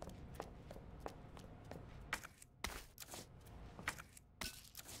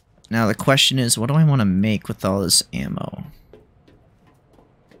 Now the question is, what do I want to make with all this ammo?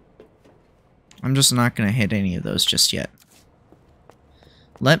 I'm just not going to hit any of those just yet.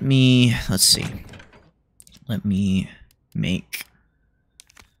 Let's see. let me make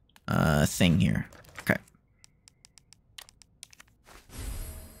a thing here. Okay.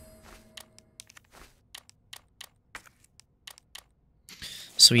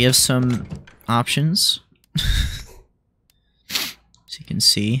 So we have some options. As you can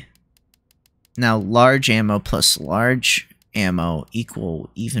see. Now, large ammo plus large ammo equal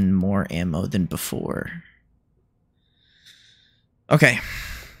even more ammo than before. Okay.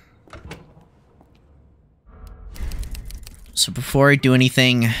 So before I do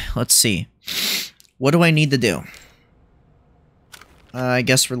anything, let's see. What do I need to do? I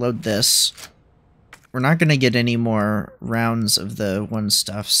guess reload this. We're not going to get any more rounds of the one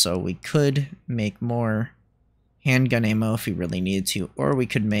stuff, so we could make more handgun ammo if we really needed to, or we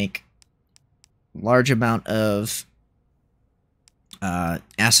could make large amount of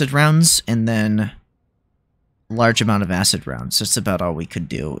acid rounds and then large amount of acid rounds. That's about all we could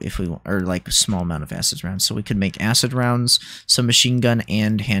do if we, or like a small amount of acid rounds. So we could make acid rounds, some machine gun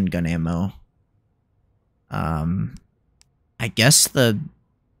and handgun ammo. I guess the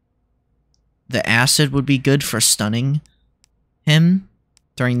acid would be good for stunning him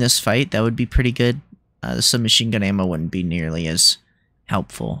during this fight. That would be pretty good. The submachine gun ammo wouldn't be nearly as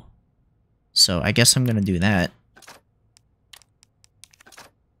helpful. So I guess I'm gonna do that.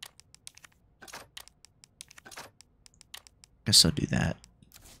 Guess I'll do that.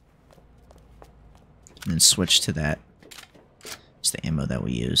 And then switch to that. It's the ammo that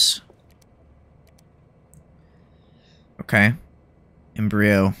we use. Okay.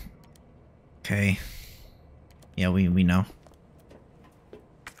 Embryo. Okay. Yeah, we know.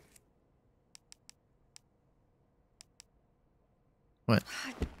 What?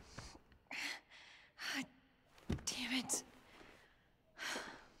 Damn it.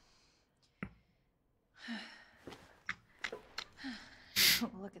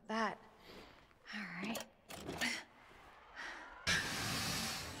 Look at that. All right.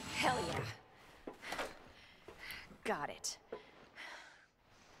 Hell yeah. Got it.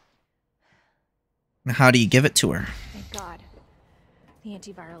 Now how do you give it to her? Thank God. The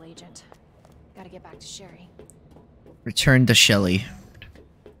antiviral agent. Gotta get back to Sherry. Return to Shelly.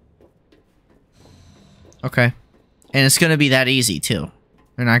 Okay. And it's gonna be that easy, too.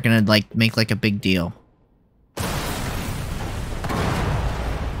 They're not gonna, like, make, like, a big deal.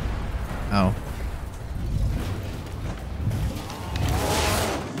 Oh.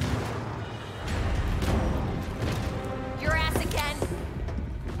 Your ass again!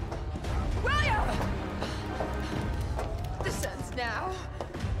 William! This ends now.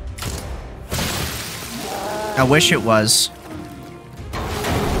 I wish it was.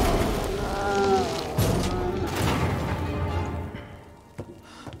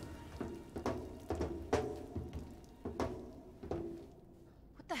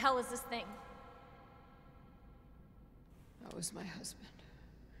 What the hell is this thing? That was my husband.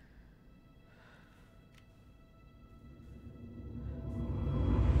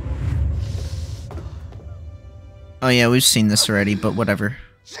 Oh yeah, we've seen this already, but whatever.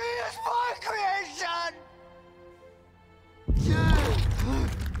 She is my creation!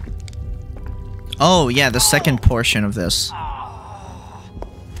 Oh yeah, the second portion of this.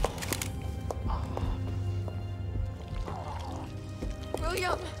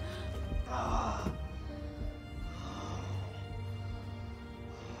 William!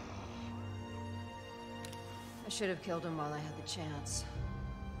 I should have killed him while I had the chance.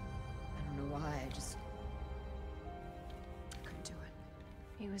 I don't know why, I just couldn't do it.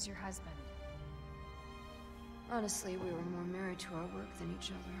 He was your husband. Honestly, we were more married to our work than each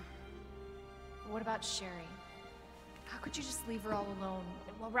other. But what about Sherry? How could you just leave her all alone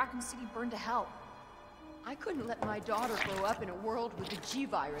while Raccoon City burned to hell? I couldn't let my daughter grow up in a world with the G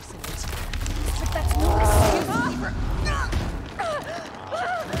virus in it. But that's no excuse.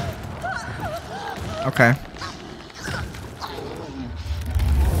 Okay.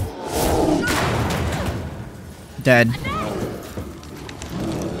 Dead.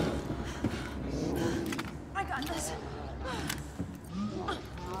 I got this.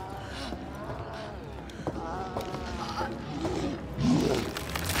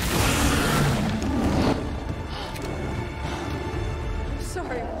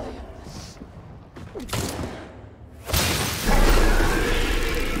 Sorry, William.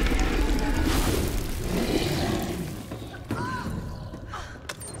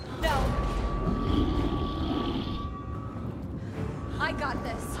 No. I got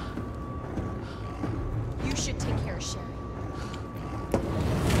this. You should take care of Sherry.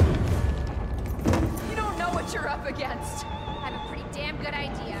 You don't know what you're up against. I have a pretty damn good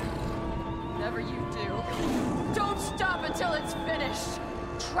idea. Whatever you do, don't stop until it's finished.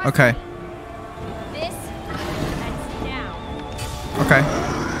 Trust Okay. me. This Okay.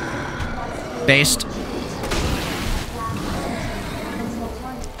 Based.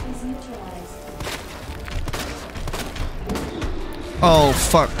 Oh,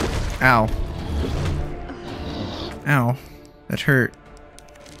 fuck. Ow. Ow. That hurt.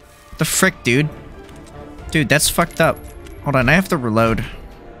 What the frick, dude? Dude, that's fucked up. Hold on, I have to reload.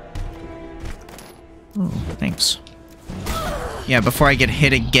 Oh, thanks. Yeah, before I get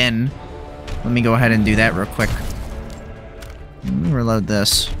hit again, let me go ahead and do that real quick. Let me reload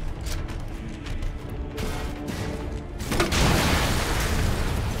this.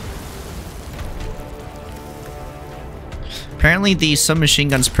 Apparently the submachine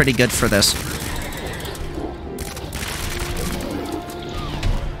gun's pretty good for this.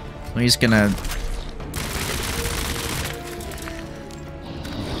 He's gonna...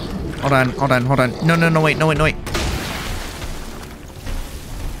 Hold on, hold on, hold on. No, no, no, wait, no, wait, no, wait.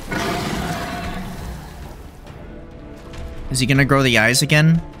 Is he gonna grow the eyes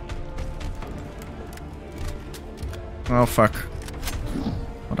again? Oh, fuck.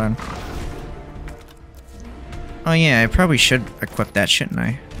 Hold on. Oh yeah, I probably should equip that, shouldn't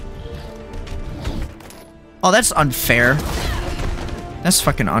I? Oh, that's unfair. That's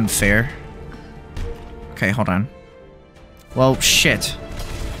fucking unfair. Okay, hold on. Well, shit.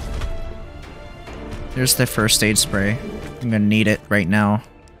 There's the first aid spray. I'm gonna need it right now.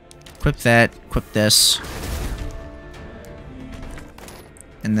 Equip that, equip this.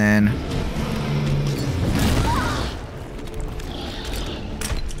 And then...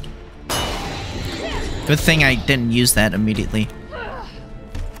 Good thing I didn't use that immediately.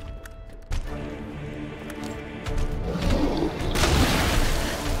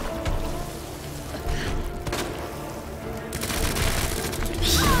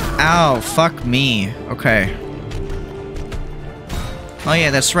 Ow, fuck me. Okay. Oh yeah,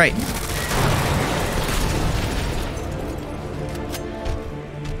 that's right.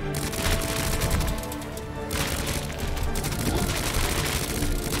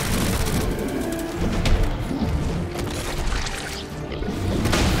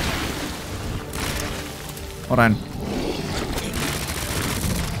 Hold on.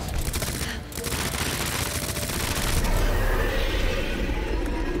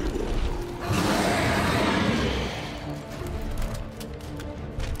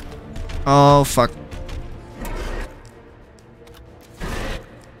 Oh, fuck.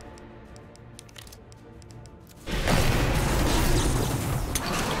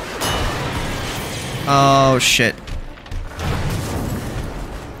 Oh, shit.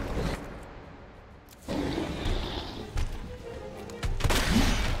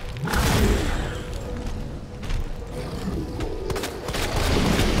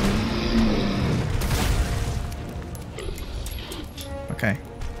 Okay.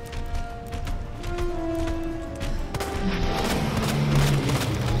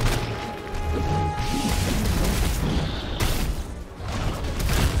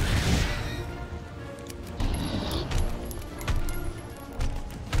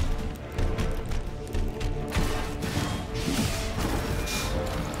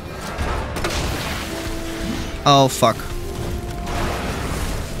 Oh, fuck.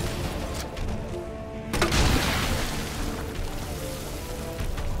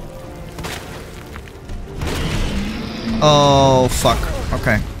 Oh, fuck.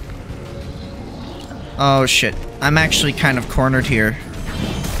 Okay. Oh, shit. I'm actually kind of cornered here.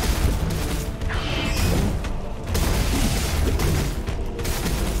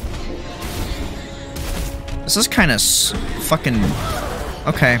 This is kind of fucking...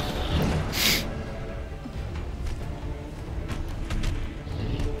 Okay.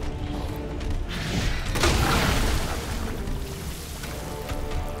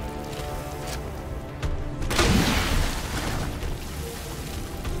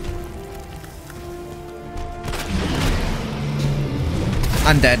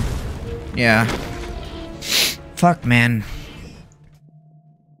 I'm dead. Yeah. Fuck, man.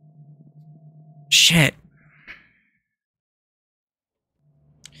 Shit.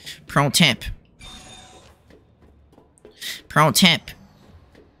 Pro tip. Pro tip.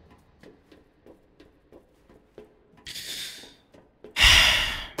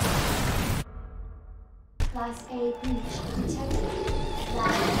 Class A breach detected.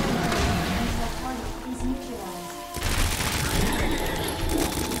 Class A target is neutralized.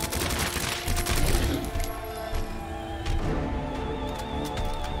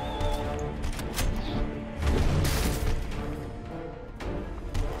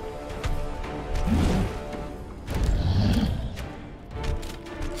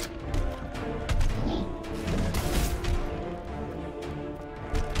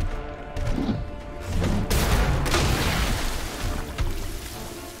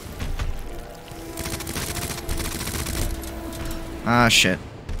 Ah, shit.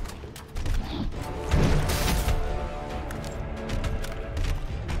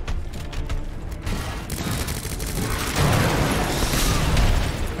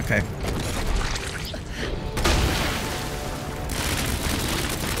 Okay.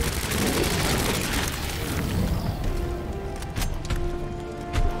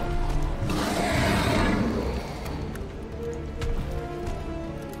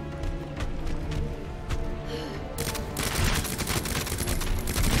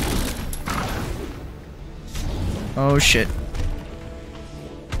 Oh shit.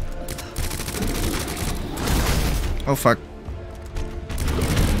 Oh fuck.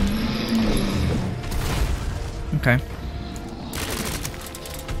 Okay.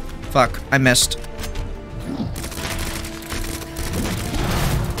 Fuck, I missed.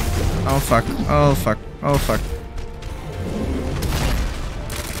 Oh fuck, oh fuck, oh fuck.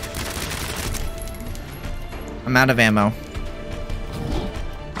 I'm out of ammo.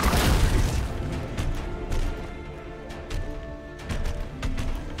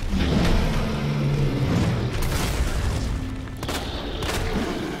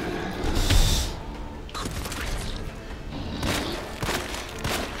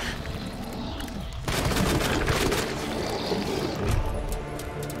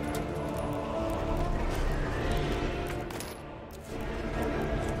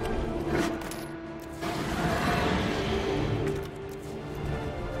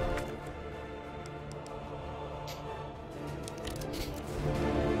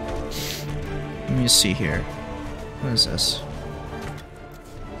 Let me see here. What is this?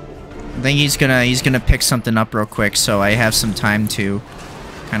 I think he's gonna pick something up real quick, so I have some time to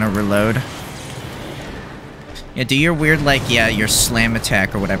kind of reload. Yeah, do your weird, like, yeah, your slam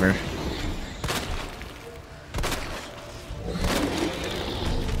attack or whatever.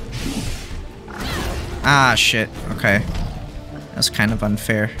 Ah, shit. Okay. That's kind of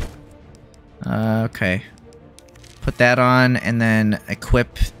unfair. Okay. Put that on, and then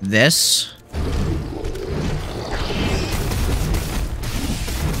equip this.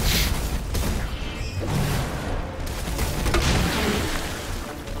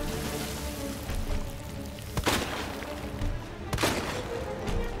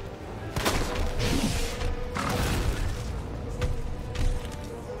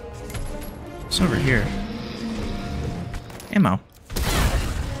 What's over here? Ammo.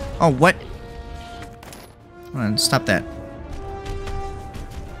 Oh, what? Hold on, stop that.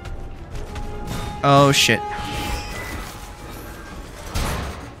 Oh, shit.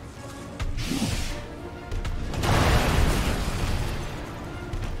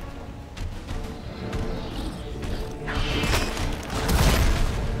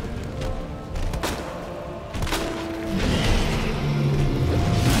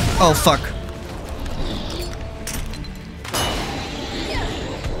 Oh, fuck.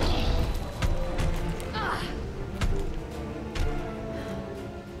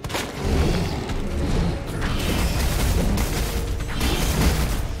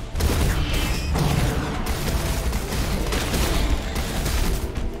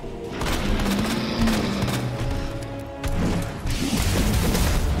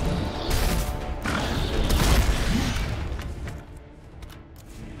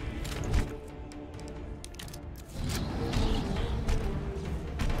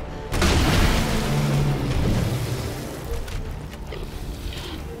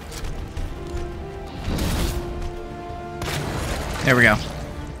 There we go.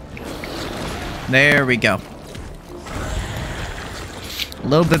 There we go. A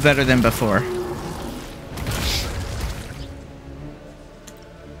little bit better than before.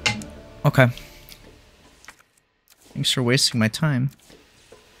 Okay. Thanks for wasting my time.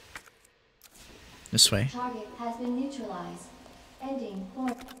 This way. Target has been neutralized. Ending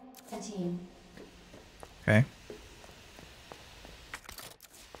quarantine. Okay.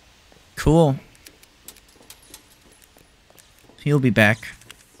 Cool. He'll be back.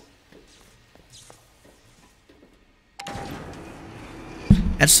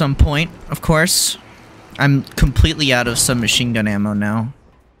 At some point, of course. I'm completely out of submachine gun ammo now.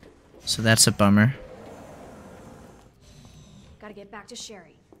 So that's a bummer. Gotta get back to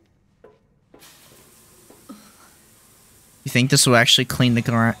Sherry. You think this will actually clean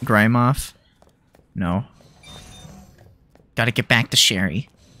the grime off? No. Gotta get back to Sherry.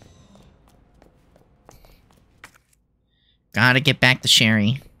 Gotta get back to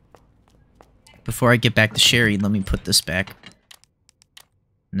Sherry. Before I get back to Sherry, let me put this back.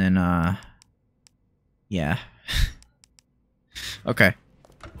 And then, yeah. Okay.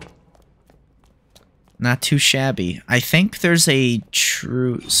 Not too shabby. I think there's a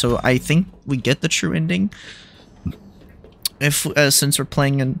true... So I think we get the true ending if since we're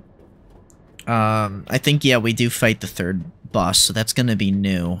playing in, I think yeah we do fight the third boss, so that's gonna be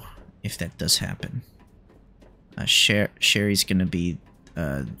new if that does happen. Sherry's gonna be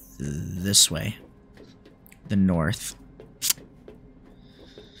this way, the north.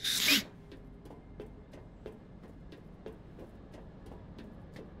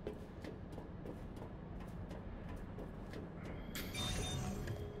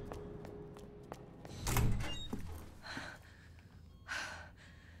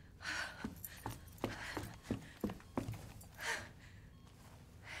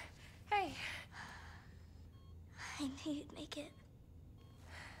 Hey. I knew you'd make it.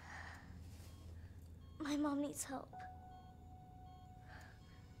 My mom needs help.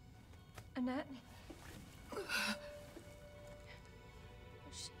 Annette?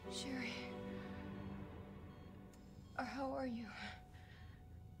 Sherry. How are you?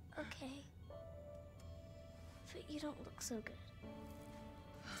 Okay. But you don't look so good.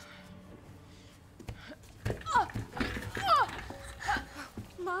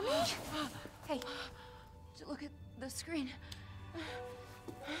 Mommy? Hey, did you look at the screen?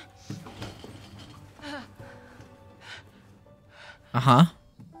 Uh-huh.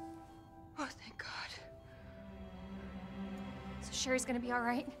 Oh, thank God. So Sherry's gonna be all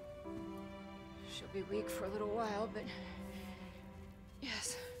right? She'll be weak for a little while, but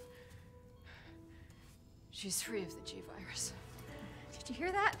yes. She's free of the G virus. Did you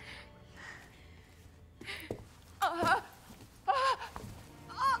hear that?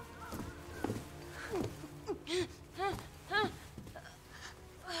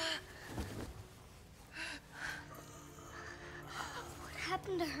 What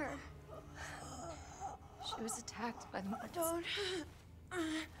happened to her? She was attacked by the monsters.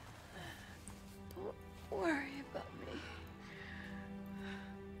 Don't worry about me.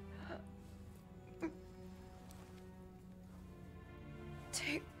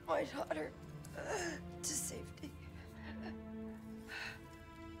 Take my daughter to safety.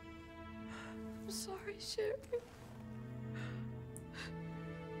 I'm sorry, Sherry.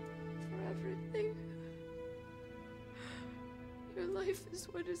 For everything. Your life is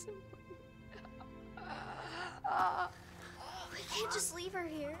what is important. We can't just leave her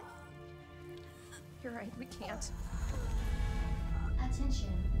here. You're right, we can't.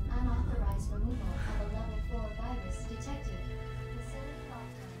 Attention, unauthorized removal of a level 4 virus detected. Facility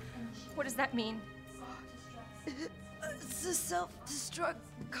lockdown initiated. What does that mean? Self-destruct sequence. It's a self-destruct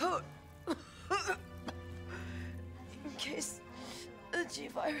code. In case the G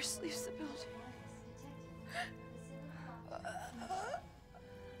virus leaves the building.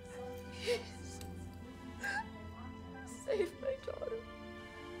 Save my daughter.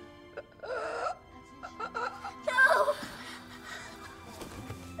 No!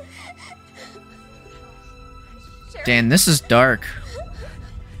 Sherry, Dan, this is dark.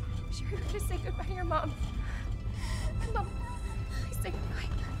 Sherry, just say goodbye to your mom. Mom, please say goodbye.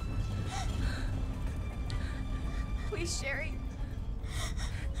 Please, Sherry.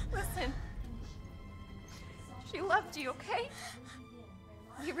 Listen. She loved you, okay?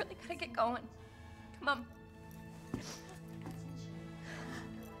 You really gotta get going. Come on.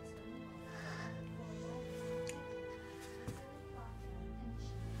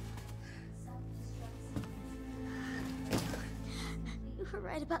 You were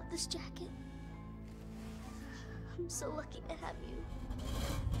right about this jacket. I'm so lucky to have you.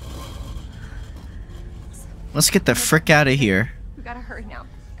 Let's get the frick out of here. We gotta hurry now.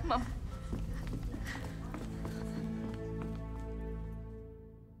 Come on.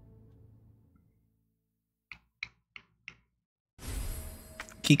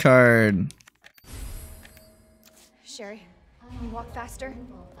 Keycard. Sherry, can you walk faster?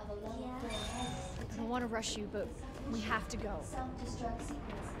 Yeah. I don't want to rush you, but we have to go. Self-destruct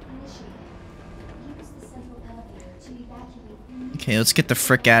sequence initiated. Use the central elevator to evacuate. Okay, let's get the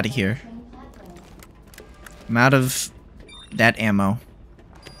frick out of here. Train platform. I'm out of that ammo.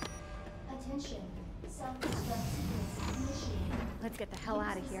 Attention, self-destruct sequence initiated. Let's get the hell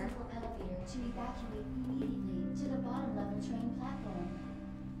out of here. Central elevator to evacuate immediately to the bottom level train platform.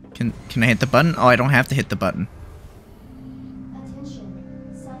 Can I hit the button? Oh, I don't have to hit the button.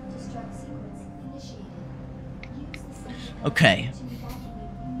 Attention, self-destruct sequence initiated. Use the central Okay. elevator to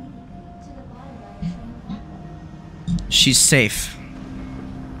evacuate immediately to the bottom level train platform. She's safe.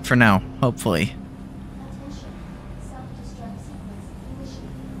 For now, hopefully. Attention, self-destruct sequence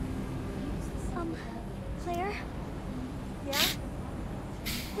initiated. Use the central elevator. Claire? Yeah?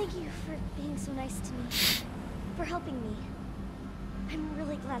 Thank you for being so nice to me. For helping me. I'm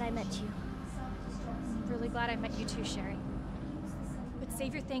really glad I met you. I'm really glad I met you too, Sherry. But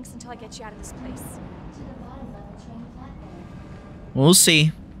save your thanks until I get you out of this place. To the bottom level train platform. We'll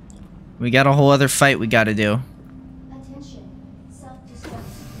see. We got a whole other fight we gotta do. Attention. Self-destruct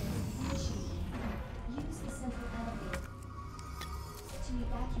sequence initiated. Use the central elevator to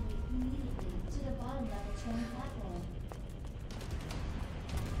evacuate immediately to the bottom level train platform.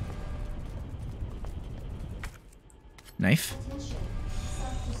 Knife. Attention.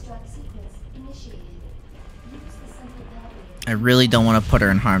 Self-destruct sequence initiated. Use the central elevator I really don't want to put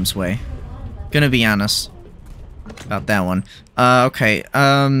her in harm's way. to the bottom level. Gonna be honest about that one. Okay.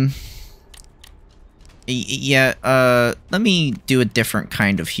 Yeah, let me do a different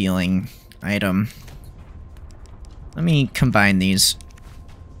kind of healing item. Let me combine these.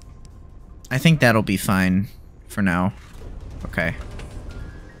 I think that'll be fine for now. Okay.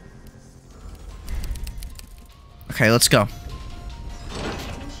 Okay, let's go.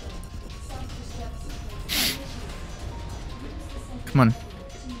 Come on.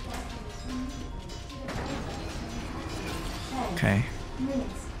 Okay.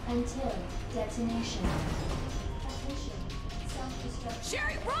 Minutes until detonation. Attention. Self-destruct.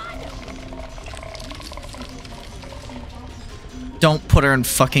 Sherry, run! Don't put her in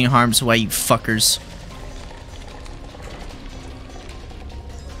fucking harm's way, you fuckers.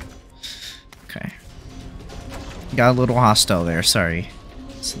 Okay. Got a little hostile there, sorry.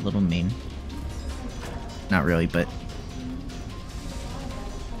 It's a little mean. Not really, but...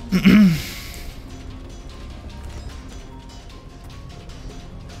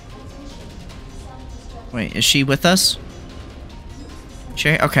 Wait, is she with us?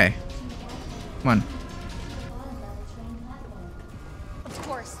 Sherry? Okay. Come on. Of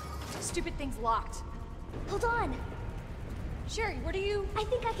course. Stupid thing's locked. Hold on. Sherry, what are you... I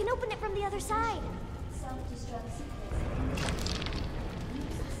think I can open it from the other side. Self-destruct sequence.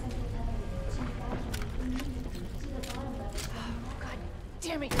 Use the central elevator to evacuate immediately to the bottom level train platform. God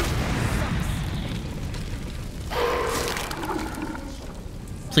damn it. Sucks.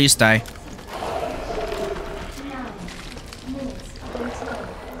 Please die. 9 minutes until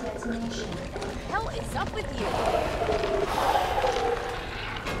detonation. What the hell is up with you?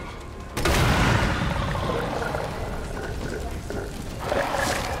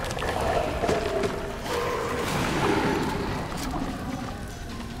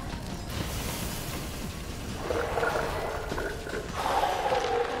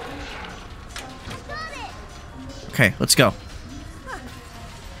 Okay, let's go.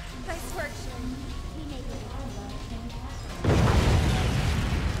 Nice work, Sherry.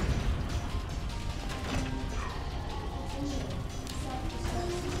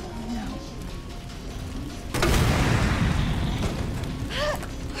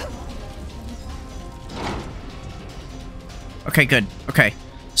 Okay, good. Okay.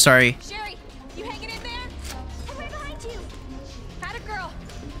 Sorry. Sherry, you hanging in there? I'm right behind you. Had a girl.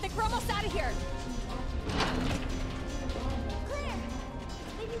 I think we're almost out of here. Claire,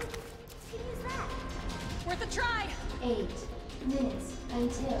 maybe we can use that. Worth a try. 8 minutes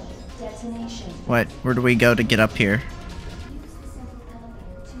until detonation. What? Where do we go to get up here? Use the central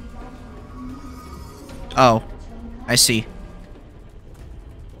elevator to evacuate immediately to the bottom Oh, level train I see.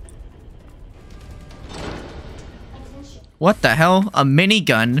 Attention. What the hell? A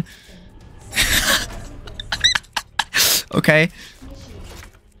minigun? Okay.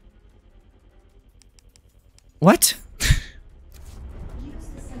 What? Use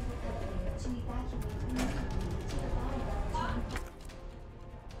the central elevator to evacuate immediately to the bottom level train.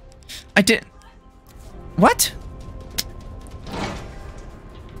 I did. What?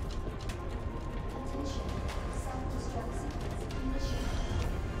 Attention. Self-destruct sequence initiated.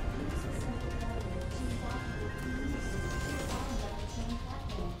 Use the central elevator to evacuate immediately to the bottom level train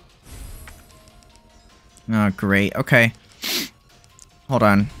platform. Oh, great. Okay. Hold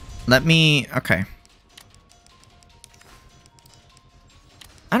on. Let me... Okay.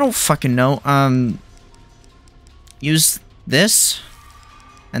 I don't fucking know. Use this.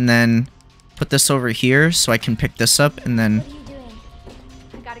 And then put this over here so I can pick this up and then... What are you doing?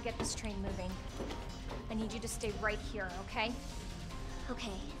 I gotta get this train moving. I need you to stay right here, okay?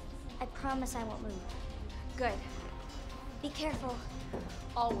 Okay. I promise I won't move. Good. Be careful.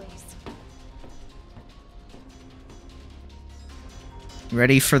 Always.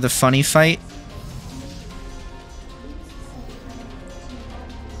 Ready for the funny fight?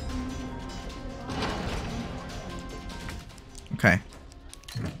 Okay.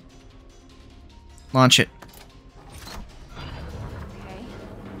 Launch it. Okay.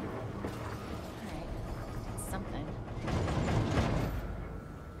 Alright. That's something.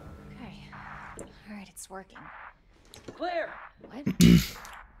 Okay. Alright, it's working. Claire! What?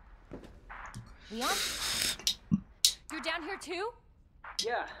 Leon? You're down here too?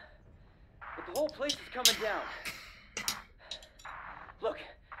 Yeah, but the whole place is coming down. Look,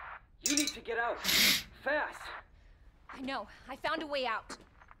 you need to get out. Fast. I know. I found a way out.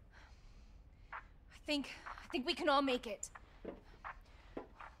 I think we can all make it.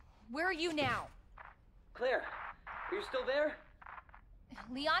 Where are you now? Claire, are you still there?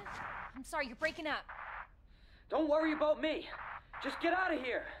 Leon? I'm sorry, you're breaking up. Don't worry about me. Just get out of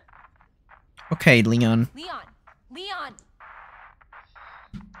here. Okay, Leon. Leon! Leon!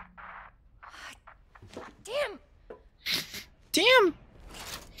 Damn! Damn!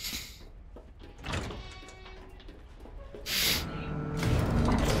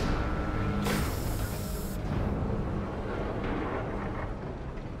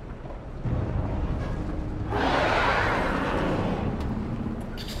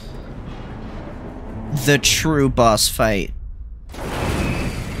 The true boss fight.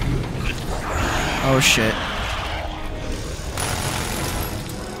 Oh shit.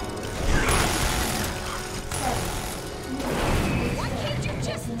 Why can't you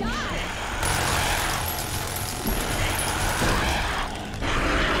just die?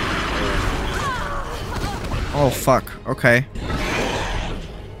 Oh fuck. Okay.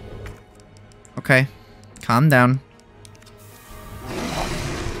 Okay. Calm down.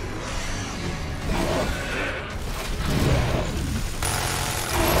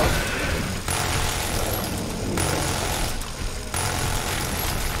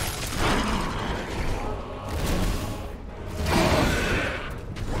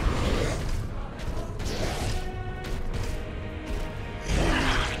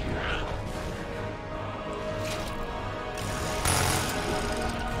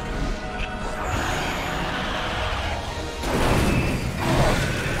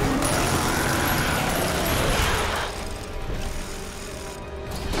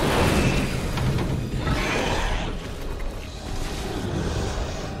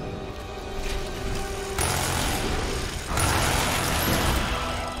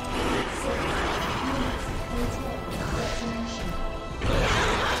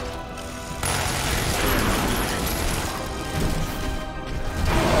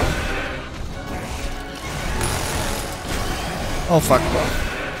 Oh fuck.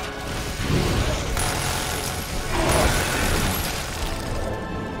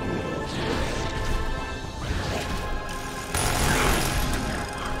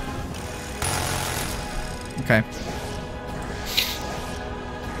 Okay.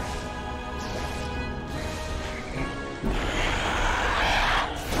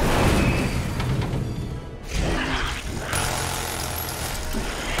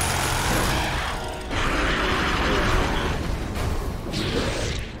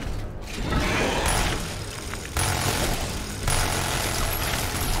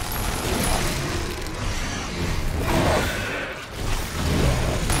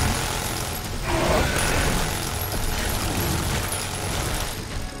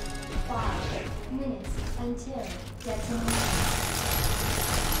 Until detonation.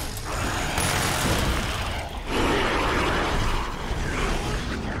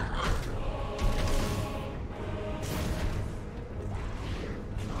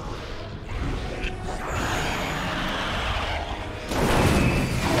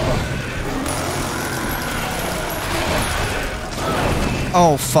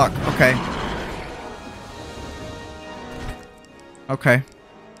 Oh fuck. Okay. Okay.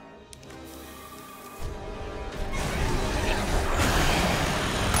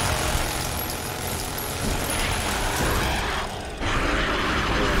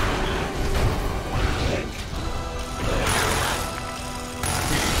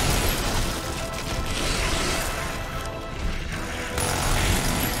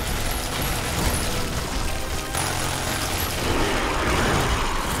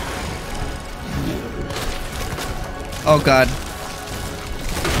 Oh god.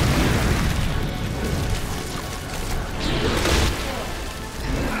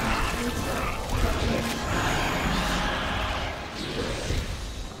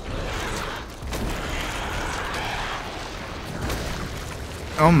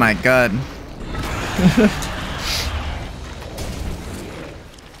 Oh my god.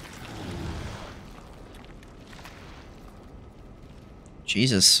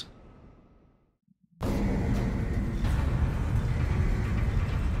 Jesus.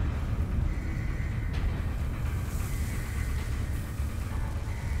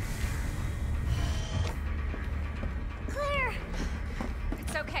 Claire!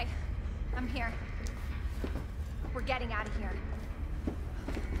 It's okay. I'm here. We're getting out of here.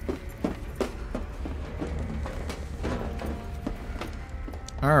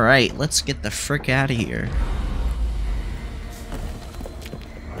 Alright, let's get the frick out of here.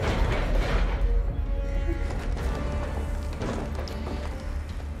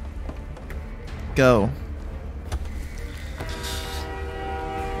 Go.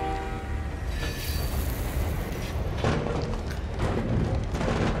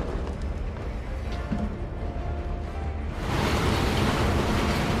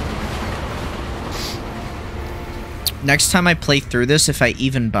 Next time I play through this, if I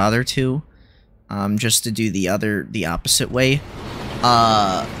even bother to, just to do the opposite way,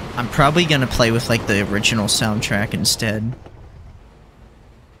 I'm probably gonna play with like the original soundtrack instead.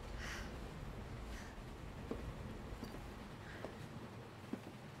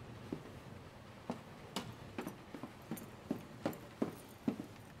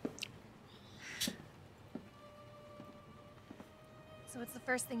 So what's the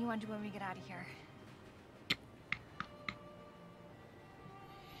first thing you want to do when we get out of here?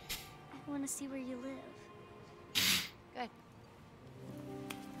 I want to see where you live. Good.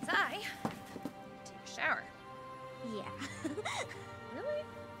 I take a shower. Yeah. Really?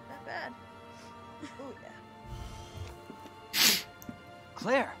 Not bad. Oh yeah.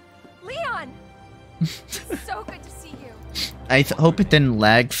 Claire! Leon! It's so good to see you. I hope it didn't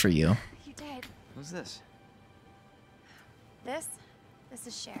lag for you. You did. Who's this? This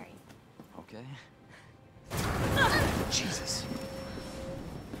is Sherry. Okay. Jesus.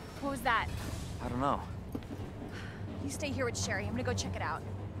 What was that? I don't know. You stay here with Sherry. I'm gonna go check it out.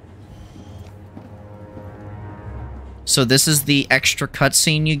 So this is the extra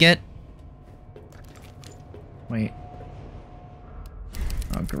cutscene you get? Wait.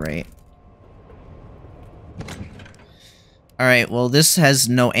 Oh, great. Alright, well this has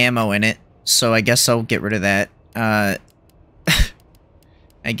no ammo in it, so I guess I'll get rid of that.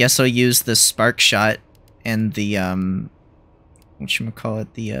 I guess I'll use the spark shot and the,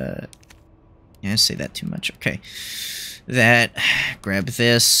 whatchamacallit, the, yeah, I say that too much, okay. That, grab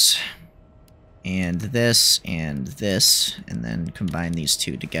this, and this, and this, and then combine these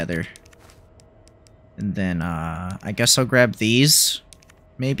two together. And then, I guess I'll grab these,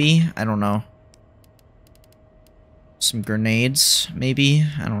 maybe? I don't know. Some grenades, maybe?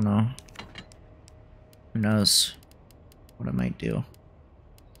 I don't know. Who knows what I might do?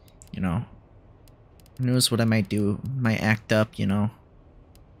 You know, who knows what I might do? Might act up, you know.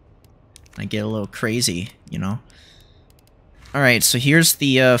 I get a little crazy, you know. Alright, so here's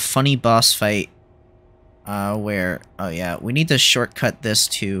the funny boss fight. Where, oh yeah, we need to shortcut this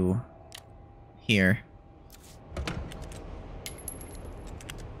to here.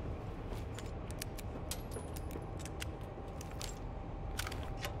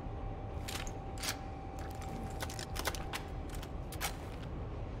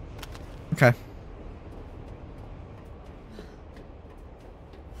 Okay.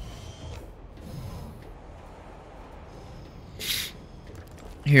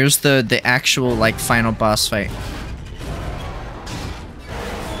 Here's the actual, like, final boss fight.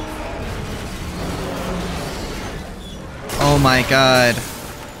 Oh my god. You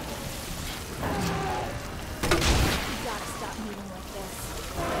gotta stop moving like this.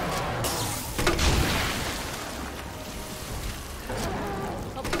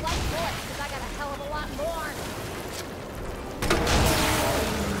 Hope you like bullets, because I got a hell of a lot more.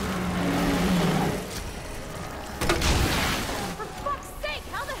 For fuck's sake,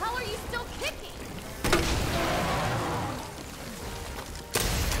 how the hell are you still kicking?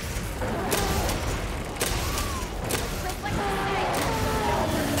 Just like a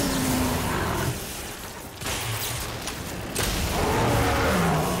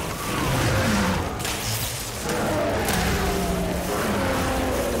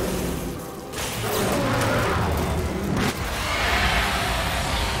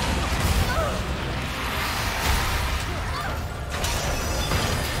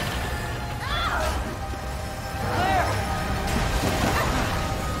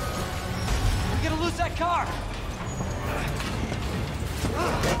You gotta lose that car!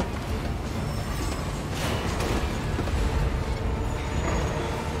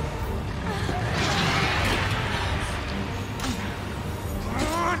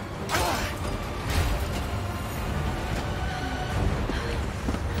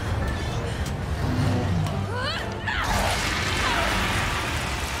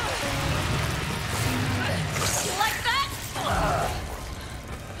 You like that?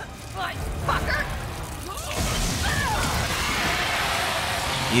 What, fucker?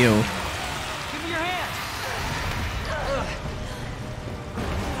 Ew. Give me your hand!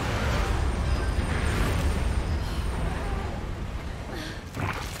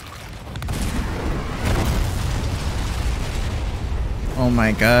 Oh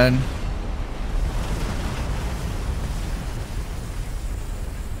my god.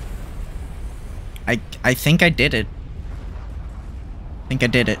 I think I did it. I think I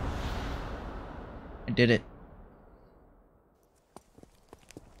did it. I did it.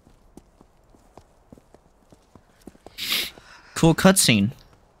 Cool cutscene.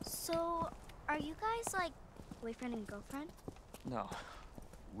 So, are you guys like boyfriend and girlfriend? No,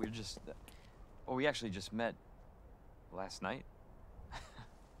 we're just. Well, we actually just met last night.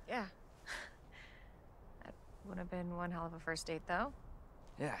 Yeah. That would have been one hell of a first date, though.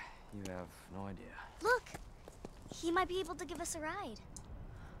 Yeah, you have no idea. Look, he might be able to give us a ride.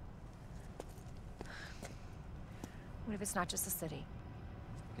 What if it's not just the city?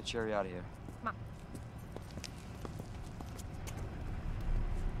 Get Sherry out of here. Come on.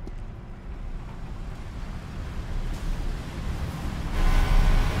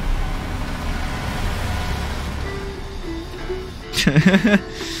 Hey,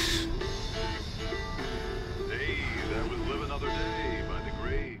 that was Live Another Day by the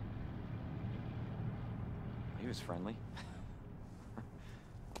Great. He was friendly.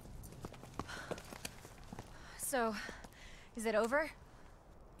 So, is it over?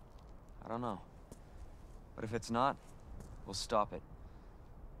 I don't know. But if it's not, we'll stop it.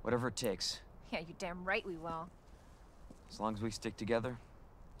 Whatever it takes. Yeah, you damn right we will. As long as we stick together,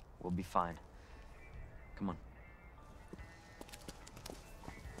 we'll be fine. Come on.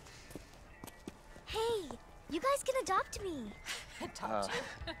 Hey, you guys can adopt me. Adopt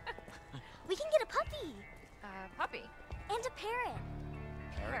you. We can get a puppy. Puppy. And a parrot.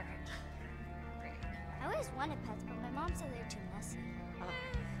 Parrot. I always wanted pets, but my mom said they're too messy.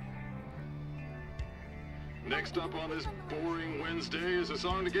 Next up on this boring Wednesday is a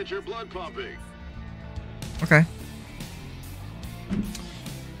song to get your blood pumping. Okay.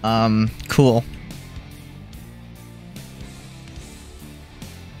 Cool.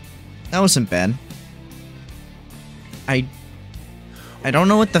 That wasn't bad. I don't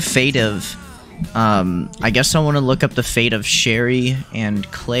know what the fate of, I guess I want to look up the fate of Sherry and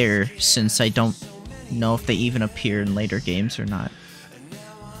Claire, since I don't know if they even appear in later games or not.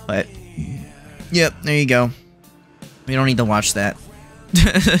 But, yep, there you go. We don't need to watch that.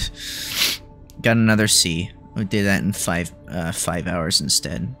 Got another C. We did that in 5 hours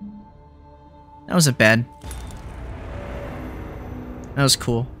instead. That wasn't bad. That was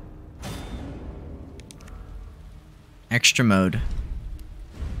cool. Extra mode.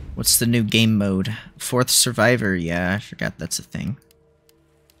 What's the new game mode? Fourth Survivor. Yeah, I forgot that's a thing.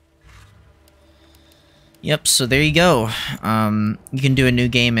 Yep, so there you go. You can do a new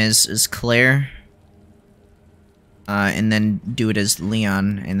game as Claire. And then do it as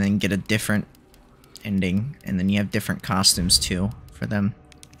Leon, and then get a different ending. And then you have different costumes, too, for them.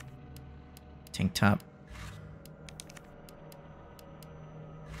 Tank top.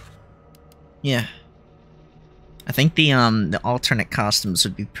 Yeah. I think the alternate costumes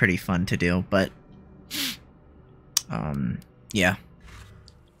would be pretty fun to do, but yeah.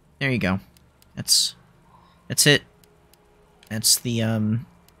 There you go. That's it. That's the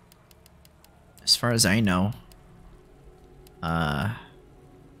as far as I know.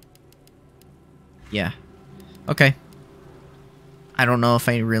 Yeah. Okay. I don't know if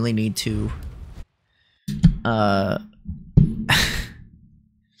I really need to I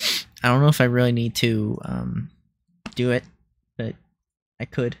don't know if I really need to do it, but I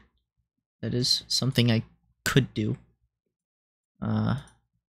could. That is something I could do. But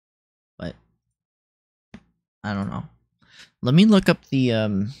I don't know. Let me look up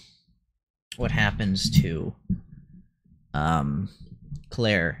the what happens to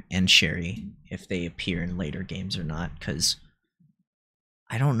Claire and Sherry if they appear in later games or not, because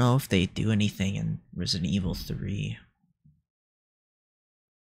I don't know if they do anything in Resident Evil 3.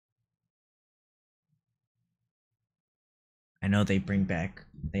 I know they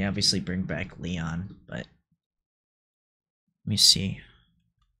obviously bring back Leon, but let me see.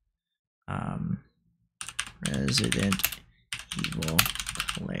 Resident Evil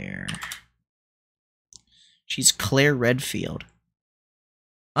Claire. She's Claire Redfield.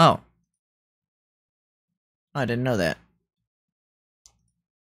 Oh. I didn't know that.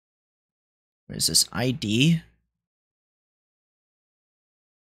 What is this? ID?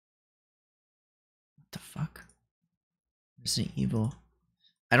 What the fuck? Resident Evil.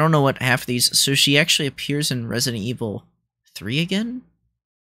 I don't know what half of these. So she actually appears in Resident Evil 3 again?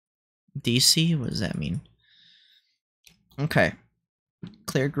 DC? What does that mean? Okay.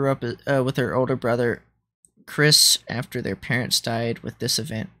 Claire grew up with her older brother Chris after their parents died, with this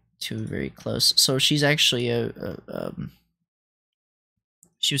event too very close. So she's actually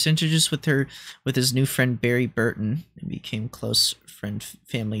she was introduced with his new friend Barry Burton and became close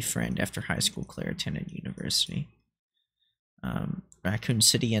family friend after high school. Claire attended university. Raccoon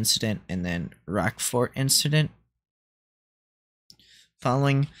City incident and then Rockfort incident.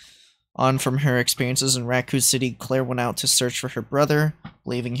 Following On from her experiences in Raccoon City, Claire went out to search for her brother,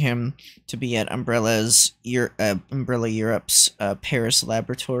 leaving him to be at Umbrella Europe's Paris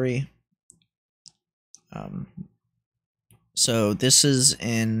laboratory. So this is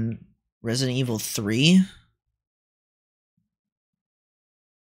in Resident Evil 3.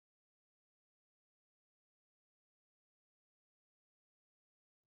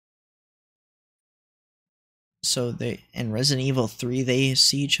 So they in Resident Evil 3 they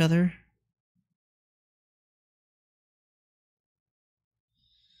see each other.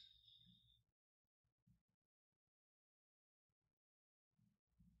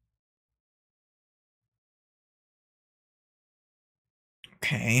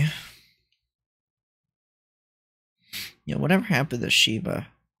 Okay. Yeah, whatever happened to Shiva?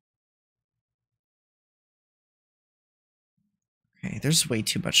 Okay, there's way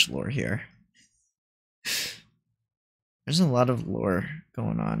too much lore here. There's a lot of lore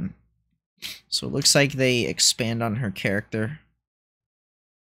going on. So it looks like they expand on her character.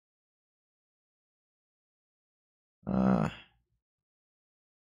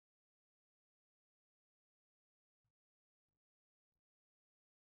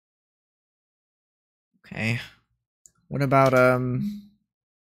 Okay. What about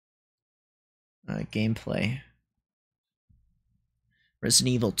gameplay?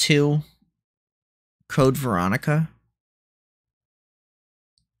 Resident Evil 2, Code Veronica.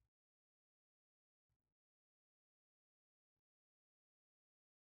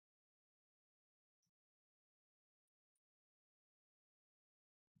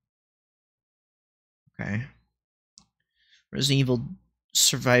 Okay. Resident Evil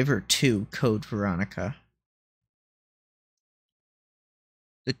Survivor 2, Code Veronica.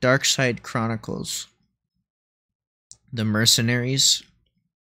 The Dark Side Chronicles. The Mercenaries.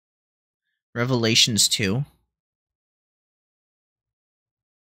 Revelations 2.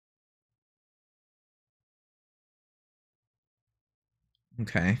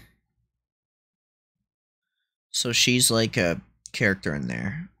 Okay. So she's like a character in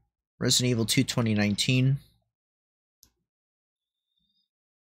there. Resident Evil 2 2019.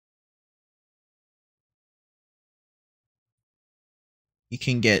 You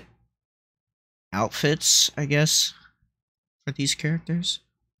can get outfits, I guess, for these characters.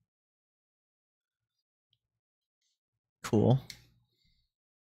 Cool.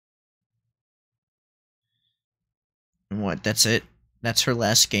 And what? That's it? That's her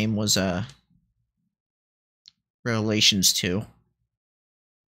last game was Revelations 2.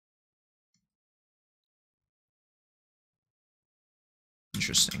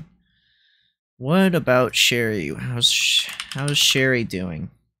 Interesting. What about Sherry? How's Sherry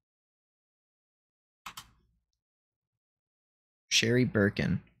doing? Sherry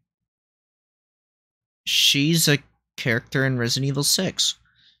Birkin. She's a character in Resident Evil 6.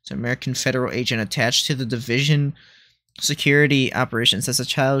 She's an American federal agent attached to the Division Security Operations. As a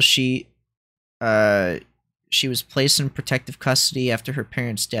child, she was placed in protective custody after her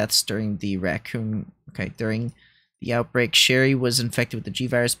parents' deaths during the during the outbreak. Sherry was infected with the G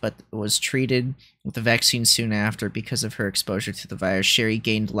virus, but was treated with the vaccine soon after. Because of her exposure to the virus, Sherry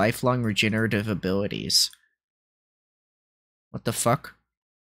gained lifelong regenerative abilities. What the fuck?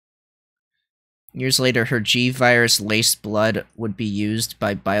 Years later, her G virus laced blood would be used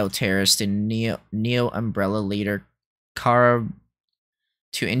by bioterrorist and Neo Umbrella leader Kara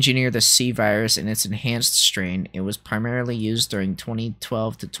to engineer the C virus in its enhanced strain. It was primarily used during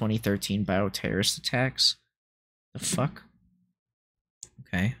 2012 to 2013 bioterrorist attacks. The fuck?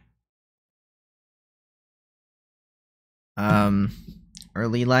 Okay.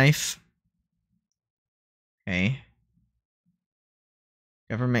 Early life. Okay.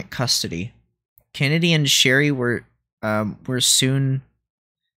 Government custody. Kennedy and Sherry were soon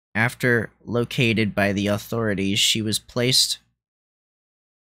after located by the authorities. She was placed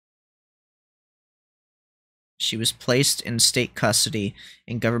in state custody,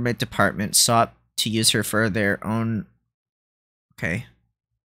 and government departments sought to use her for their own. Okay.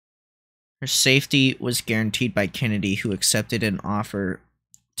 Her safety was guaranteed by Kennedy, who accepted an offer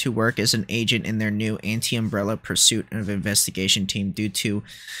to work as an agent in their new anti-umbrella pursuit of investigation team due to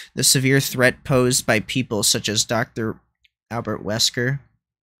the severe threat posed by people such as Dr. Albert Wesker.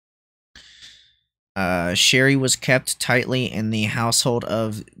 Sherry was kept tightly in the household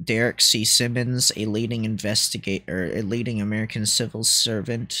of Derek C. Simmons, a leading American civil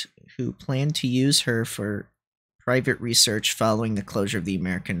servant who planned to use her for private research following the closure of the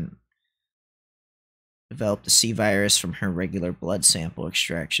American developed the C virus from her regular blood sample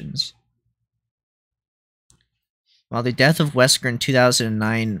extractions. While the death of Wesker in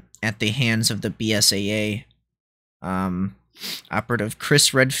 2009 at the hands of the BSAA, Operative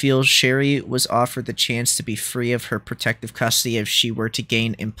Chris Redfield, Sherry was offered the chance to be free of her protective custody if she were to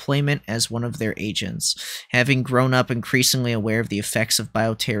gain employment as one of their agents. Having grown up increasingly aware of the effects of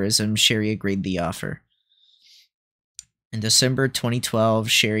bioterrorism, Sherry agreed the offer. In December 2012,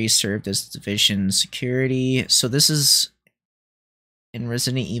 Sherry served as division security. So this is in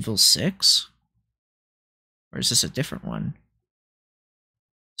Resident Evil 6? Or is this a different one?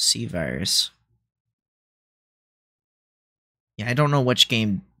 C-Virus. Yeah, I don't know which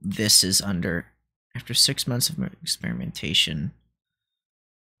game this is under. After 6 months of experimentation.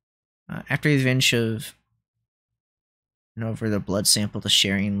 After the event of over the blood sample to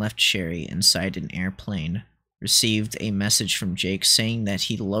Sherry and left Sherry inside an airplane, received a message from Jake saying that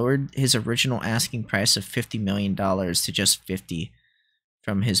he lowered his original asking price of $50 million to just 50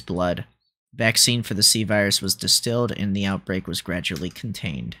 from his blood. Vaccine for the C-Virus was distilled and the outbreak was gradually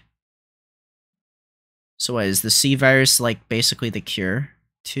contained. So what, is the C-Virus like basically the cure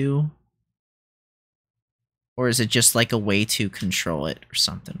to? Or is it just like a way to control it or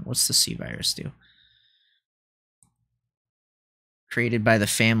something? What's the C-Virus do? Created by the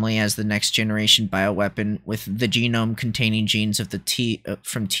family as the next generation bioweapon with the genome containing genes of the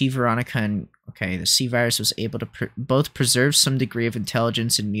from T. Veronica and the C-Virus was able to both preserve some degree of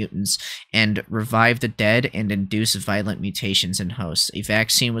intelligence in mutants and revive the dead and induce violent mutations in hosts. A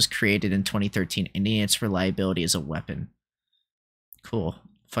vaccine was created in 2013, ending its reliability as a weapon. Cool.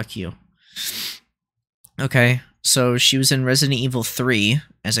 Fuck you. Okay, so she was in Resident Evil 3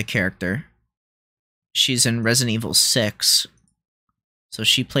 as a character. She's in Resident Evil 6. So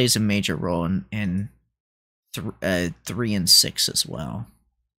she plays a major role in 3 and 6 as well.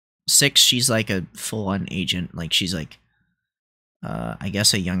 6, she's like a full-on agent. Like, she's like, I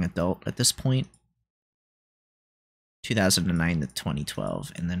guess a young adult at this point. 2009 to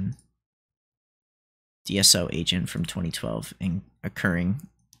 2012. And then DSO agent from 2012 and occurring.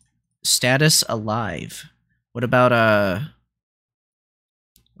 Status alive. What about,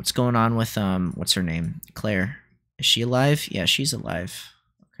 what's going on with, what's her name? Claire. Is she alive? Yeah, she's alive.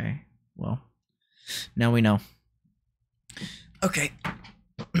 Okay, well, now we know. Okay.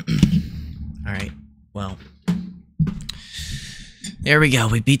 Alright, well. There we go,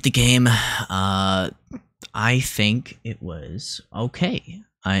 we beat the game. I think it was okay.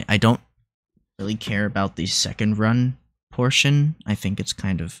 I don't really care about the second run portion. I think it's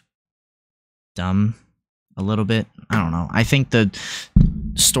kind of dumb a little bit. I don't know. I think the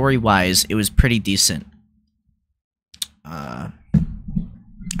story-wise, it was pretty decent.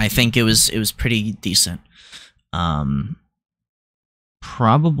 I think it was pretty decent.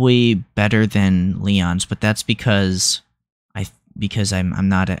 Probably better than Leon's, but that's because I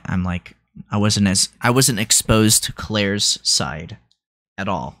wasn't exposed to Claire's side at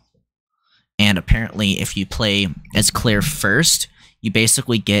all. And apparently if you play as Claire first, you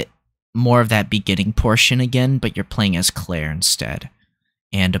basically get more of that beginning portion again, but you're playing as Claire instead.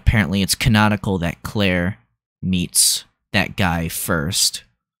 And apparently it's canonical that Claire meets that guy first.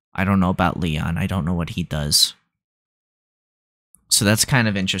 I don't know about Leon. I don't know what he does. So that's kind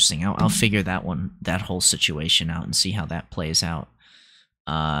of interesting. I'll figure that whole situation out and see how that plays out.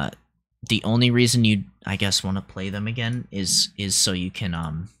 The only reason you, I guess, want to play them again is so you can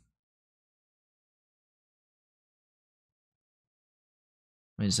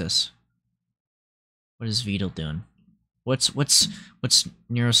what is this? What is Vidal doing? What's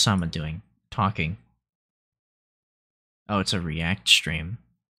Neurosama doing? Talking. Oh, it's a React stream.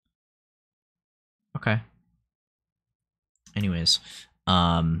 Okay. Anyways,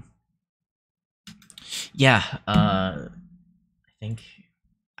 yeah, I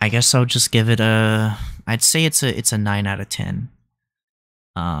guess I'll just give it I'd say it's a 9 out of 10.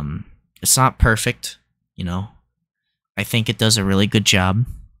 It's not perfect, you know. I think it does a really good job.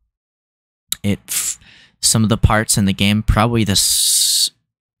 Some of the parts in the game, probably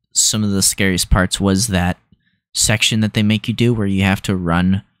some of the scariest parts was that section that they make you do where you have to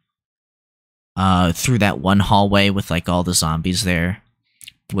run through that one hallway with like all the zombies there,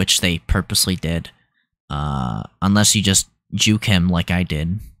 which they purposely did. Unless you just juke him like I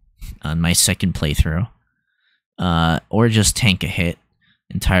did on my second playthrough. Or just tank a hit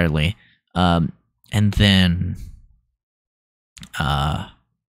entirely. And then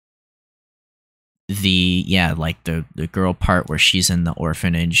the girl part where she's in the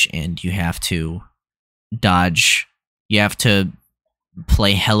orphanage and you have to dodge, you have to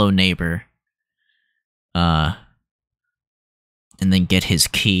play Hello Neighbor, and then get his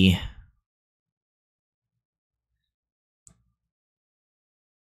key.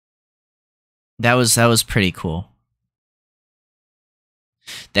 That was pretty cool.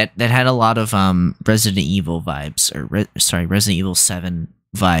 that had a lot of Resident Evil vibes, or Resident Evil 7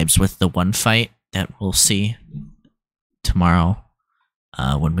 vibes with the one fight that we'll see tomorrow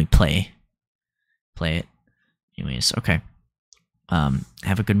when we play it. Anyways, okay.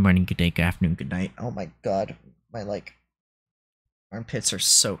 Have a good morning, good day, good afternoon, good night. Oh my god, my like armpits are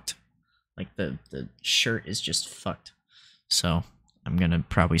soaked. Like the shirt is just fucked. So I'm gonna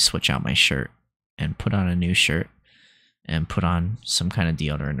probably switch out my shirt and put on a new shirt and put on some kind of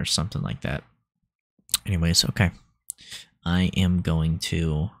deodorant or something like that. Anyways, okay. I am going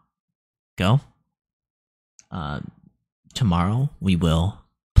to go. Tomorrow we will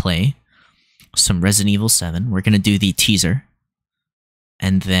play some Resident Evil 7. We're gonna do the teaser.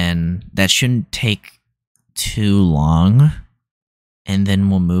 And then that shouldn't take too long. And then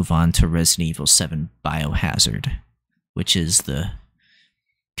we'll move on to Resident Evil 7 Biohazard, which is the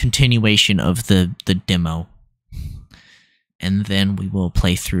continuation of the demo. And then we will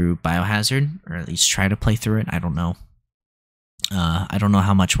play through Biohazard, or at least try to play through it. I don't know. I don't know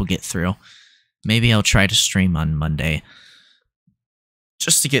how much we'll get through. Maybe I'll try to stream on Monday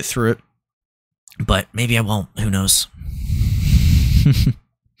just to get through it. But maybe I won't. Who knows?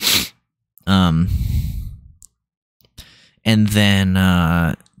 And then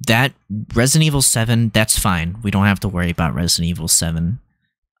that Resident Evil 7, that's fine. We don't have to worry about Resident Evil 7.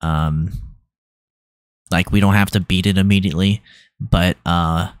 Like, we don't have to beat it immediately, but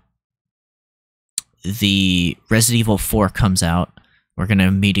the Resident Evil 4 comes out. We're gonna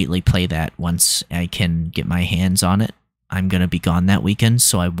immediately play that once I can get my hands on it. I'm gonna be gone that weekend,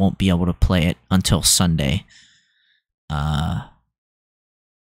 so I won't be able to play it until Sunday.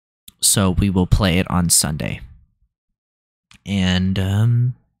 So we will play it on Sunday.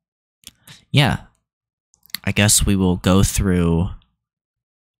 And, yeah. I guess we will go through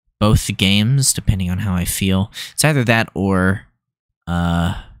both the games, depending on how I feel. It's either that or,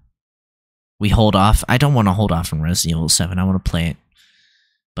 we hold off. I don't want to hold off on Resident Evil 7. I want to play it.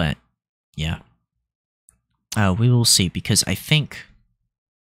 But, yeah. We will see, because I think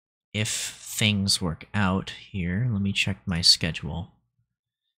if things work out here, let me check my schedule.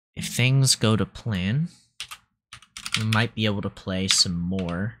 If things go to plan, we might be able to play some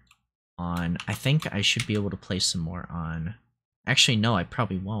more on... I think I should be able to play some more on... Actually, no, I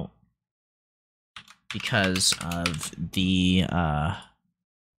probably won't. Because of the...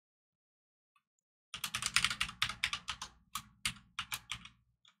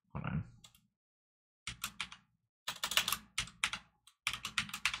 Hold on.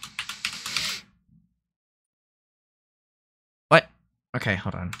 What? Okay,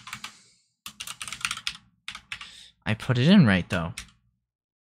 hold on. I put it in right, though.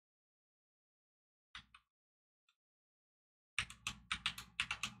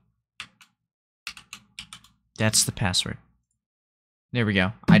 That's the password. There we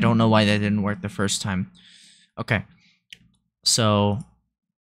go. I don't know why that didn't work the first time. Okay. So...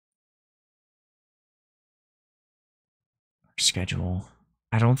 schedule.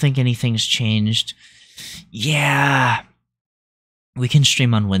 I don't think anything's changed. Yeah! We can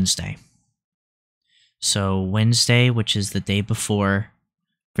stream on Wednesday. So Wednesday, which is the day before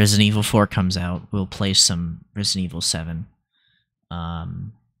Resident Evil 4 comes out, we'll play some Resident Evil 7.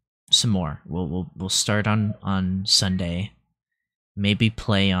 Some more. We'll start on Sunday. Maybe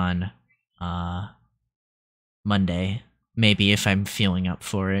play on Monday. Maybe if I'm feeling up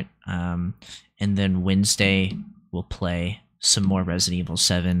for it. And then Wednesday we'll play some more Resident Evil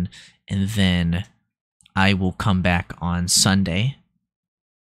 7, and then I will come back on Sunday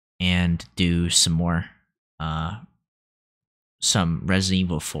and do some more some Resident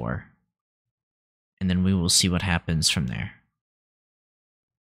Evil 4, and then we will see what happens from there,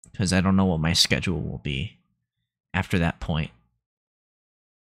 because I don't know what my schedule will be after that point,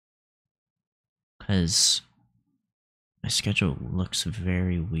 because my schedule looks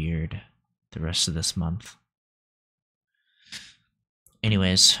very weird the rest of this month.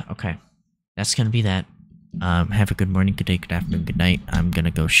 Anyways, okay. That's gonna be that. Have a good morning, good day, good afternoon, good night. I'm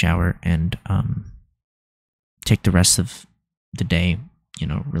gonna go shower and take the rest of the day, you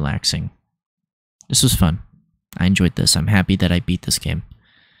know, relaxing. This was fun. I enjoyed this. I'm happy that I beat this game.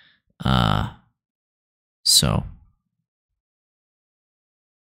 So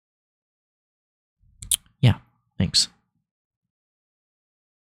yeah, thanks.